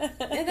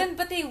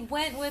but they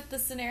went with the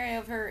scenario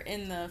of her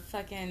in the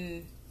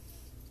fucking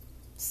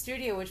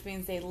studio, which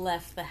means they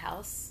left the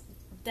house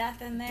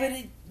death in there. But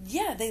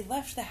they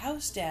left the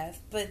house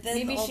death, but then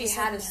maybe all she of a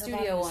had sudden a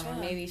studio one, or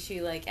maybe she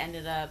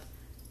ended up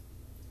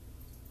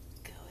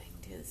going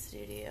to the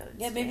studio.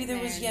 Yeah, maybe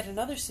there was yet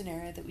another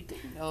scenario that we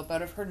didn't know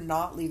about of her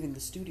not leaving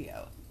the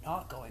studio,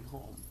 not going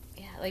home.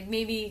 Yeah,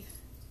 maybe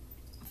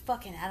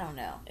fucking, I don't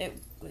know. It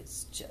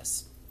was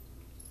just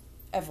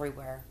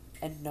everywhere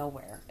and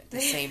nowhere at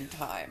the same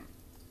time.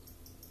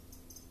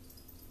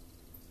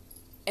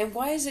 And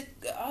why is it...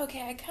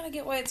 Okay, I kind of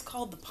get why it's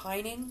called the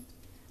pining.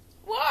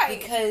 Why?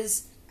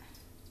 Because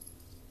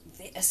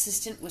the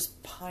assistant was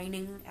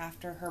pining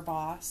after her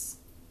boss.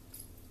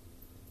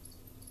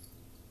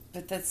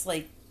 But that's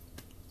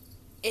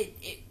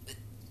it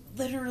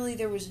literally,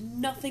 there was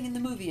nothing in the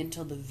movie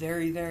until the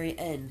very, very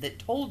end that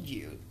told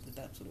you that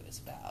that's what it was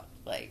about.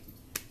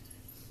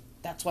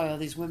 That's why all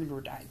these women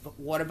were dying. But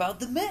what about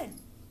the men?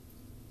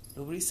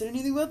 Nobody said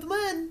anything about the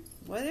men.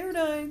 Why they were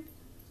dying.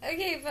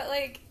 Okay, but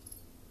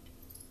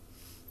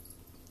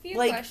Few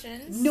like,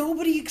 questions.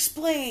 nobody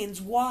explains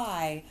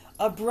why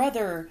a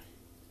brother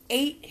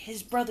ate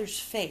his brother's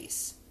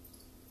face.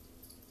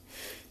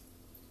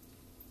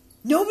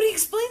 Nobody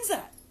explains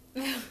that.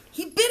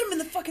 He bit him in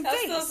the fucking That's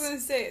face. what I was going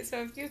to say.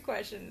 So a few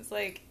questions.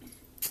 Like,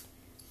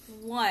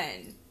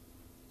 one,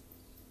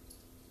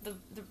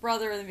 the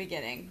brother in the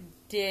beginning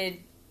did,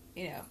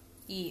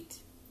 eat.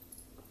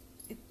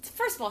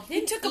 First of all, he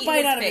took didn't a eat bite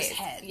his out of face. his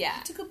head. Yeah.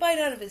 He took a bite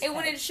out of his head. And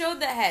when it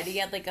showed the head, he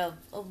had like a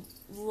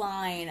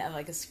line of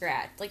like a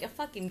scratch. Like a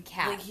fucking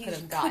cat Like, he could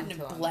have gotten couldn't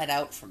to have him. bled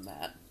out from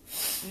that.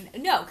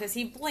 No, because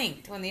he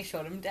blinked when they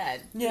showed him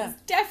dead. Yeah.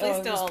 He's definitely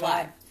It still was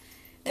alive. bad.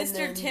 Mr.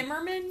 And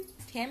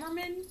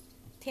then-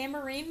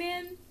 Tamarine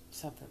Man?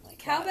 Something like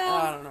Cowbell?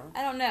 that. I don't know.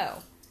 I don't know.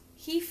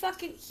 He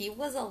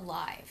was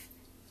alive.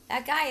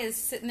 That guy is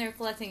sitting there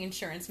collecting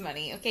insurance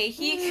money, okay?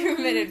 He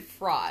committed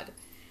fraud.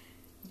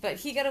 But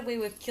he got away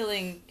with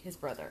killing his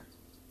brother.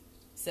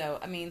 So,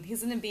 I mean,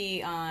 he's going to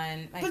be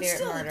on My Favorite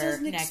still, Murder it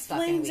doesn't next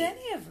fucking explain week.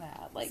 any of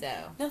that. Like,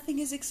 So. nothing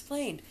is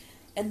explained.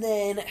 And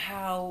then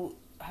how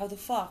the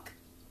fuck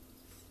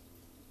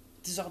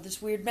does all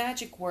this weird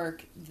magic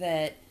work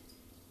that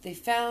they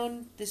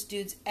found this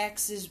dude's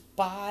ex's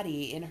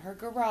body in her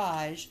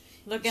garage.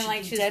 Looking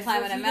like been she's dead for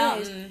climbing a few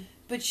mountain. days,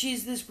 but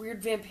she's this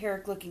weird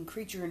vampiric looking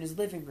creature in his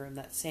living room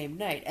that same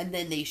night. And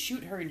then they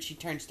shoot her and she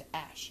turns to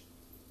ash.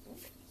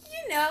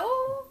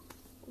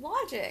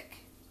 Logic.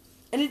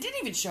 And it didn't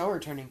even show her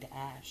turning to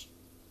ash.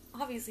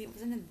 Obviously, it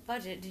wasn't in the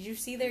budget. Did you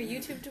see their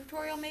YouTube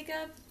tutorial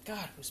makeup?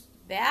 God, it was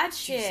That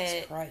Jesus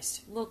shit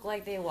Christ. looked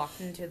like they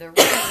walked into the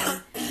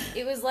room.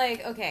 It was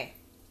like, okay,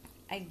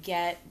 I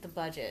get the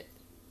budget.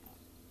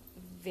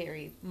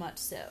 Very much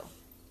so.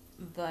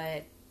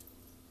 But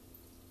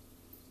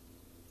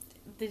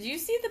did you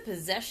see the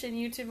Possession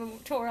YouTube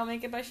tutorial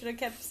makeup I should have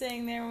kept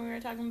saying there when we were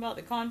talking about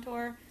the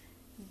contour?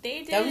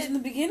 They did. That was in the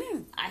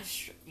beginning.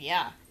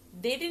 Yeah.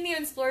 They didn't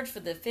even splurge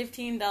for the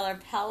 $15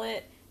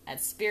 palette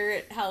at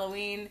Spirit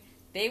Halloween.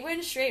 They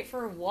went straight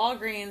for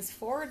Walgreens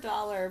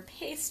 $4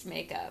 paste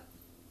makeup.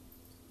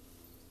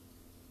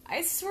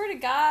 I swear to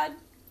God,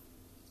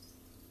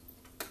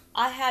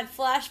 I had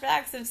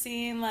flashbacks of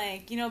seeing,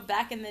 like,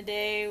 back in the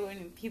day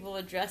when people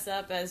would dress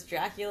up as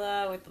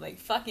Dracula with, like,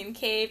 fucking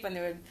cape and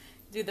they would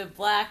do the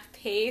black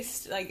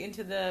paste, like,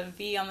 into the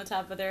V on the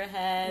top of their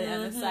head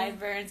and the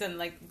sideburns and,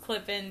 like,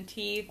 clip-in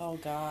teeth. Oh,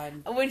 God.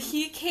 When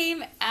he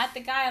came at the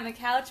guy on the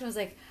couch and was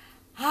like,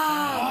 for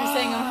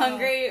saying I'm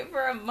hungry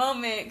for a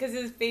moment because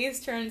his face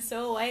turned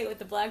so white with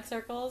the black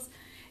circles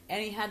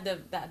and he had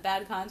that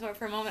bad contour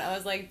for a moment, I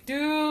was like,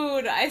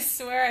 dude, I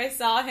swear I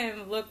saw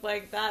him look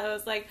like that. I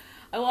was like,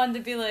 I wanted to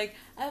be like,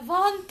 I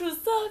want to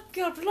suck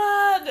your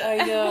blood.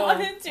 I know. I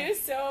wanted to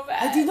so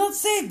bad. I did not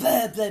say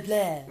blah, blah,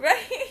 blah.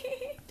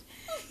 Right?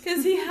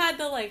 Because he had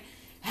the, like,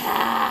 and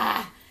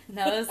I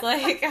was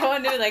like, I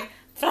wanted to be like,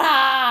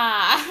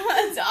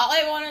 that's all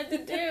I wanted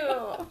to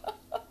do.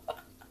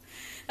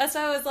 That's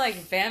why I was like,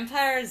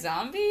 vampire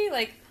zombie?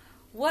 Like,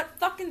 what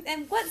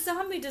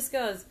zombie just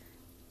goes,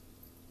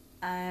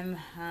 I'm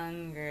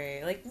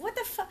hungry? Like, what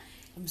the fuck?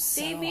 I'm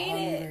so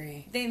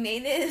hungry. They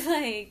made it,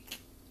 like,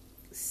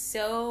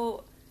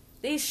 so,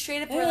 they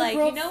straight up were Hey, like,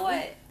 bro, you know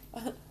what?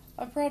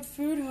 I brought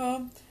food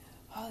home.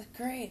 Oh,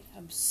 great.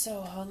 I'm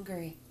so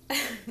hungry.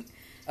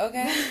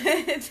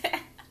 Okay.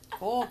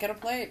 Cool, get a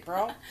plate,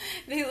 bro.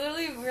 They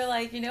literally were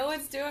like, you know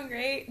what's doing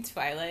great?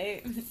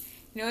 Twilight. You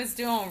know what's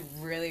doing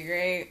really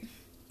great?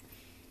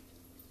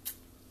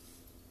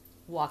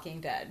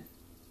 Walking Dead.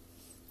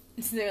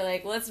 So they're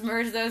like, let's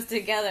merge those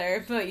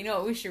together, but you know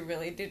what we should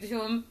really do to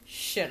them?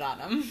 Shit on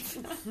them.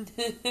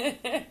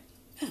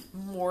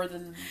 More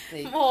than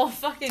they... Well,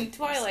 fucking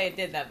Twilight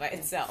did that by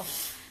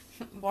itself.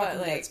 Walking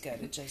but, Dead's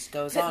good. It just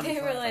goes on They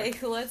forever. were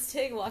like, let's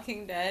take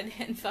Walking Dead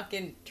and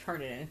fucking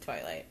turn it into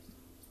Twilight.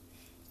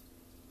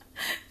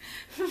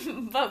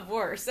 But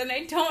worse. And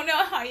I don't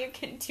know how you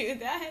can do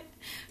that.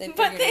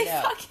 But they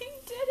fucking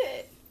did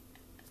it.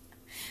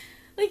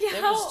 Like,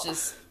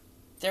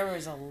 There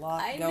was a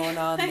lot going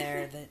on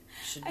there that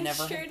should never have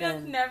been. I straight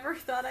up never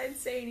thought I'd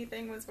say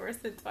anything was worse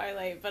than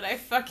Twilight, but I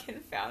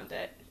fucking found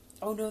it.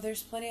 Oh no,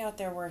 there's plenty out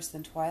there worse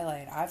than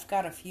Twilight. I've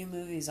got a few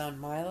movies on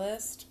my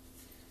list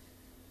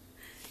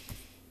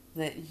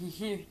that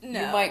you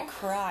might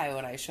cry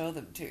when I show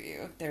them to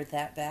you. They're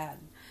that bad.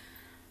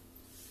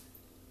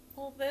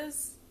 Well,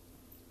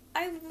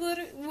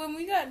 when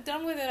we got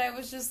done with it, I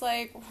was just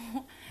like,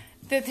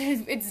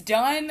 it's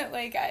done.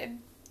 Like,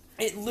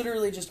 It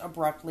literally just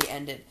abruptly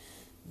ended.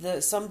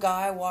 Some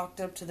guy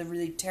walked up to the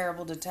really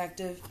terrible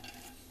detective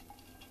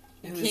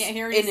who was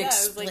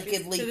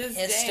inexplicably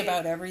pissed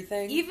about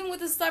everything. Even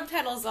with the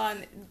subtitles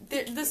on,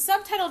 the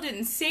subtitle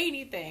didn't say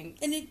anything.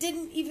 And it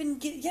didn't even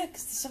get... Yeah,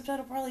 because the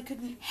subtitle probably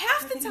couldn't...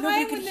 Half the time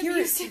when the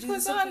music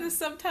was on, the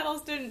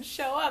subtitles didn't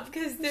show up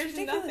because there's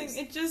nothing.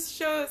 It just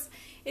shows...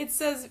 It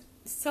says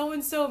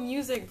so-and-so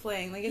music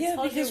playing. Like, it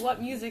tells you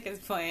what music is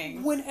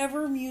playing.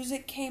 Whenever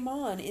music came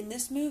on in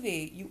this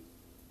movie,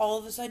 all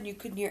of a sudden you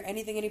couldn't hear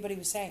anything anybody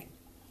was saying.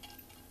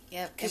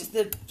 Yep. Because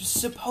the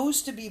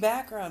supposed to be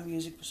background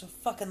music was so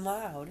fucking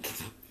loud.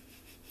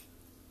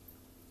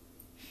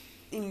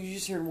 And you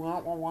just heard wah,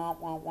 wah, wah,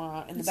 wah,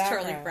 wah in the It's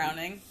background. Charlie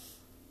Browning.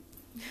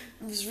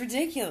 It was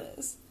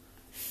ridiculous.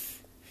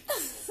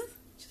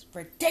 Just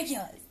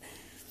ridiculous.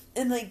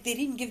 And, like, they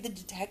didn't give the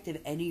detective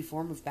any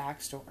form of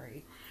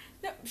backstory.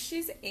 No,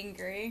 she's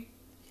angry.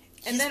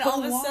 And Yes, then but all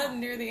of a why? sudden,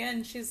 near the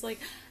end, she's like,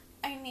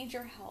 I need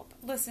your help.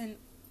 Listen,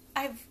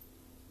 I've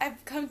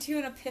come to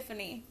an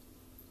epiphany.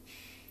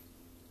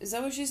 Is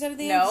that what she said at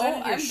the No,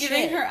 end?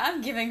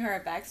 I'm giving her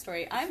a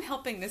backstory. I'm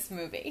helping this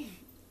movie.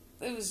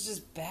 It was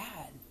just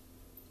bad.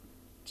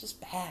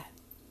 Just bad.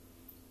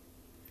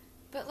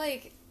 But,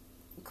 like,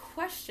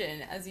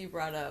 question, as you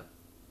brought up,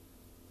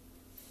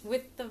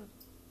 with the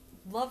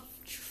love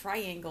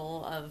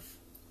triangle of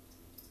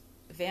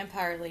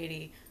vampire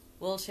lady,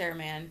 wheelchair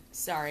man,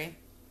 sorry,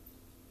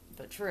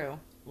 but true,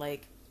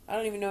 like... I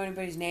don't even know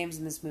anybody's names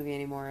in this movie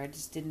anymore. I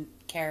just didn't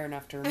care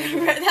enough to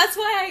remember. That's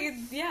why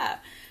yeah.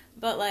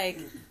 But, like,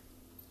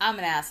 I'm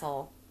an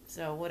asshole,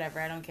 so whatever,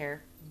 I don't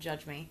care.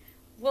 Judge me.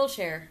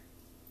 Wheelchair,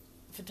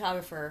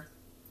 photographer,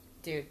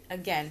 dude,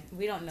 again,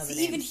 we don't know the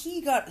names. Even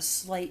he got a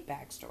slight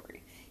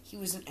backstory. He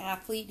was an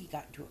athlete. He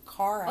got into a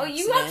car accident.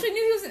 Oh, you actually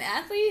knew he was an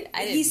athlete?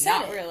 I did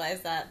not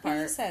realize that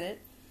part. He said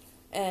it.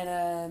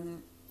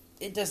 And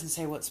it doesn't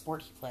say what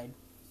sport he played.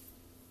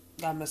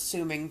 I'm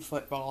assuming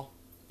football.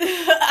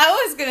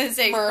 I was going to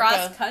say Merca.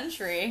 cross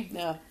country.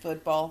 No,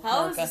 football.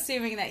 I was Merca.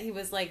 assuming that he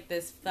was like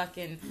this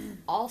fucking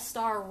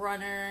all-star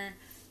runner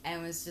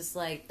and was just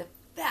like the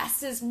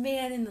fastest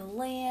man in the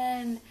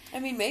land. I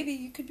mean, maybe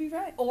you could be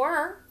right.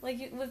 Or,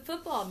 like with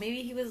football,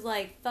 maybe he was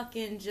like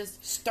fucking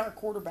just... Star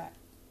quarterback.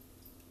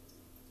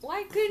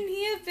 Why couldn't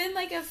he have been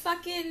like a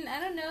fucking, I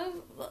don't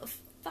know,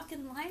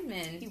 fucking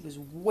lineman? He was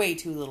way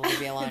too little to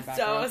be a linebacker.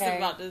 So I was okay?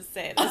 about to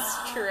say,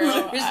 that's true.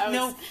 There's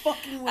no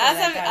fucking way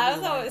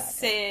As I was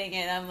saying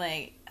it, I'm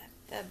like,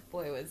 that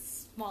boy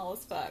was small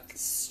as fuck.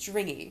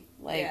 Stringy.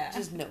 Like,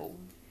 just no.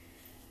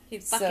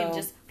 He'd fucking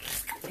just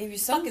maybe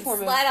some fucking form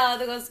slide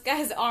out of those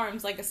guy's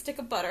arms like a stick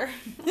of butter.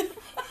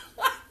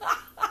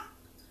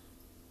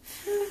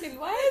 Fucking,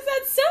 why is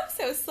that soap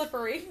so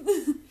slippery?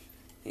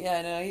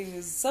 Yeah, no, he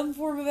was some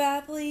form of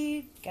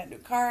athlete, got into a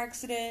car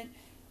accident,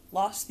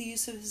 lost the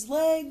use of his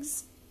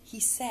legs.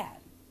 He's sad.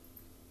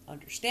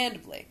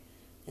 Understandably.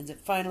 Ends up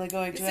finally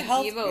going to a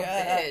help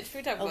bitch.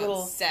 We talk about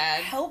little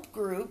sad help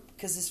group,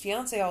 because his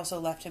fiance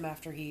also left him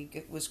after he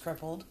was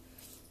crippled,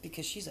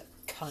 because she's a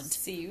cunt.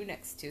 See you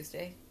next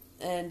Tuesday.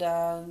 And,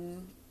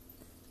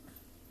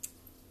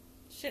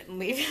 shouldn't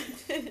leave.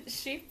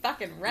 She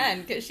fucking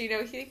ran, because she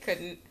knew he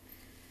couldn't.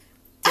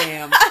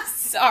 Damn.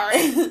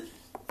 Sorry.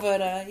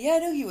 But, yeah,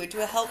 no, he went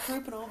to a help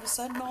group, and all of a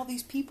sudden all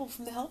these people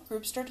from the help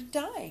group started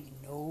dying.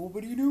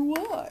 Nobody knew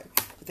why.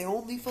 But they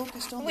only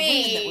focused on the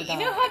women that were dying.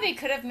 You know how they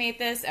could have made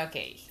this?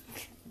 Okay,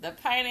 The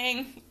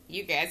Pining,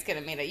 you guys could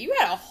have made it. You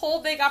had a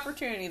whole big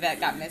opportunity that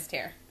got missed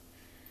here.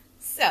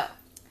 So,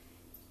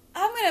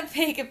 I'm going to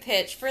make a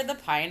pitch for The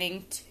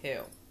Pining 2.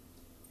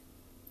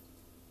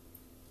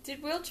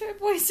 Did Wheelchair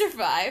Boy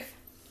survive?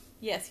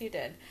 Yes, he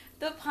did.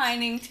 The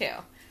Pining 2.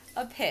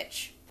 A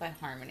pitch by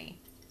Harmony.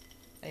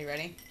 Are you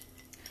ready?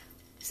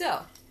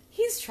 So,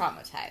 he's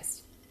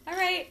traumatized.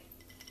 Alright?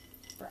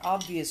 For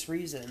obvious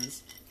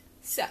reasons.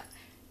 So,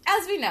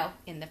 as we know,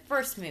 in the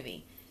first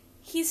movie,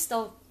 he's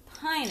still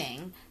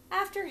pining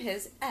after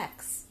his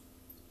ex.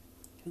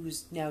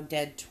 Who's now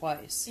dead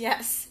twice.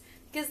 Yes.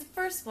 Because the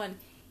first one,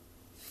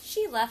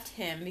 she left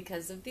him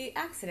because of the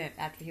accident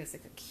after he was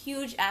like a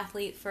huge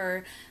athlete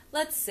for,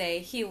 let's say,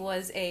 he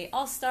was a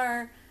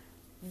all-star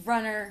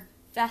runner,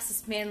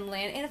 fastest man in the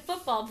land, and a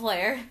football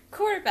player,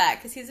 quarterback,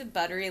 because he's a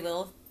buttery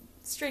little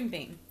string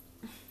bean.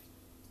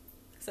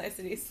 So I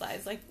said he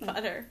slides like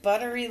butter.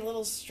 Buttery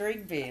little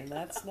string bean.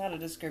 That's not a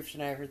description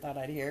I ever thought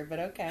I'd hear, but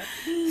okay.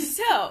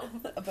 So.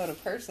 About a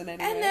person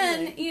anyway. And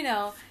then, you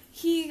know,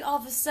 he all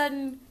of a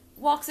sudden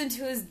walks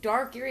into his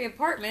dark, eerie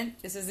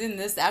apartment. This is in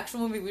this actual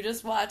movie we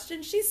just watched,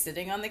 and she's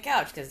sitting on the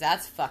couch, because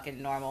that's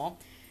fucking normal.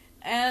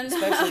 And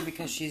especially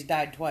because she's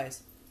died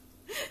twice.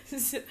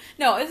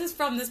 No, this is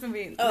from this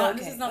movie. Oh, no, okay.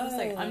 this is not the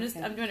second.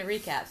 Okay. I'm doing a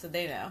recap so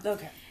they know.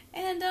 Okay.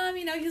 And,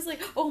 you know, he's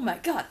like, oh my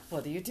god,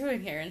 what are you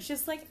doing here? And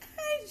she's like,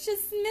 I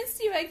just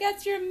missed you. I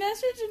got your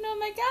message and oh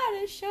my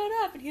god, it showed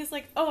up. And he's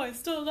like, oh, I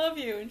still love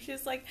you. And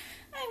she's like,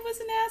 I was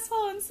an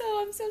asshole and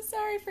so I'm so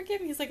sorry, forgive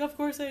me. He's like, of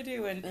course I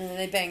do. And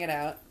they bang it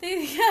out.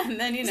 And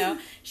then, you know,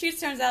 she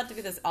turns out to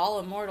be this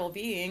all-immortal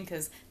being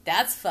because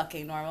that's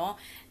fucking normal.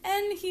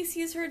 And he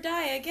sees her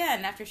die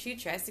again after she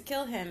tries to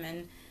kill him.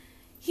 And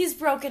he's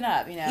broken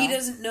up, you know. He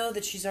doesn't know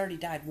that she's already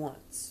died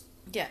once.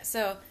 Yeah,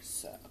 so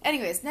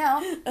anyways,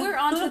 now we're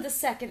on to the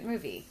second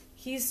movie.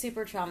 He's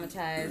super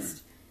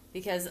traumatized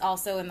because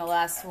also in the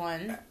last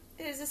one,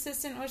 his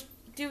assistant was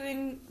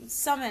doing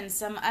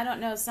I don't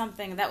know,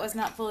 something that was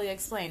not fully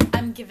explained.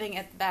 I'm giving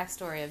it the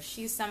backstory of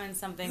she summoned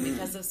something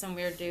because of some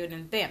weird dude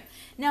and bam.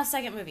 Now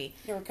second movie.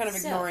 Yeah, we're kind of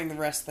ignoring the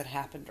rest that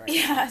happened right now.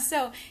 Yeah,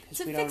 so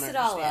to we fix don't it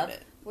all up, understand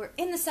it. we're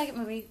in the second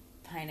movie,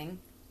 Pining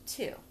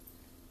 2.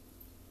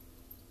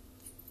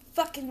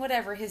 Fucking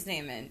whatever his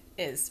name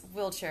is,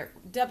 wheelchair,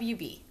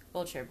 WB,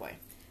 wheelchair boy.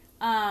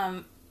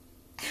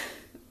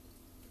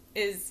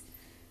 is...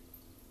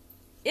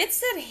 It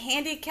said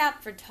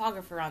handicapped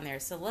photographer on there,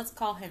 so let's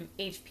call him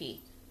HP.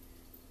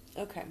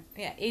 Okay.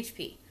 Yeah,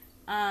 HP.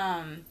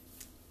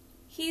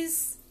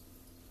 He's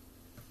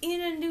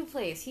in a new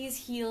place.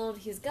 He's healed.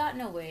 He's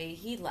gotten away.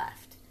 He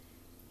left.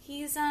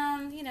 He's,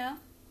 dealing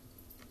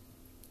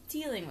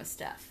with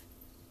stuff.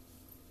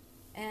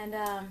 And,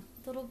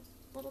 little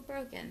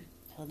broken.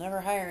 He'll never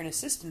hire an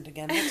assistant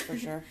again, that's for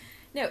sure.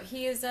 No,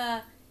 he's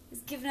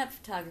given up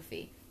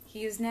photography.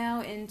 He is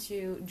now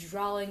into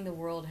drawing the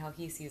world how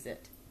he sees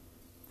it.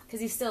 Because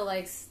he still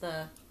likes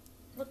the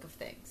look of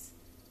things.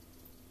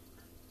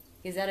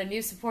 He's at a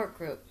new support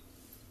group.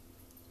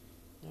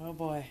 Oh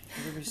boy.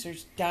 Everybody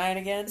starts dying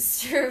again?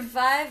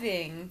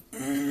 Surviving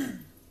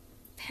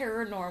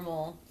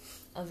paranormal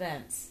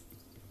events.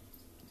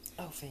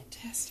 Oh,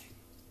 fantastic.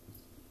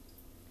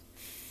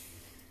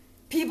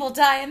 People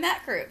die in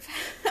that group.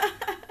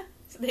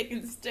 So they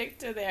can stick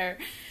to their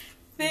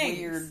things.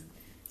 Weird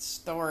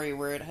story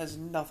where it has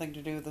nothing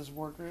to do with this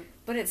war group.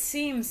 But it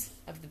seems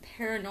of the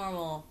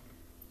paranormal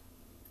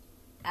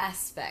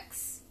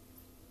aspects.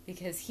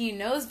 Because he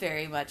knows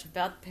very much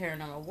about the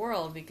paranormal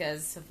world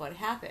because of what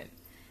happened.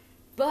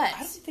 But I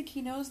don't think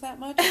he knows that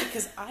much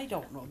because I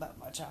don't know that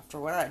much after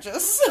what I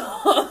just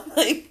saw.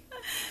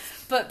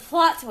 But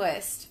plot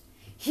twist.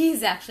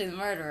 He's actually the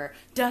murderer.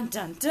 Dun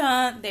dun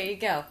dun. There you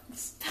go.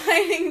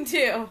 Pining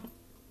too.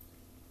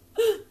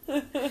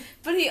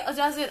 But he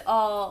does it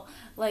all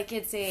like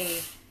it's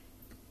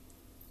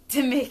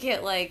to make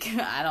it like,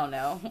 I don't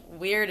know,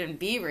 weird and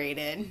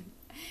B-rated.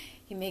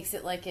 He makes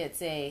it like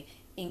it's a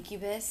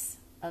incubus,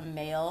 a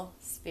male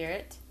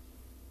spirit.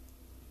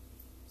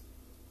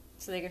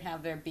 So they can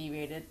have their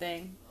B-rated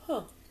thing.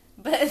 Huh.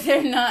 But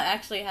they're not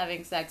actually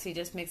having sex. He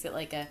just makes it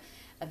like a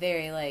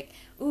very like,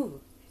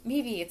 ooh,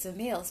 maybe it's a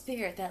male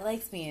spirit that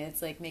likes me. And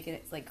it's like making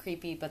it like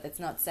creepy, but it's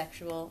not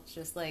sexual. It's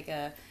just like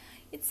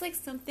it's like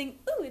something,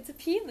 ooh, it's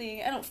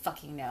appealing. I don't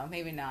fucking know.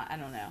 Maybe not. I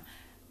don't know.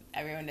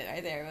 I ruined it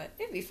right there, but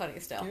it'd be funny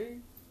still.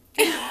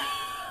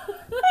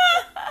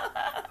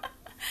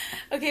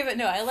 Okay, but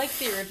no, I liked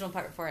the original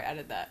part before I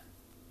added that.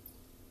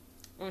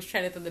 I was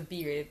trying to throw the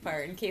B-rated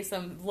part in case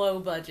some low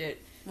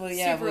budget,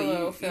 super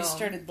low film. You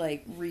started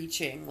like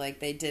reaching like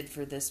they did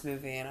for this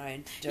movie, and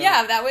I don't.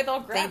 Yeah, that way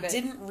they'll grab it.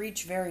 They didn't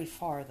reach very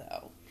far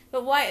though.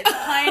 But why it's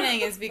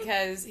pining is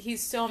because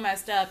he's so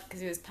messed up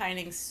because he was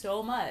pining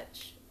so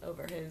much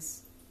over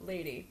his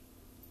lady.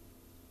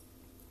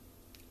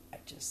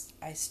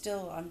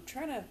 I'm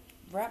trying to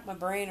wrap my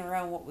brain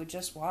around what we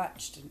just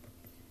watched, and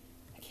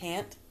I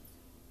can't.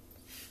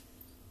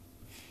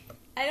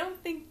 I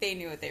don't think they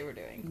knew what they were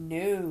doing.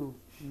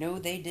 No,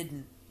 they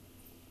didn't.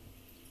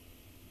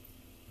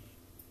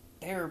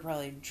 They were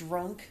probably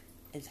drunk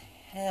as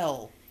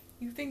hell.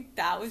 You think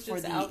that was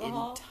just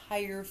alcohol? For the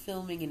entire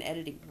filming and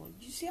editing. Well,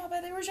 did you see how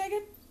bad they were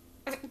shaking?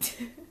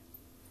 Everybody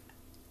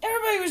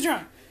was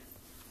drunk.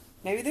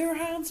 Maybe they were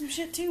high on some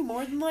shit too,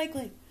 more than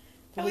likely.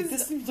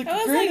 This seems like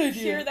a great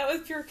idea. That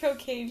was pure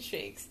cocaine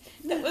shakes.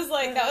 That was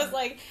like,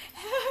 hey,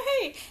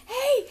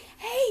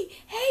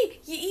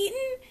 you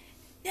eating?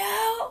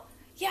 No.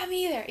 Yeah,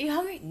 me either. You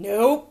hungry?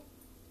 Nope.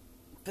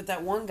 But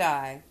that one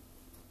guy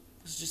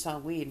was just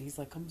on weed, and he's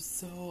like, I'm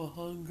so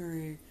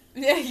hungry.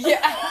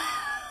 Yeah.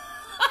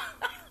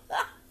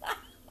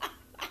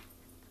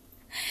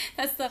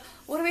 That's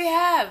what do we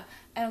have?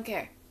 I don't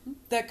care.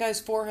 That guy's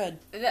forehead.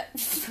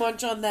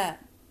 Munch on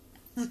that.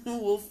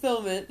 We'll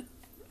film it.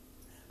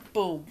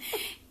 Boom.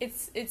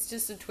 It's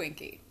just a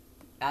Twinkie.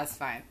 That's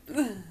fine.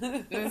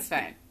 That's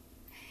fine.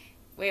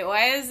 Wait,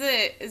 why is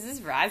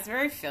this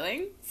raspberry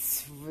filling?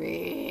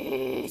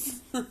 Sweet.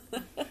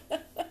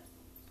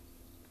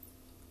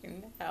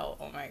 In hell,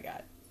 oh my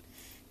god.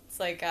 It's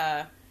like,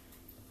 I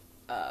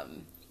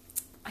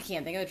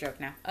can't think of a joke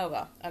now. Oh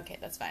well, okay,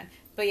 that's fine.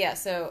 But yeah,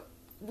 so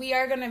we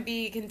are going to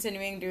be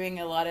continuing doing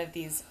a lot of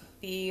these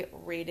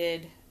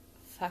B-rated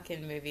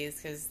fucking movies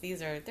because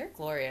they're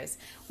glorious.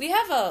 We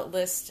have a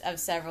list of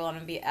several and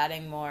I'm going to be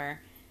adding more,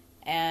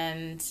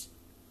 and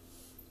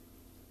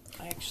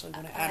I actually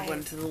want to add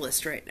one to the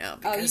list right now.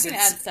 Because you can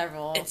add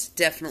several. It's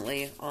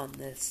definitely on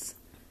this.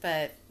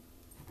 But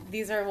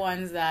these are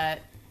ones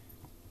that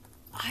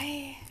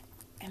I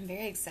am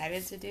very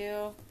excited to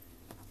do.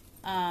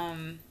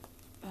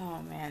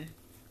 Oh, man.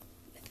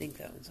 I think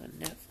that one's on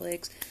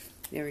Netflix.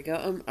 There we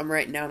go. I'm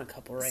writing down a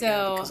couple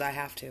now because I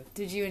have to.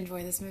 Did you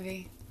enjoy this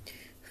movie?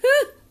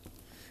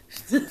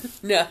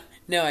 No,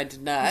 I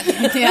did not.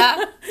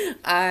 Yeah?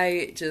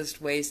 I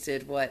just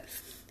wasted,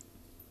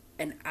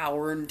 an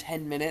hour and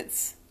 10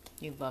 minutes.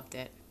 You loved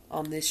it.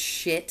 On this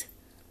shit.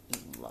 You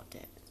loved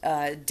it.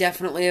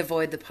 Definitely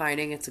avoid the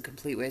pining. It's a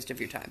complete waste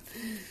of your time.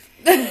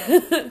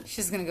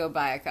 She's gonna go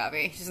buy a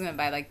copy. She's gonna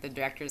buy, the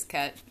director's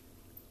cut.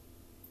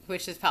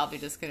 Which is probably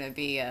just gonna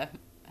be a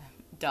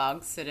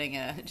dog sitting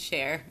in a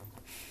chair.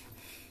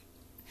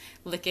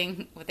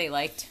 Licking what they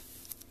liked.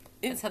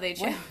 That's how they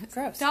chose.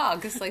 Gross.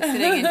 Dogs,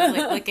 sitting and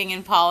licking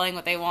and pawing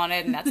what they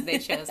wanted, and that's how they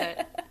chose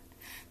it.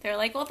 They're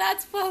like, well,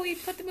 that's why we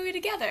put the movie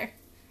together.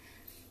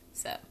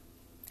 So,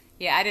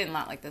 Yeah, I did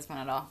not like this one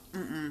at all.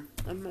 I'm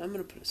going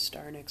to put a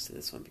star next to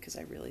this one because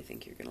I really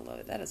think you're going to love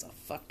it. That is a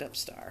fucked up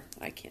star.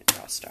 I can't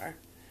draw a star.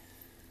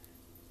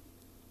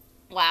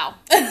 Wow.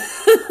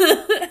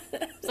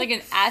 It's like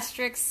an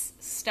asterisk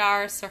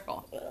star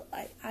circle. Well,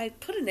 I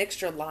put an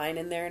extra line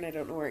in there and I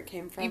don't know where it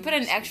came from. You put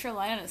an extra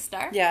line on a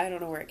star? Yeah, I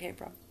don't know where it came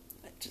from.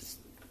 I just...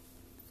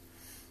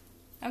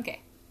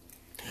 Okay.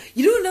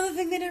 You know another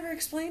thing they never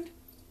explained?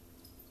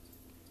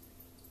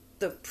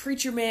 The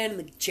preacher man in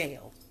the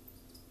jail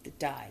that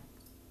died.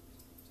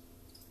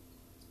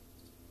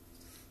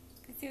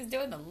 Because he was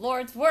doing the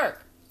Lord's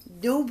work.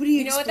 Nobody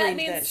You know what that explained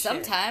means? that shit.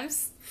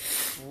 Sometimes.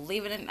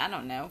 Leave it in, I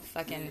don't know,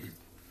 fucking...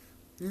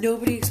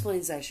 Nobody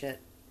explains that shit.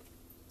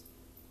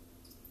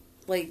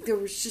 Like, there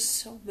was just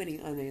so many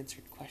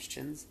unanswered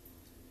questions.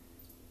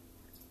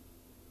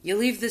 You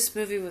leave this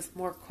movie with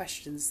more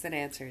questions than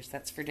answers,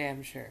 that's for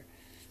damn sure.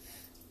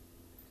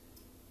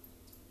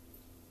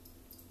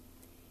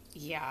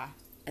 Yeah.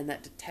 And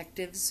that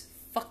detective's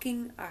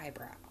fucking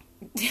eyebrow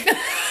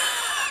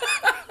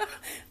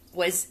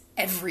was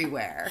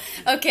everywhere.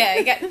 Okay,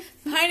 I got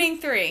Finding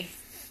 3.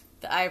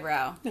 The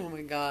eyebrow. Oh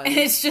my god. And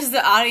it's just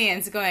the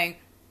audience going...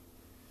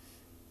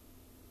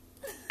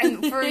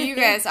 And for you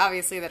guys,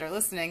 obviously, that are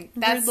listening,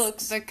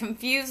 that's the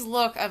confused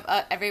look of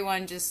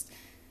everyone just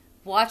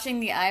watching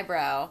the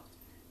eyebrow.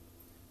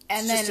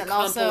 And it's then just a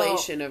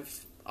compilation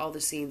of all the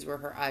scenes where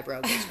her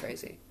eyebrow goes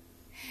crazy.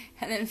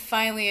 And then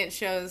finally it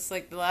shows,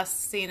 like, the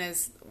last scene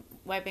is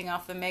wiping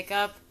off the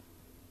makeup.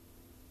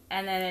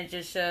 And then it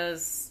just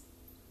shows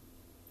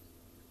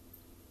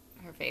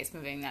her face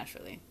moving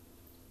naturally.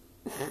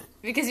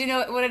 Because you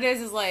know what it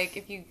is like,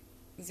 if you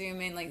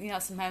zoom in, like, you know,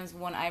 sometimes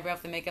one eyebrow,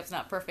 if the makeup's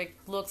not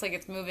perfect, looks like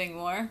it's moving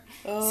more.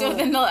 Oh. So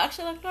then they'll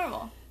actually look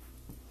normal.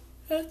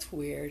 That's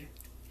weird.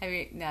 Have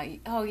you, no,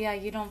 oh yeah,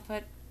 you don't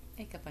put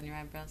makeup on your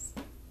eyebrows.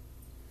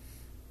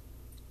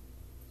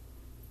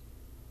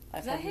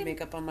 I've had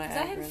makeup on my eyebrows.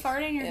 Is that him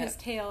farting or his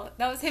tail?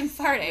 That was him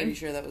farting. Pretty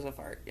sure that was a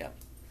fart, yep.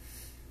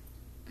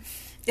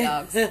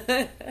 Dogs.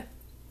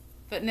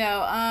 But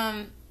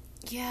no,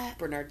 yeah.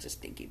 Bernard's a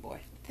stinky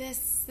boy.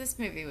 This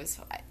movie was...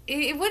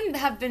 It wouldn't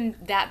have been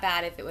that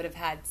bad if it would have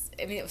had...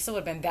 I mean, it still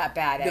would have been that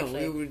bad, actually. No,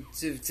 it would,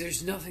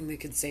 there's nothing that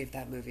could save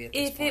that movie at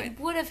this point. If it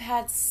would have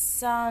had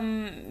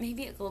some...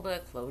 Maybe a little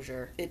bit of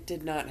closure. It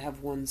did not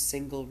have one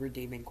single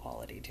redeeming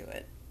quality to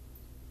it.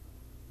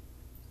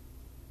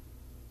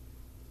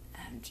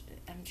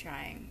 I'm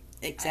trying.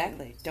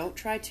 Exactly. Don't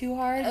try too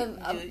hard.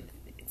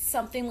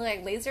 Something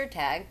like laser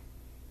tag.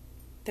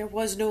 There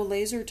was no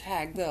laser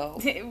tag,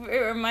 though. It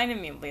reminded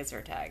me of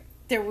laser tag.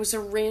 There was a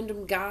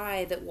random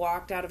guy that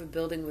walked out of a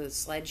building with a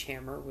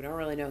sledgehammer. We don't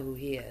really know who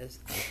he is.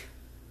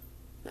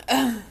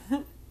 They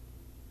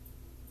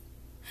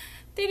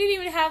didn't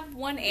even have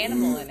one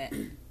animal in it.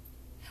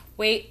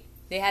 Wait,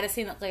 they had a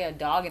scene that looked like a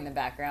dog in the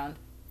background.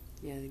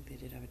 Yeah, I think they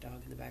did have a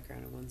dog in the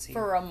background in one scene.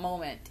 For a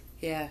moment.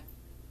 Yeah.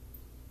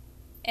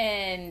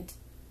 And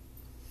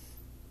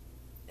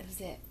that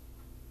was it.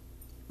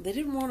 They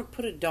didn't want to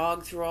put a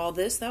dog through all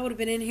this. That would have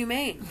been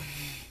inhumane.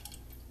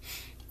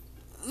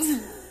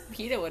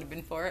 PETA would have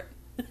been for it.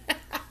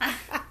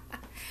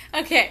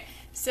 Okay,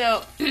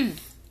 so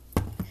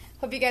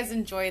hope you guys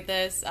enjoyed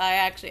this.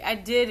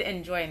 I did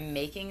enjoy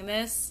making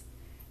this.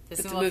 But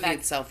the movie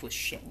itself was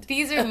shit.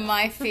 These are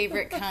my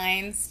favorite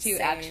kinds to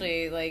Same.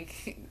 actually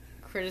like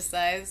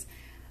criticize.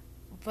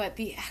 But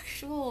the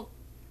actual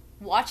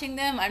watching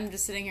them, I'm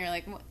just sitting here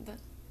like,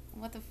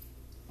 what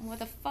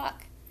the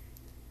fuck?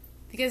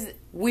 Because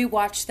we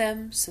watch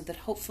them so that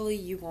hopefully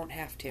you won't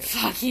have to.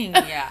 Fucking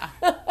yeah.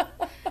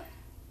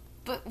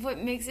 But what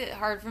makes it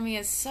hard for me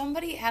is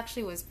somebody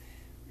actually was,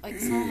 like,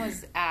 someone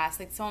was asked,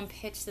 like, someone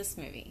pitched this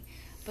movie,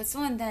 but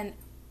someone then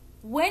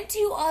went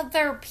to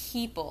other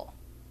people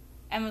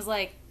and was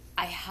like,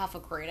 I have a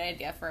great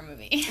idea for a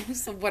movie.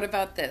 So what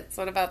about this?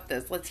 What about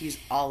this? Let's use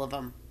all of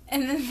them.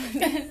 And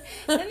then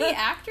the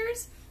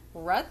actors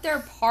read their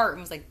part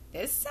and was like,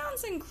 this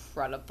sounds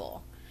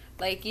incredible.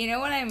 Like, you know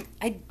what I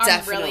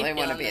definitely really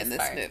want to be this in this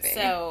part. movie.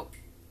 So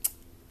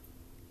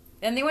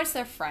then they went to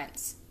their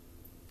friends.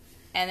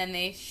 And then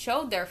they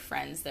showed their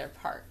friends their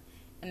part.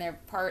 And their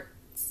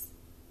parts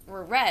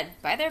were read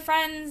by their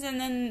friends.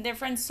 And then their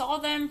friends saw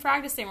them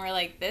practicing. And were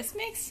like, this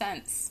makes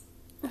sense.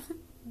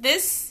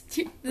 This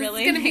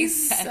really is gonna makes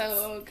be sense.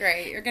 So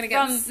great. You're going to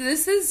get...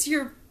 This is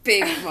your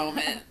big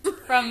moment.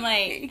 From,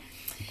 like,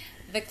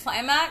 the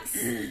climax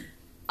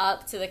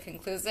up to the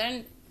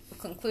conclusion,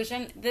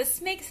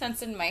 this makes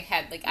sense in my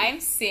head. Like, I'm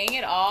seeing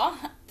it all.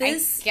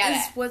 This I get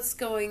is it. what's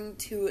going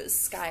to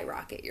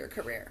skyrocket your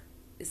career.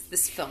 Is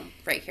this film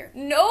right here.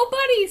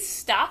 Nobody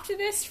stopped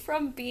this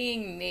from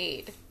being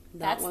made. Not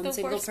That's one the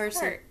single worst person.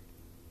 part.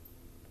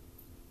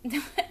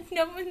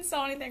 No one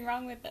saw anything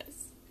wrong with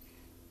this.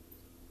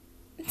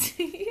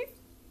 I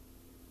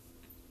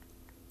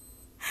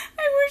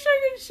wish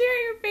I could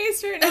share your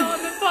face right now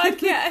on the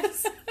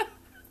podcast.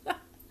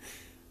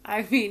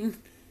 I mean,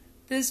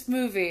 this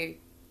movie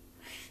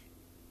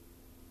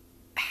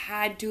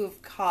had to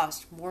have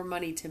cost more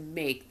money to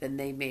make than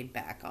they made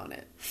back on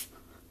it.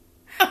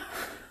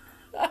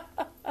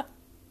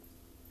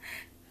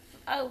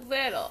 A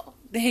little.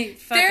 They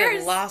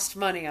fucking lost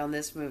money on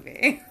this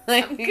movie.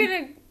 Like, I'm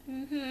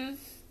gonna...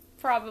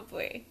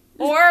 probably.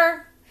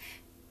 Or...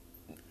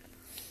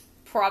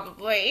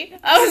 Probably.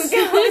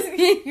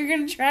 You're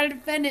gonna try to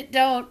defend it,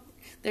 don't.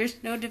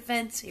 There's no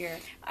defense here.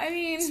 I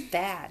mean... It's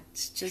bad.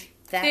 It's just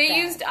that They bad.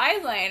 used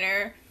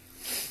eyeliner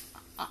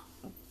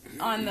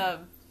on the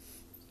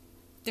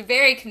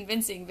very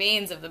convincing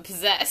veins of the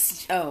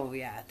possessed. Oh,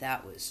 yeah.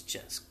 That was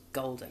just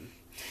golden.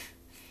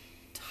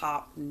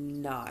 Top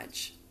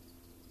notch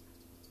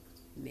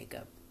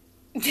makeup.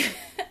 I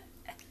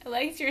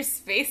liked your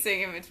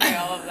spacing in between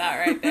all of that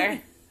right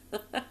there.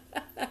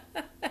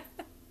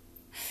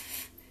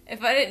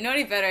 If I didn't know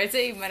any better, I'd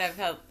say you might have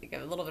had like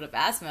a little bit of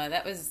asthma.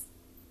 That was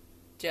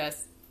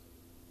just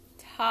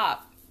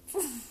top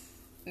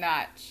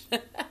notch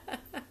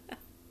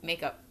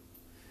makeup.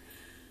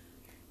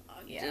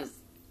 Yeah.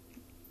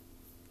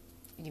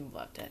 You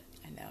loved it.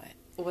 I know it.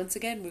 Once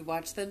again, we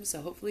watched them,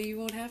 so hopefully you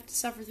won't have to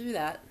suffer through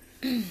that.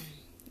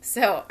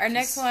 So, our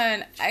next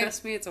one...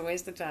 Trust me, it's a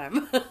waste of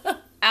time.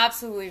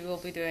 Absolutely, we'll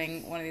be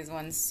doing one of these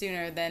ones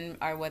sooner than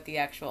our What the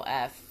Actual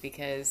F,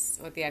 because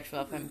What the Actual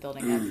F I'm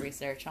building up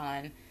research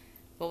on.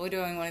 We'll be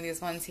doing one of these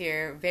ones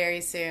here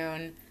very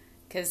soon,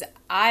 because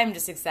I'm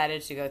just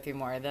excited to go through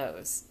more of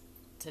those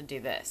to do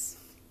this.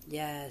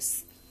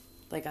 Yes.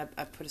 Like, I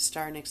put a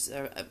star next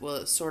to...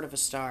 well, sort of a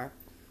star.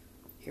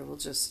 Here, we'll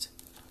just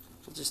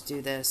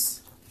do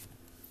this.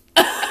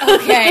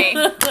 Okay.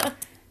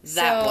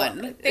 That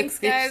one. Thanks,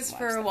 guys,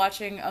 for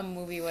watching a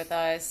movie with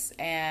us,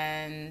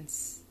 and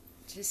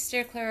just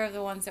steer clear of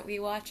the ones that we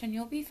watch, and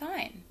you'll be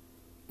fine.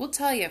 We'll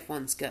tell you if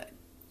one's good.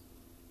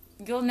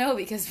 You'll know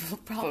because we'll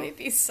probably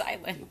be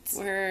silent.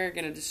 We're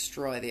going to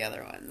destroy the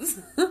other ones.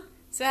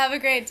 So have a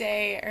great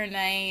day or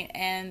night,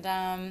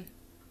 and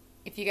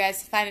if you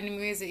guys find any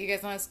movies that you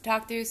guys want us to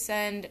talk through,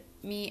 send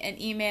me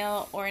an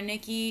email or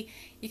Nikki.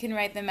 You can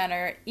write them at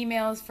our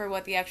emails for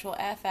What the Actual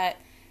F at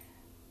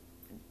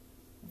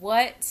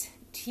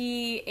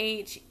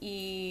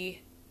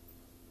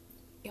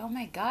Oh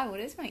my god,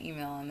 what is my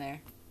email on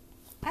there?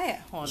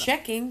 Hold on.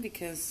 Checking,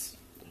 because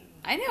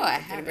I know I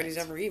have anybody's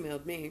ever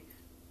emailed me.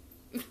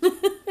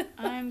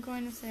 I'm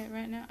going to say it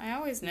right now. I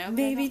always know.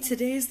 Maybe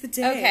today's the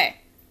day. Okay.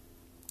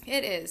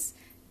 It is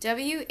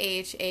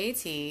WHATTACTUALEFF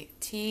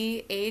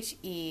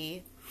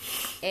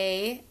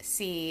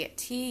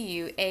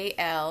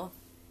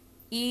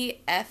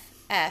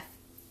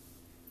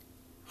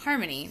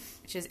Harmony,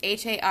 which is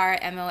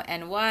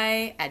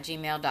HARMONY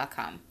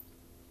 @gmail.com.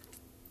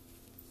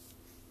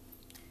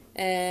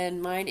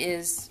 And mine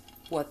is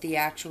What the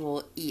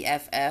Actual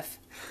EFF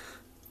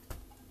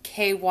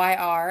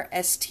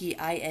KYRSTINE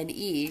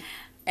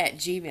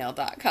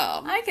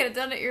 @gmail.com. I could have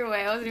done it your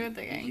way. I wasn't even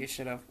thinking. You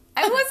should have.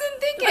 I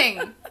wasn't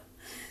thinking.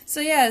 So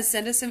yeah,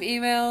 send us some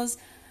emails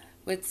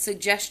with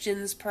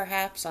suggestions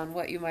perhaps on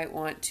what you might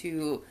want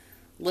to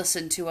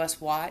listen to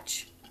us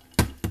watch.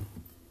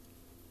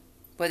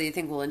 Whether you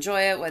think we'll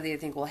enjoy it, whether you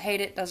think we'll hate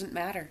it, doesn't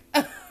matter.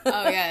 Oh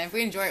yeah, if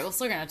we enjoy it, we're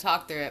still going to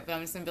talk through it, but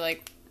I'm just going to be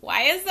like,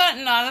 why is that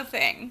not a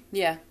thing?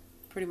 Yeah,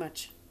 pretty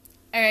much.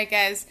 Alright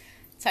guys,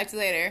 talk to you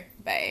later.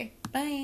 Bye. Bye.